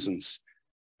wrong reasons.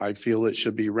 I feel it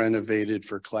should be renovated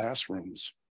for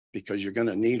classrooms because you're going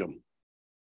to need them.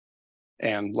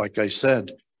 And like I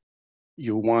said,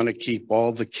 you want to keep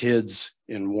all the kids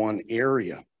in one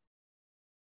area.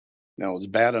 Now, it's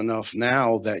bad enough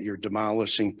now that you're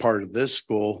demolishing part of this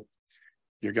school.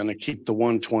 You're going to keep the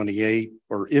 128,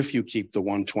 or if you keep the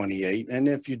 128, and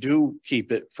if you do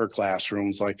keep it for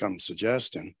classrooms like I'm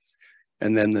suggesting,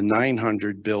 and then the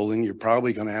 900 building, you're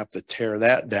probably going to have to tear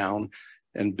that down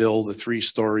and build a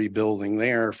 3-story building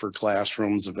there for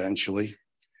classrooms eventually.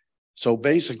 So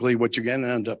basically what you're going to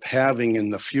end up having in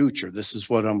the future, this is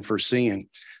what I'm foreseeing,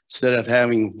 instead of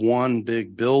having one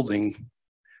big building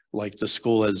like the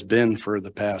school has been for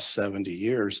the past 70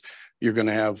 years, you're going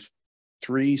to have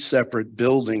 3 separate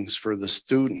buildings for the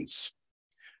students.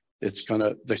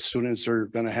 The students are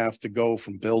going to have to go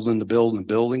from building to building to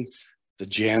building. The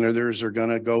janitors are going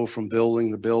to go from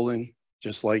building to building,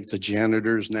 just like the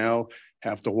janitors now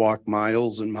have to walk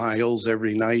miles and miles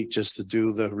every night just to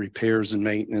do the repairs and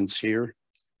maintenance here.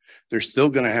 They're still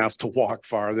going to have to walk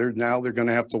farther. Now they're going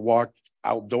to have to walk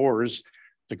outdoors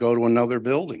to go to another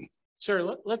building.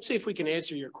 Sir, let's see if we can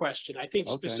answer your question. I think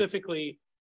Okay. specifically,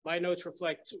 my notes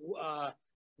reflect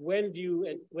when do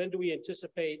we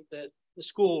anticipate that the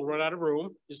school will run out of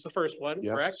room is the first one,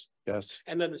 Yes. correct? Yes.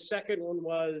 And then the second one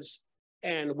was,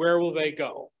 and where will they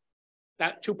go?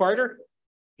 That 2-parter?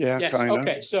 Yeah, Yes, kind of.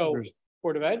 okay, so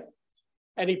Board of Ed,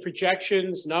 any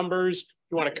projections, numbers,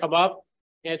 you want to come up?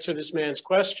 answer this man's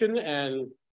question, and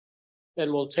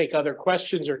then we'll take other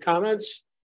questions or comments.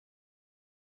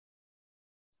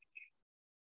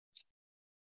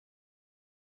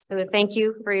 So thank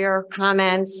you for your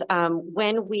comments.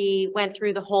 When we went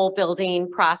through the whole building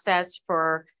process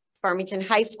for Farmington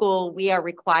High School, we are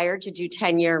required to do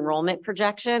 10-year enrollment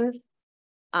projections.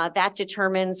 That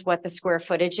determines what the square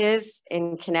footage is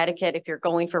in Connecticut. If you're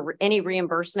going for any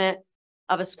reimbursement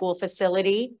of a school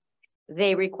facility,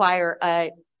 they require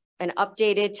an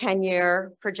updated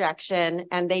 10-year projection,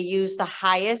 and they use the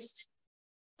highest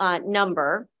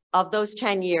number of those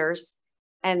 10 years,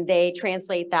 and they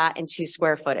translate that into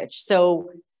square footage. So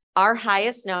our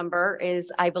highest number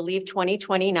is, I believe,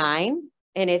 2029,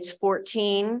 and it's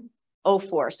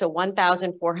 1404, so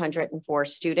 1,404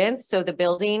 students. So the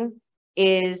building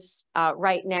is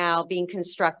right now being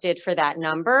constructed for that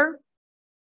number.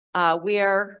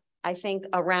 We're, I think,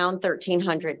 around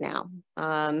 1,300 now.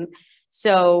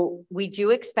 So we do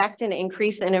expect an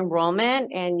increase in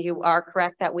enrollment, and you are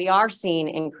correct that we are seeing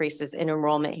increases in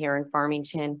enrollment here in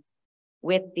Farmington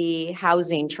with the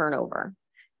housing turnover.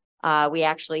 We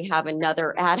actually have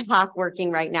another ad hoc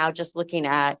working right now, just looking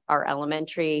at our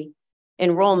elementary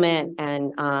enrollment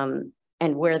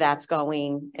and where that's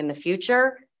going in the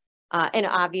future. And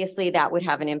obviously that would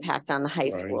have an impact on the high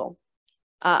school.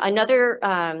 Another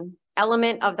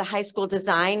element of the high school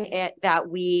design that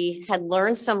we had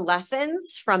learned some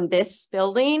lessons from this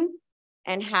building,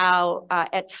 and how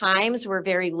at times we're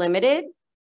very limited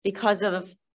because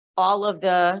of all of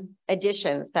the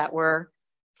additions that were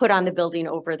put on the building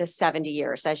over the 70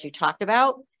 years, as you talked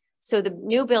about. So the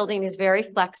new building is very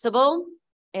flexible.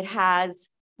 It has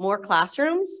more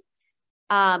classrooms,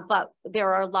 but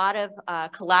there are a lot of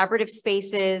collaborative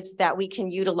spaces that we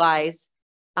can utilize,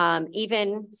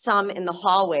 even some in the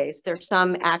hallways. There's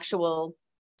some actual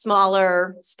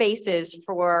smaller spaces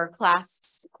for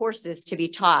class courses to be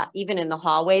taught, even in the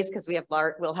hallways, because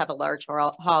we'll have a large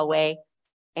hallway.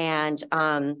 And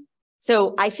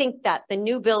so I think that the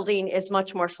new building is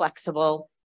much more flexible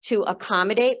to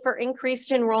accommodate for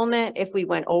increased enrollment if we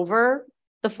went over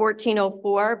the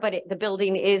 1404, but the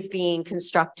building is being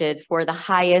constructed for the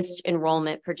highest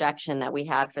enrollment projection that we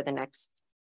have for the next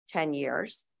 10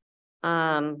 years.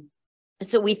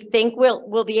 So we think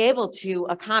we'll be able to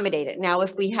accommodate it. Now,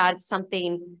 if we had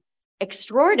something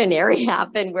extraordinary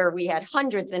happen where we had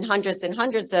hundreds and hundreds and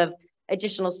hundreds of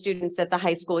additional students at the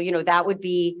high school, you know, that would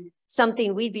be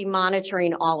something we'd be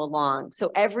monitoring all along.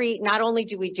 So not only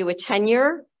do we do a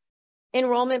 10-year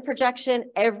enrollment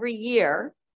projection, every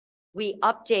year we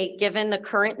update, given the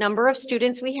current number of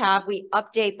students we have, we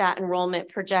update that enrollment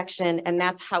projection, and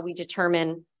that's how we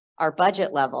determine our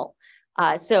budget level.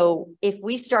 So if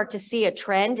we start to see a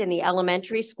trend in the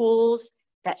elementary schools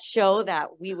that show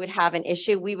that we would have an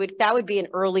issue, that would be an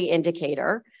early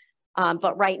indicator.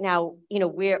 But right now, you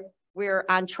know, we're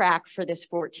on track for this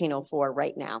 1404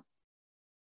 right now.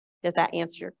 Does that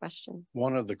answer your question?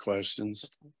 One of the questions.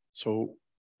 So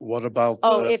what about?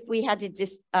 If we had to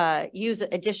just use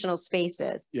additional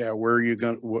spaces. Yeah, where are you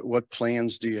going? What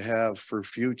plans do you have for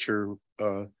future?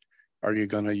 Are you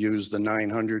going to use the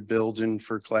 900 building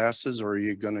for classes, or are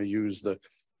you going to use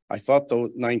I thought the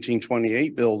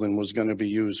 1928 building was going to be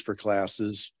used for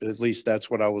classes. At least that's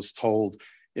what I was told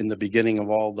in the beginning of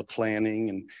all the planning,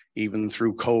 and even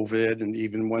through COVID, and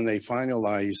even when they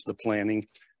finalized the planning,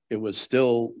 it was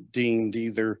still deemed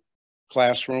either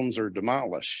classrooms or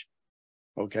demolish.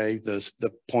 Okay,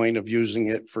 the point of using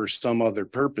it for some other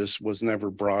purpose was never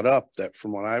brought up, that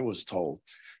from what I was told.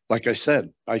 Like I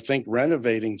said, I think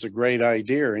renovating is a great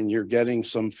idea, and you're getting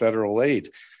some federal aid.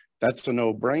 That's a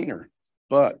no-brainer.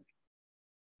 But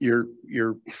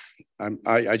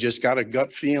I just got a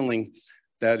gut feeling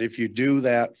that if you do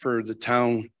that for the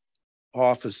town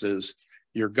offices,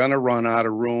 you're gonna run out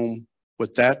of room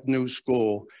with that new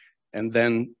school, and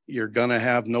then you're gonna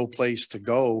have no place to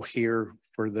go here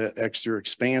for the extra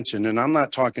expansion. And I'm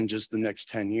not talking just the next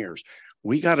 10 years.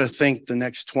 We got to think the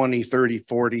next 20, 30,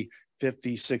 40,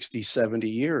 50, 60, 70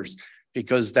 years,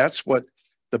 because that's what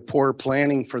the poor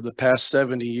planning for the past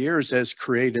 70 years has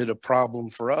created a problem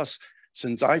for us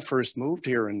since I first moved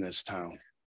here in this town.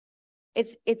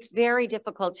 It's very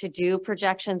difficult to do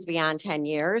projections beyond 10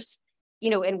 years, you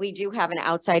know, and we do have an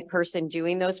outside person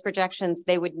doing those projections.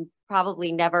 They would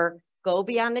probably never go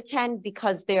beyond the 10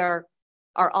 because there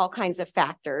are all kinds of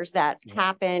factors that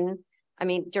happen. I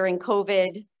mean, during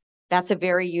COVID, that's a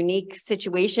very unique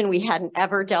situation we hadn't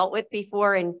ever dealt with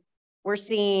before. And we're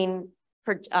seeing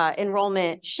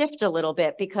enrollment shift a little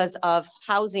bit because of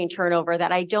housing turnover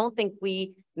that I don't think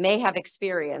we may have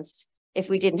experienced if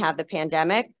we didn't have the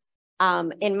pandemic.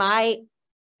 In my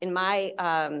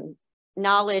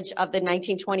knowledge of the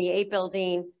 1928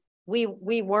 building,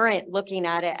 we weren't looking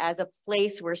at it as a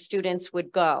place where students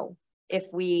would go if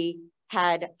we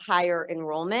had higher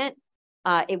enrollment.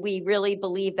 We really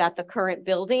believe that the current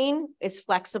building is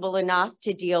flexible enough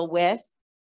to deal with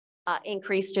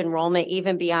increased enrollment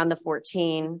even beyond the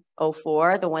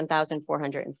 1404, the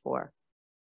 1,404.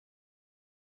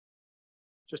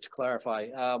 Just to clarify,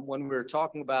 when we were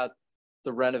talking about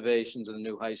the renovations of the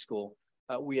new high school,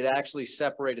 we had actually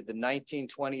separated the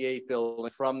 1928 building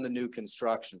from the new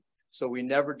construction. So we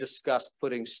never discussed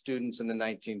putting students in the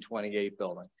 1928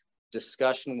 building.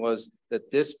 Discussion was that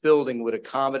this building would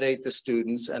accommodate the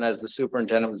students, and as the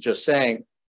superintendent was just saying,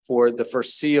 for the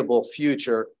foreseeable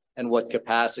future and what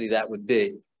capacity that would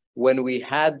be. When we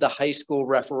had the high school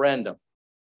referendum,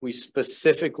 we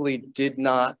specifically did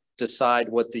not decide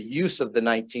what the use of the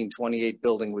 1928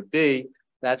 building would be.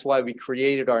 That's why we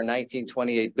created our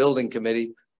 1928 building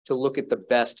committee to look at the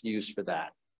best use for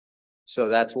that. So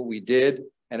that's what we did.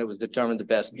 And it was determined the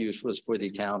best use was for the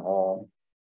town hall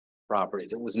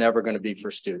properties. It was never going to be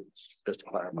for students, just to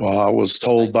clarify. Well, I was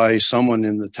told by someone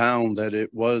in the town that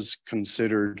it was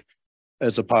considered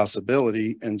as a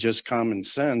possibility, and just common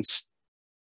sense.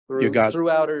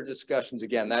 Throughout our discussions,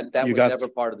 again, that was never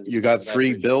part of the discussion. You got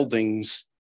three buildings.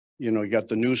 You know, you got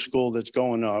the new school that's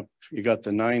going up. You got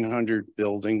the 900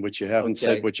 building, which you haven't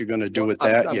said what you're going to do with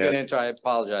that I'm yet. going to I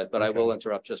apologize, but I will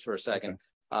interrupt just for a second.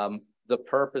 The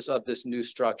purpose of this new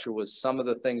structure was some of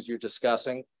the things you're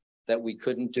discussing that we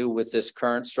couldn't do with this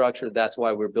current structure. That's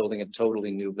why we're building a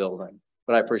totally new building.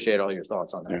 But I appreciate all your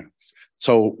thoughts on that. Yeah.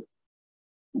 So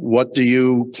what do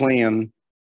you plan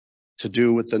to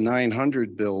do with the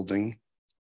 900 building?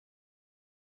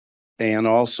 And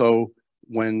also,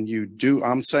 when you do,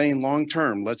 I'm saying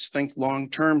long-term, let's think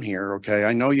long-term here, okay?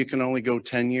 I know you can only go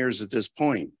 10 years at this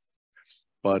point,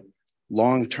 but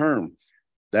long-term,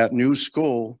 that new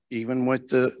school, even with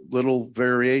the little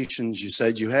variations you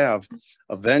said you have,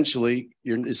 eventually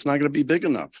it's not going to be big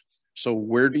enough. So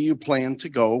where do you plan to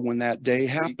go when that day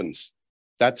happens?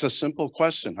 That's a simple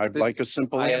question. I'd like a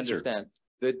simple answer. I understand.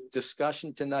 The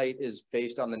discussion tonight is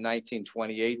based on the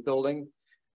 1928 building.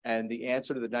 And the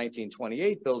answer to the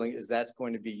 1928 building is that's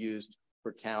going to be used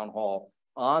for town hall.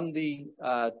 On the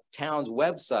town's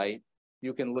website,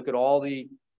 you can look at all the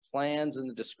plans and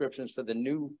the descriptions for the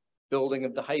new building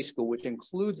of the high school, which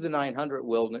includes the 900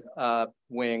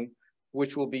 wing,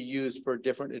 which will be used for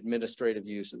different administrative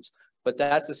uses. But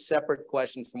that's a separate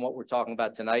question from what we're talking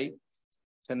about tonight.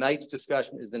 Tonight's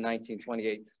discussion is the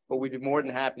 1928, but we'd be more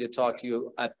than happy to talk to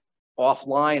you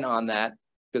offline on that,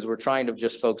 because we're trying to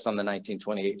just focus on the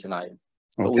 1928 tonight.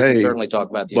 But we can certainly talk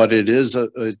about the but it is a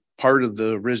part of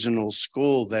the original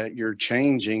school that you're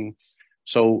changing.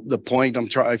 So the point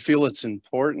I feel it's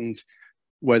important,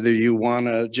 whether you want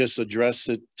to just address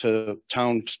it to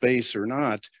town space or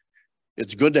not.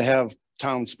 It's good to have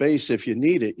town space if you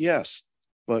need it, yes.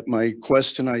 But my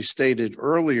question I stated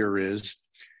earlier is,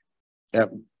 at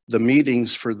the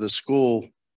meetings for the school,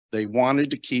 they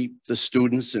wanted to keep the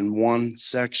students in one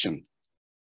section.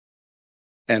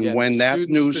 And when that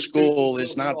new school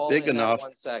is not big enough,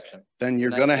 then you're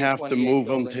going to have to move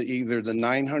them to either the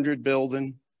 900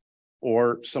 building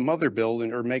or some other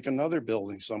building, or make another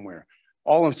building somewhere.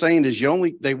 All I'm saying is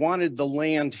they wanted the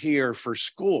land here for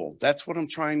school. That's what I'm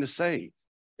trying to say.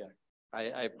 Yeah,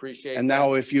 I appreciate and that.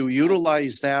 Now if you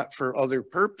utilize that for other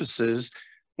purposes,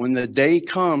 when the day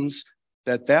comes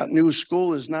that new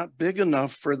school is not big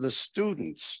enough for the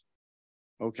students,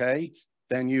 okay,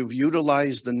 then you've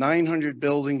utilized the 900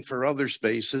 building for other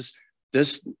spaces.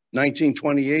 This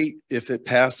 1928, if it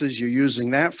passes, you're using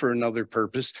that for another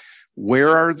purpose. Where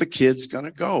are the kids going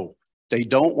to go? They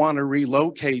don't want to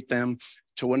relocate them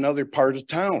to another part of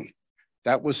town.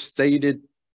 That was stated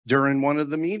during one of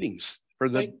the meetings for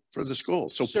the school.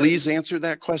 So please answer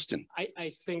that question.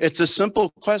 I think it's a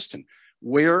simple question.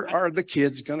 Where are the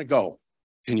kids going to go?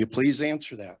 Can you please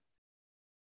answer that?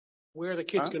 Where are the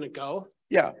kids going to go?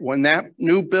 Yeah, when that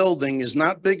new building is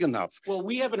not big enough. Well,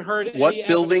 we haven't heard what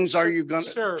buildings are you going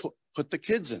to put the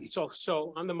kids in?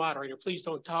 So I'm the moderator. Please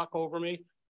don't talk over me.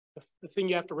 The thing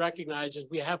you have to recognize is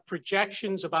we have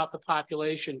projections about the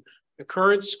population. The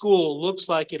current school looks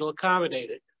like it'll accommodate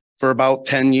it. For about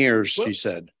 10 years, he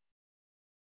said.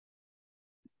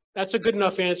 That's a good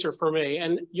enough answer for me.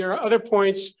 And your other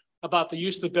points about the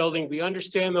use of the building, we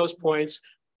understand those points.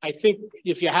 I think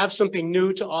if you have something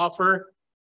new to offer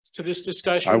to this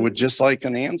discussion, I would just like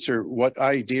an answer. What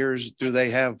ideas do they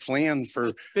have planned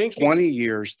for 20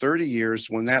 years, 30 years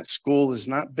when that school is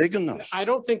not big enough? I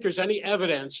don't think there's any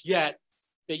evidence yet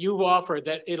that you've offered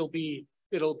that it'll be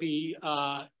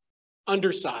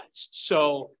undersized.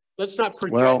 So Let's not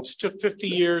Well- project to 50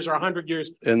 years or 100 years.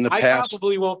 In the I past,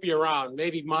 probably won't be around,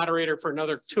 maybe moderator for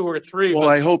another 2 or 3. well, but-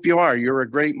 I hope you are. You're a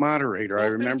great moderator. I Well,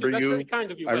 thank remember That's very you.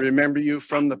 kind of you. I but remember you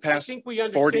from the I past think we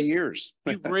 40 understand. years.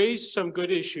 You've raised some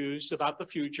good issues about the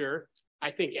future.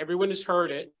 I think everyone has heard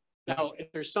it. Now,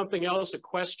 if there's something else, a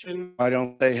question, Why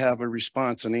don't they have a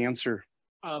response and answer?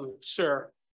 sir,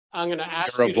 I'm going to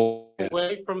ask You're you to avoiding go it.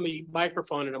 away from the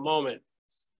microphone in a moment.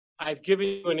 I've given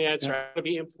you an answer. I'm going to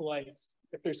be impolite.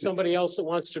 If there's somebody else that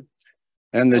wants to,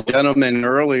 And the gentleman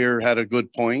earlier had a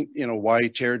good point, you know, why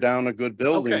tear down a good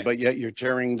building, Okay. but yet you're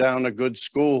tearing down a good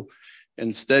school.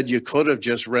 Instead, you could have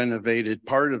just renovated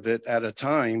part of it at a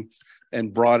time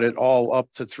and brought it all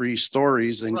up to 3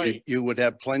 stories, and Right. you would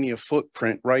have plenty of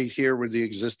footprint right here where the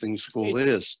existing school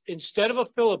is. instead of a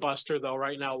filibuster though,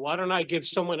 right now, why don't I give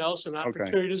someone else an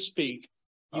opportunity to speak?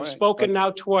 All You've right, spoken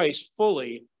now twice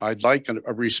fully. I'd like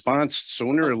a response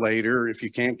sooner or later. If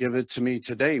you can't give it to me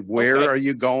today, where Okay. are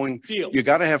you going? Deal. You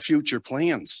got to have future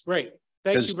plans. Great.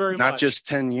 Thank you 'Cause very much. Not just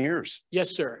 10 years.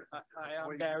 Yes, sir. Hi,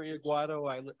 I'm Barry Aguado.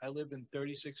 I live in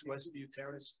 36 Westview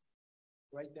Terrace,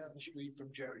 right down the street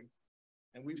from Jerry.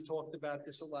 And we've talked about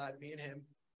this a lot, me and him.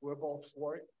 We're both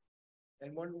for it.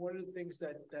 And one of the things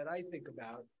that I think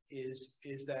about is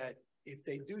that if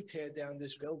they do tear down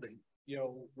this building, you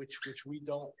know, which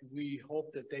we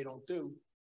hope that they don't do,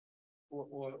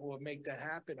 or make that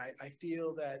happen, I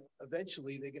feel that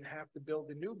eventually they're gonna have to build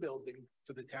a new building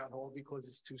for the town hall because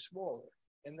it's too small.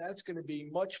 And that's gonna be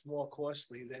much more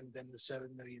costly than the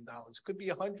 $7 million. Could be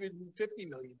 $150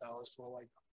 million for all I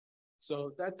know.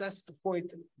 So that's the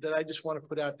point that I just want to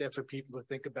put out there for people to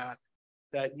think about,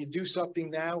 that you do something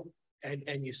now and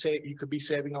you could be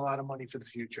saving a lot of money for the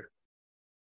future.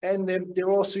 And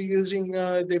they're also using,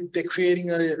 they're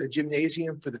creating a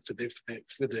gymnasium for the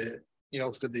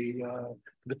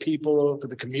people, for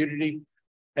the community.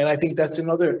 And I think that's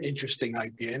another interesting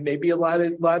idea. And maybe a lot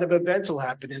of events will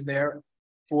happen in there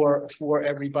for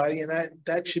everybody. And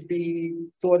that should be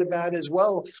thought about as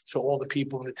well to all the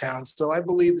people in the town. So I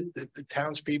believe that the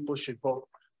townspeople should vote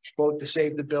to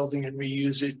save the building and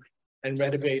reuse it and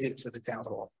renovate it for the town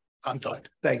hall. I'm done.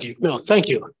 Thank you. No, thank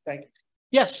you. Thank you.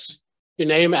 Yes. Your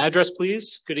name, address,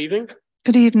 please. Good evening.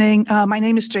 Good evening. My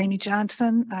name is Jamie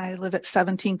Johnson. I live at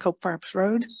 17 Cope Farms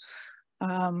Road.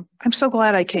 I'm so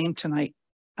glad I came tonight.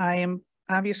 I am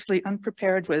obviously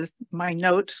unprepared with my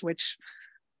notes, which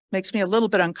makes me a little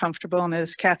bit uncomfortable. And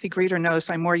as Kathy Greeter knows,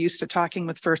 I'm more used to talking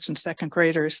with 1st and 2nd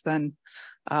graders than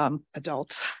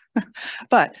adults.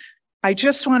 But I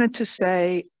just wanted to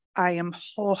say I am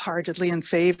wholeheartedly in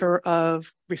favor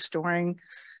of restoring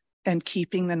and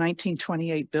keeping the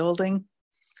 1928 building.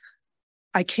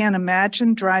 I can't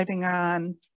imagine driving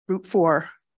on Route 4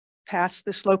 past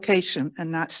this location and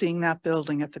not seeing that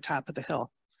building at the top of the hill.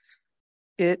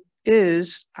 It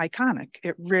is iconic.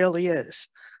 It really is.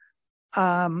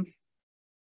 I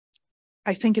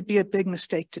think it'd be a big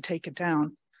mistake to take it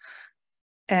down.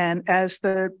 And as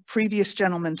the previous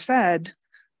gentleman said,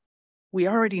 we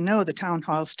already know the town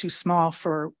hall is too small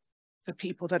for the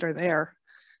people that are there.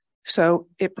 So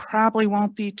it probably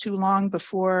won't be too long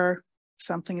before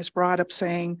something is brought up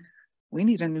saying, we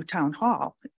need a new town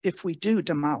hall if we do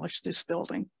demolish this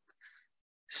building.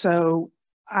 So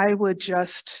I would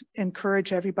just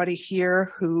encourage everybody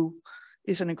here who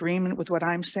is in agreement with what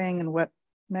I'm saying and what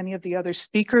many of the other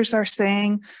speakers are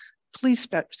saying, please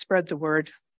spread the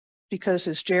word, because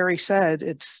as Jerry said,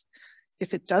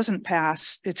 if it doesn't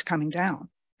pass, it's coming down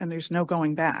and there's no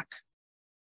going back.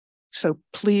 So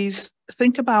please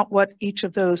think about what each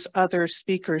of those other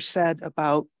speakers said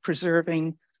about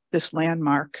preserving this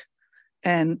landmark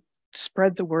and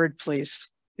spread the word, please.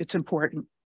 It's important.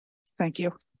 Thank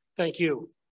you. Thank you.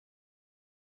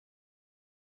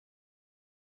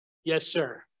 Yes,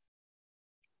 sir.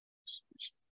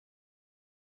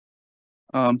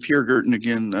 Pierre Gerton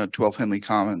again, 12 Henley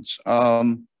Commons.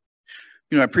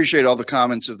 You know, I appreciate all the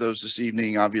comments of those this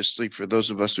evening. Obviously, for those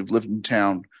of us who've lived in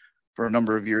town for a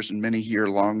number of years and many here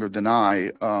longer than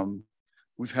I,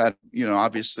 we've had, you know,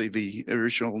 obviously the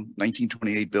original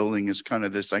 1928 building is kind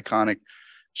of this iconic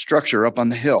structure up on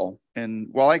the hill. And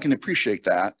while I can appreciate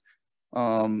that,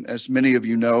 as many of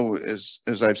you know, as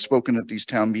I've spoken at these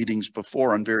town meetings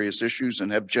before on various issues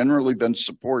and have generally been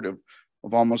supportive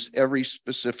of almost every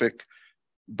specific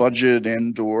budget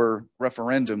and or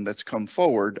referendum that's come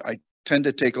forward, I tend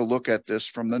to take a look at this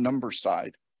from the number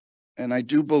side. And I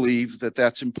do believe that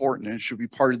that's important and it should be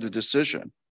part of the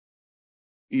decision.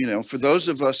 You know, for those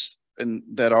of us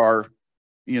that are,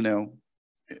 you know,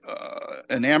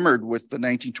 enamored with the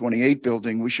 1928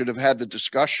 building, we should have had the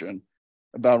discussion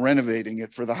about renovating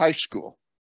it for the high school.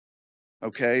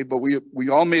 Okay, but we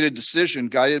all made a decision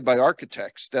guided by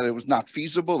architects that it was not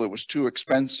feasible, it was too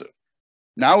expensive.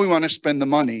 Now we want to spend the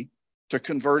money to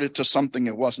convert it to something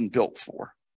it wasn't built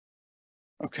for.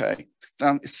 Okay,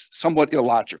 now it's somewhat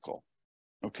illogical.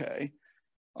 Okay.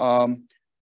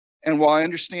 And while I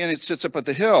understand it sits up at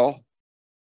the hill,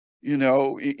 you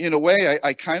know, in a way,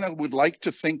 I kind of would like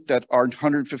to think that our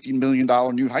 $150 million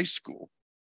new high school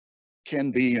can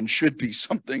be and should be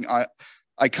something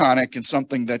iconic and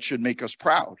something that should make us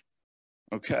proud.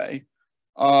 Okay.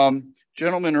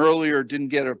 Gentleman earlier didn't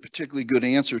get a particularly good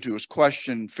answer to his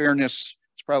question. Fairness,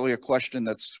 it's probably a question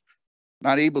that's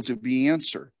not able to be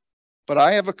answered. But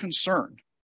I have a concern.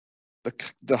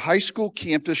 The high school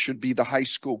campus should be the high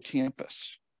school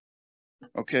campus.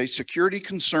 Okay, security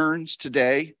concerns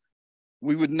today,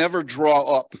 we would never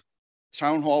draw up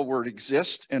town hall where it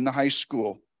exists and the high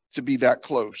school to be that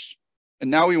close. And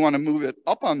now we want to move it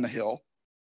up on the hill.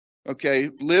 Okay,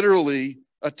 literally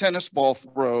a tennis ball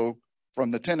throw from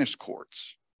the tennis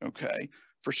courts, okay,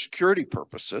 for security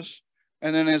purposes.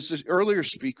 And then as the earlier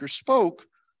speaker spoke,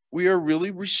 we are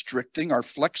really restricting our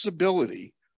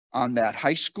flexibility on that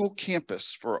high school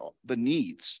campus for the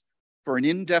needs for an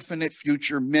indefinite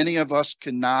future. Many of us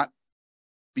cannot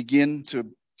begin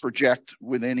to project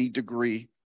with any degree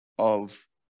of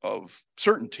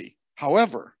certainty.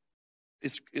 However,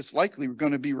 it's likely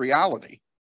going to be reality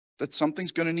that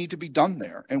something's going to need to be done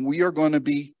there, and we are going to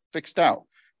be fixed out.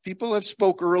 People have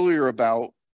spoke earlier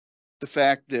about the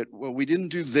fact that, well, we didn't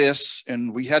do this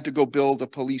and we had to go build a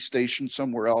police station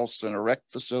somewhere else and a rec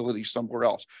facility somewhere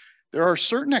else. There are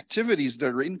certain activities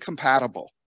that are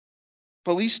incompatible.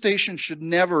 Police station should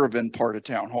never have been part of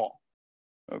town hall.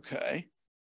 Okay.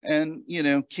 And, you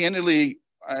know, candidly,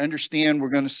 I understand we're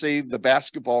going to save the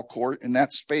basketball court in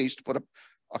that space to put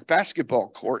a basketball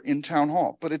court in town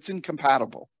hall, but it's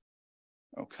incompatible.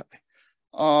 Okay.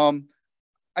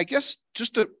 I guess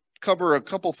just to cover a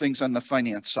couple things on the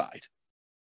finance side.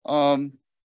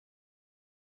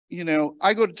 You know,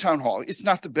 I go to town hall. It's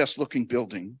not the best looking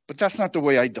building, but that's not the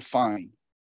way I define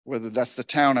whether that's the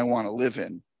town I want to live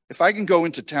in. If I can go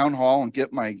into town hall and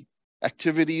get my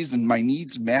activities and my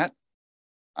needs met,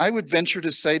 I would venture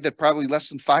to say that probably less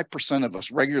than 5% of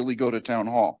us regularly go to town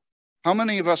hall. How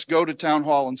many of us go to town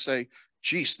hall and say,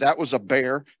 geez, that was a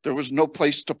bear. There was no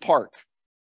place to park.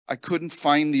 I couldn't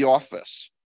find the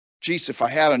office. Geez, if I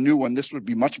had a new one, this would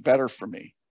be much better for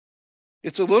me.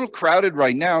 It's a little crowded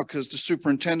right now because the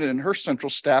superintendent and her central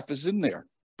staff is in there,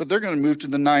 but they're going to move to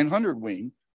the 900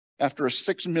 wing after a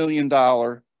 $6 million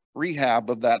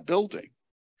rehab of that building.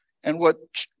 And what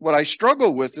I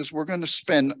struggle with is we're going to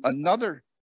spend another,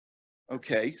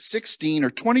 okay, 16 or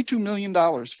 $22 million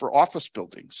for office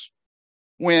buildings.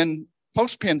 When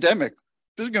post-pandemic,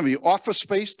 there's going to be office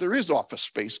space. There is office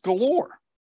space galore.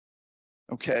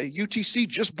 Okay, UTC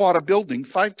just bought a building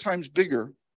 5 times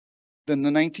bigger than the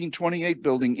 1928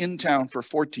 building in town for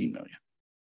 $14 million.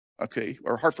 Okay,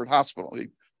 or Hartford Hospital,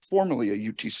 formerly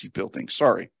a UTC building,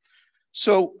 sorry.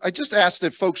 So I just asked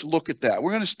that folks look at that.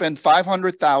 We're going to spend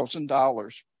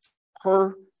 $500,000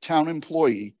 per town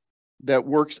employee that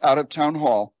works out of town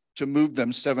hall to move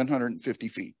them 750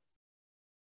 feet.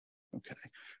 Okay,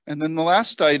 and then the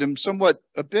last item, somewhat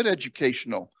a bit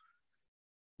educational.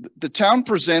 The town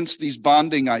presents these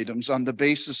bonding items on the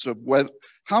basis of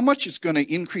how much it's going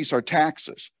to increase our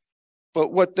taxes.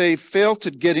 But what they fail to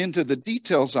get into the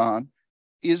details on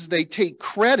is they take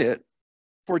credit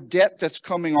for debt that's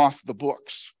coming off the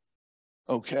books.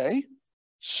 Okay.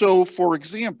 So for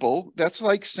example, that's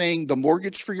like saying the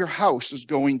mortgage for your house is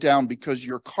going down because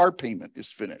your car payment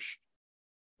is finished.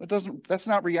 That's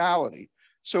not reality.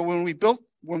 So when we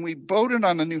voted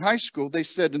on the new high school, they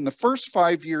said in the first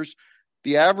 5 years,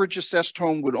 the average assessed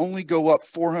home would only go up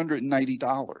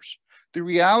 $490. The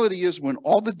reality is when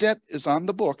all the debt is on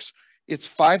the books, it's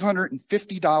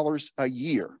 $550 a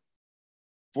year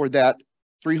for that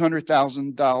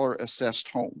 $300,000 assessed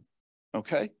home.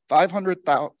 Okay,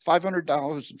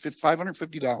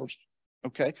 $550.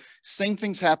 Okay, same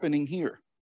thing's happening here.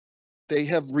 They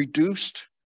have reduced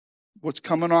what's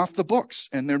coming off the books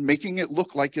and they're making it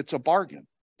look like it's a bargain.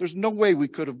 There's no way we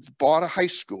could have bought a high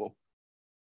school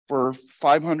for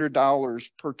 $500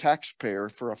 per taxpayer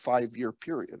for a 5-year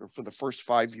period or for the first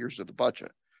 5 years of the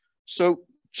budget. So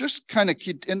just kind of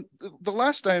keep, and the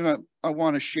last item I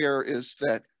want to share is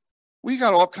that we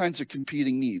got all kinds of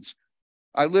competing needs.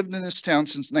 I lived in this town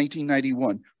since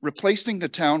 1991. Replacing the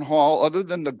town hall, other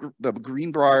than the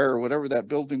Greenbrier or whatever that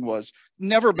building was,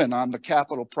 never been on the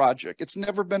capital project. It's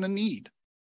never been a need.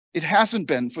 It hasn't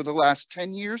been for the last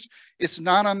 10 years. It's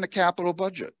not on the capital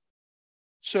budget.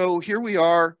 So here we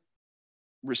are,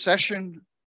 recession,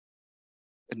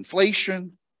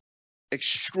 inflation,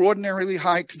 extraordinarily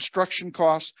high construction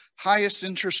costs, highest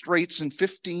interest rates in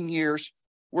 15 years.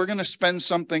 We're going to spend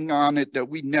something on it that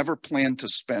we never planned to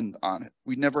spend on it.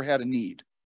 We never had a need.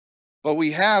 But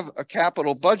we have a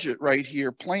capital budget right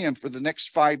here planned for the next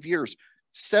 5 years,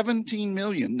 17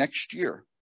 million next year.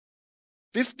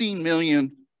 15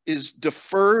 million is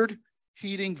deferred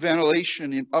heating,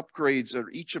 ventilation, and upgrades at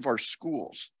each of our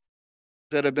schools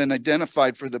that have been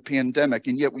identified for the pandemic,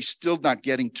 and yet we're still not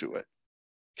getting to it.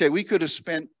 Okay, we could have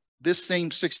spent this same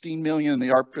 16 million in the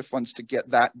ARPA funds to get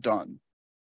that done.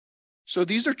 So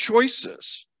these are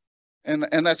choices, and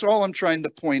that's all I'm trying to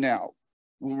point out.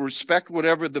 We'll respect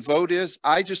whatever the vote is.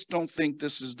 I just don't think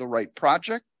this is the right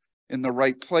project in the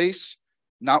right place,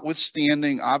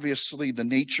 notwithstanding, obviously, the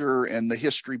nature and the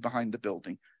history behind the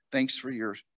building. Thanks for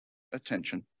your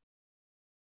attention.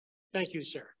 Thank you,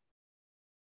 sir.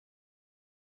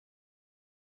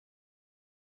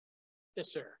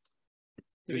 Yes, sir.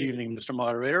 Good evening, Mr.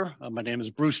 Moderator. My name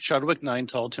is Bruce Chudwick, 9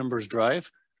 Tall Timbers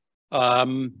Drive.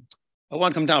 I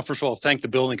want to come down, first of all, thank the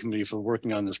building committee for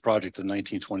working on this project, the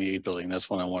 1928 building. That's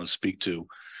one I want to speak to.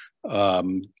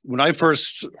 When I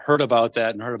first heard about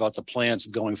that and heard about the plans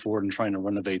going forward and trying to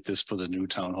renovate this for the new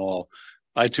town hall,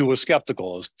 I too was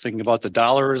skeptical. I was thinking about the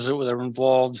dollars that were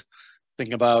involved,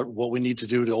 thinking about what we need to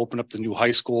do to open up the new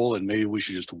high school, and maybe we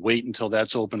should just wait until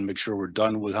that's open, make sure we're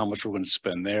done with how much we're going to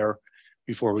spend there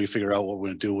before we figure out what we're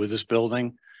going to do with this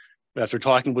building. But after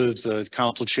talking with the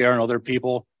council chair and other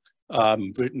people,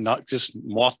 not just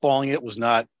mothballing it was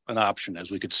not an option.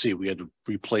 As we could see, we had to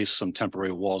replace some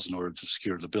temporary walls in order to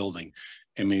secure the building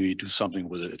and maybe do something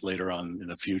with it later on in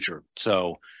the future.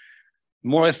 So the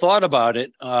more I thought about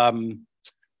it,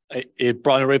 it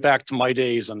brought me right back to my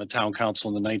days on the town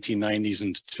council in the 1990s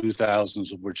and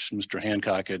 2000s, of which Mr.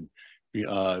 Hancock had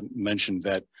mentioned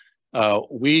that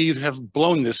we have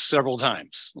blown this several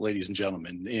times, ladies and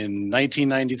gentlemen. In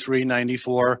 1993,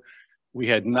 94, we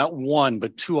had not one,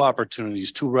 but 2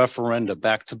 opportunities, 2 referenda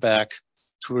back to back,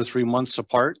 2 or 3 months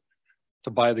apart,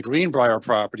 to buy the Greenbrier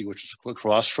property, which is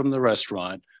across from the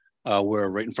restaurant. We're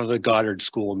right in front of the Goddard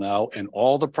School now, and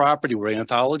all the property where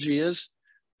Anthology is,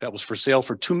 that was for sale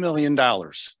for $2 million.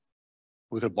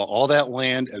 We could buy all that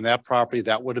land and that property.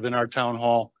 That would have been our town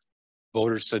hall.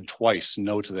 Voters said twice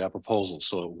no to that proposal,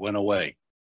 so it went away.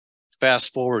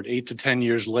 Fast forward 8 to 10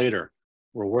 years later,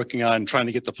 we're working on trying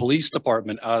to get the police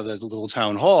department out of the little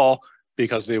town hall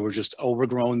because they were just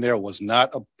overgrown. There was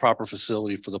not a proper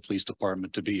facility for the police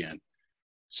department to be in.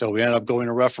 So we ended up going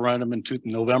to referendum in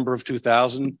November of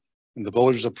 2000, and the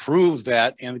voters approved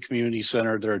that and the community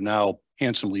center that are now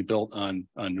handsomely built on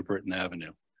New Britain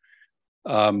Avenue.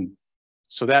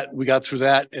 So that we got through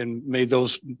that and made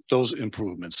those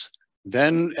improvements.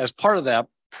 Then as part of that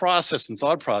process and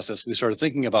thought process, we started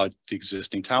thinking about the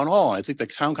existing town hall. I think the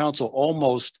town council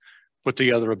almost put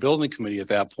together a building committee at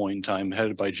that point in time,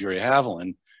 headed by Jerry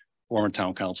Haviland, former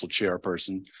town council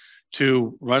chairperson,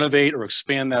 to renovate or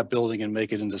expand that building and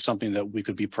make it into something that we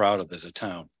could be proud of as a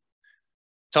town.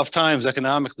 Tough times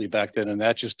economically back then, and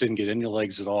that just didn't get any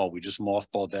legs at all. We just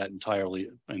mothballed that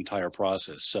entire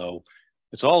process. So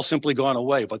it's all simply gone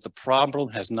away, but the problem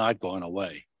has not gone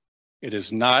away. It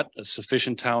is not a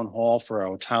sufficient town hall for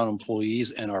our town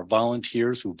employees and our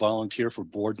volunteers who volunteer for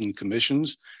boards and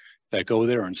commissions that go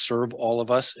there and serve all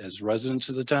of us as residents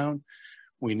of the town.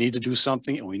 We need to do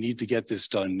something, and we need to get this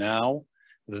done now.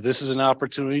 This is an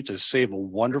opportunity to save a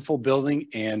wonderful building,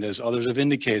 and as others have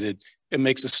indicated, it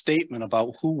makes a statement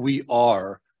about who we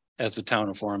are as the town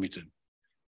of Farmington.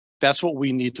 That's what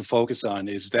we need to focus on,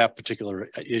 is that particular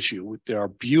issue. There are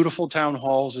beautiful town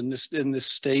halls in this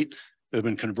state that have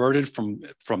been converted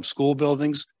from school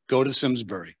buildings. Go to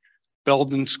Simsbury.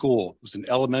 Belden School was an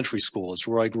elementary school. It's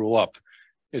where I grew up.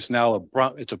 It's now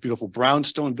it's a beautiful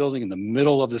brownstone building in the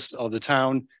middle of the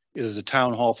town. It is the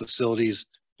town hall facilities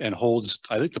and holds,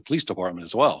 I think, the police department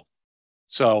as well.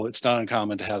 So it's not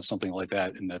uncommon to have something like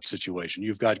that in that situation.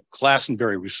 You've got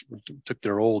Glastonbury, which took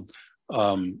their old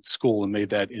school and made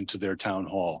that into their town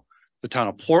hall. The town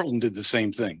of Portland did the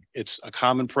same thing. It's a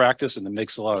common practice, and it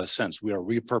makes a lot of sense. We are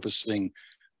repurposing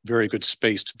very good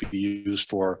space to be used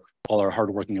for all our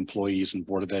hardworking employees and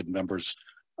Board of Ed members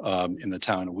in the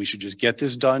town. And we should just get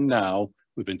this done now.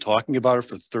 We've been talking about it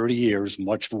for 30 years,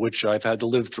 much of which I've had to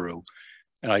live through.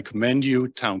 And I commend you,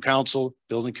 Town Council,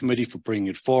 Building Committee, for bringing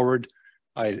it forward.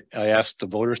 I asked the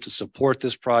voters to support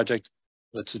this project.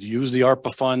 Let's use the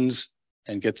ARPA funds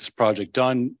and get this project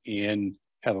done and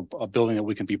have a building that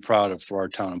we can be proud of for our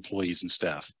town employees and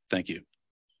staff. Thank you.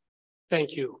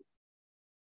 Thank you.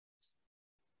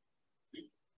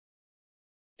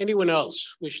 Anyone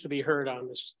else wish to be heard on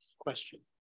this question?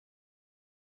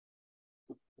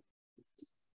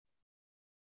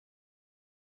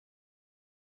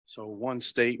 So one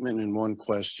statement and one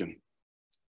question.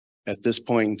 At this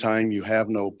point in time, you have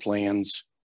no plans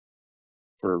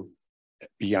for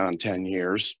beyond 10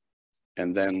 years.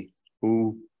 And then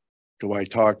who do I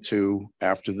talk to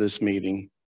after this meeting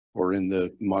or in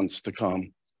the months to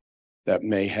come that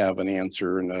may have an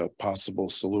answer and a possible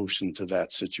solution to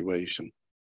that situation?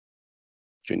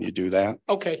 Can you do that?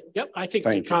 Okay, yep, I think the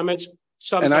Thank you. comments.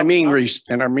 sums And I up mean, our-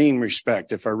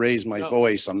 respect. If I raise my No.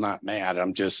 voice, I'm not mad.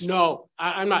 I'm just, No,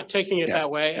 I'm not taking it Yeah, that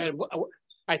way. And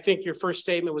I think your first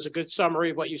statement was a good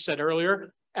summary of what you said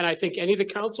earlier. And I think any of the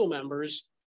council members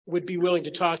would be willing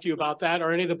to talk to you about that,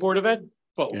 or any of the Board of Ed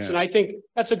folks. Yeah. And I think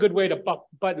that's a good way to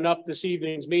button up this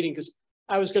evening's meeting, because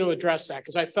I was going to address that,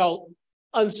 because I felt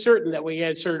uncertain that we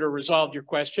answered or resolved your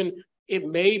question. It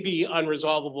may be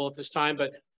unresolvable at this time,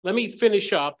 but let me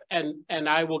finish up and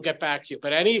I will get back to you.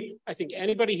 But I think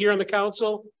anybody here on the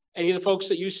council, any of the folks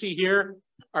that you see here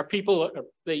are people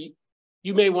that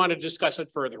you may want to discuss it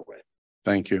further with.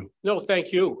 thank you. No,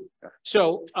 thank you.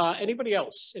 So anybody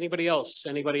else? Anybody else?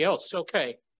 Anybody else?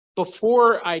 Okay.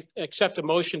 Before I accept a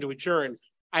motion to adjourn,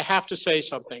 I have to say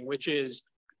something, which is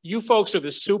you folks are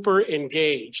the super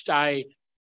engaged. I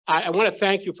want to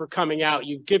thank you for coming out.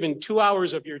 You've given 2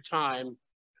 hours of your time.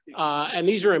 And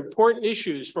these are important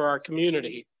issues for our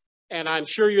community. And I'm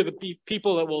sure you're the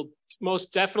people that will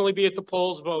most definitely be at the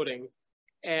polls voting.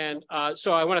 And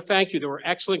so I want to thank you. There were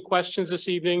excellent questions this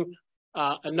evening,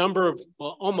 a number of,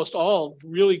 well, almost all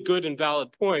really good and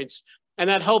valid points. And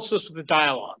that helps us with the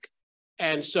dialogue.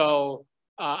 And so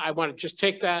I want to just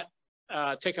take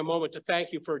a moment to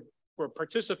thank you for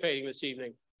participating this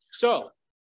evening. So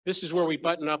this is where we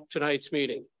button up tonight's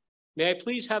meeting. May I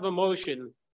please have a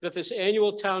motion that this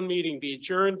annual town meeting be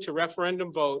adjourned to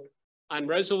referendum vote on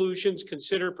resolutions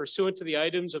considered pursuant to the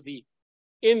items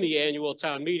in the annual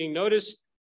town meeting notice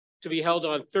to be held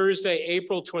on Thursday,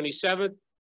 April 27th,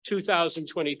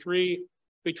 2023,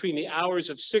 between the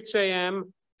hours of 6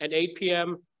 a.m. and 8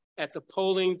 p.m. at the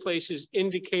polling places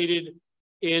indicated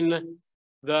in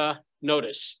the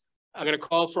notice. I'm going to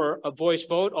call for a voice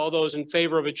vote. All those in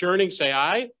favor of adjourning, say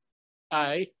aye.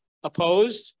 Aye.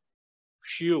 Opposed?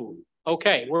 Phew.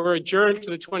 Okay, we're adjourned to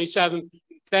the 27th.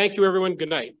 Thank you, everyone. Good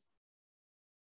night.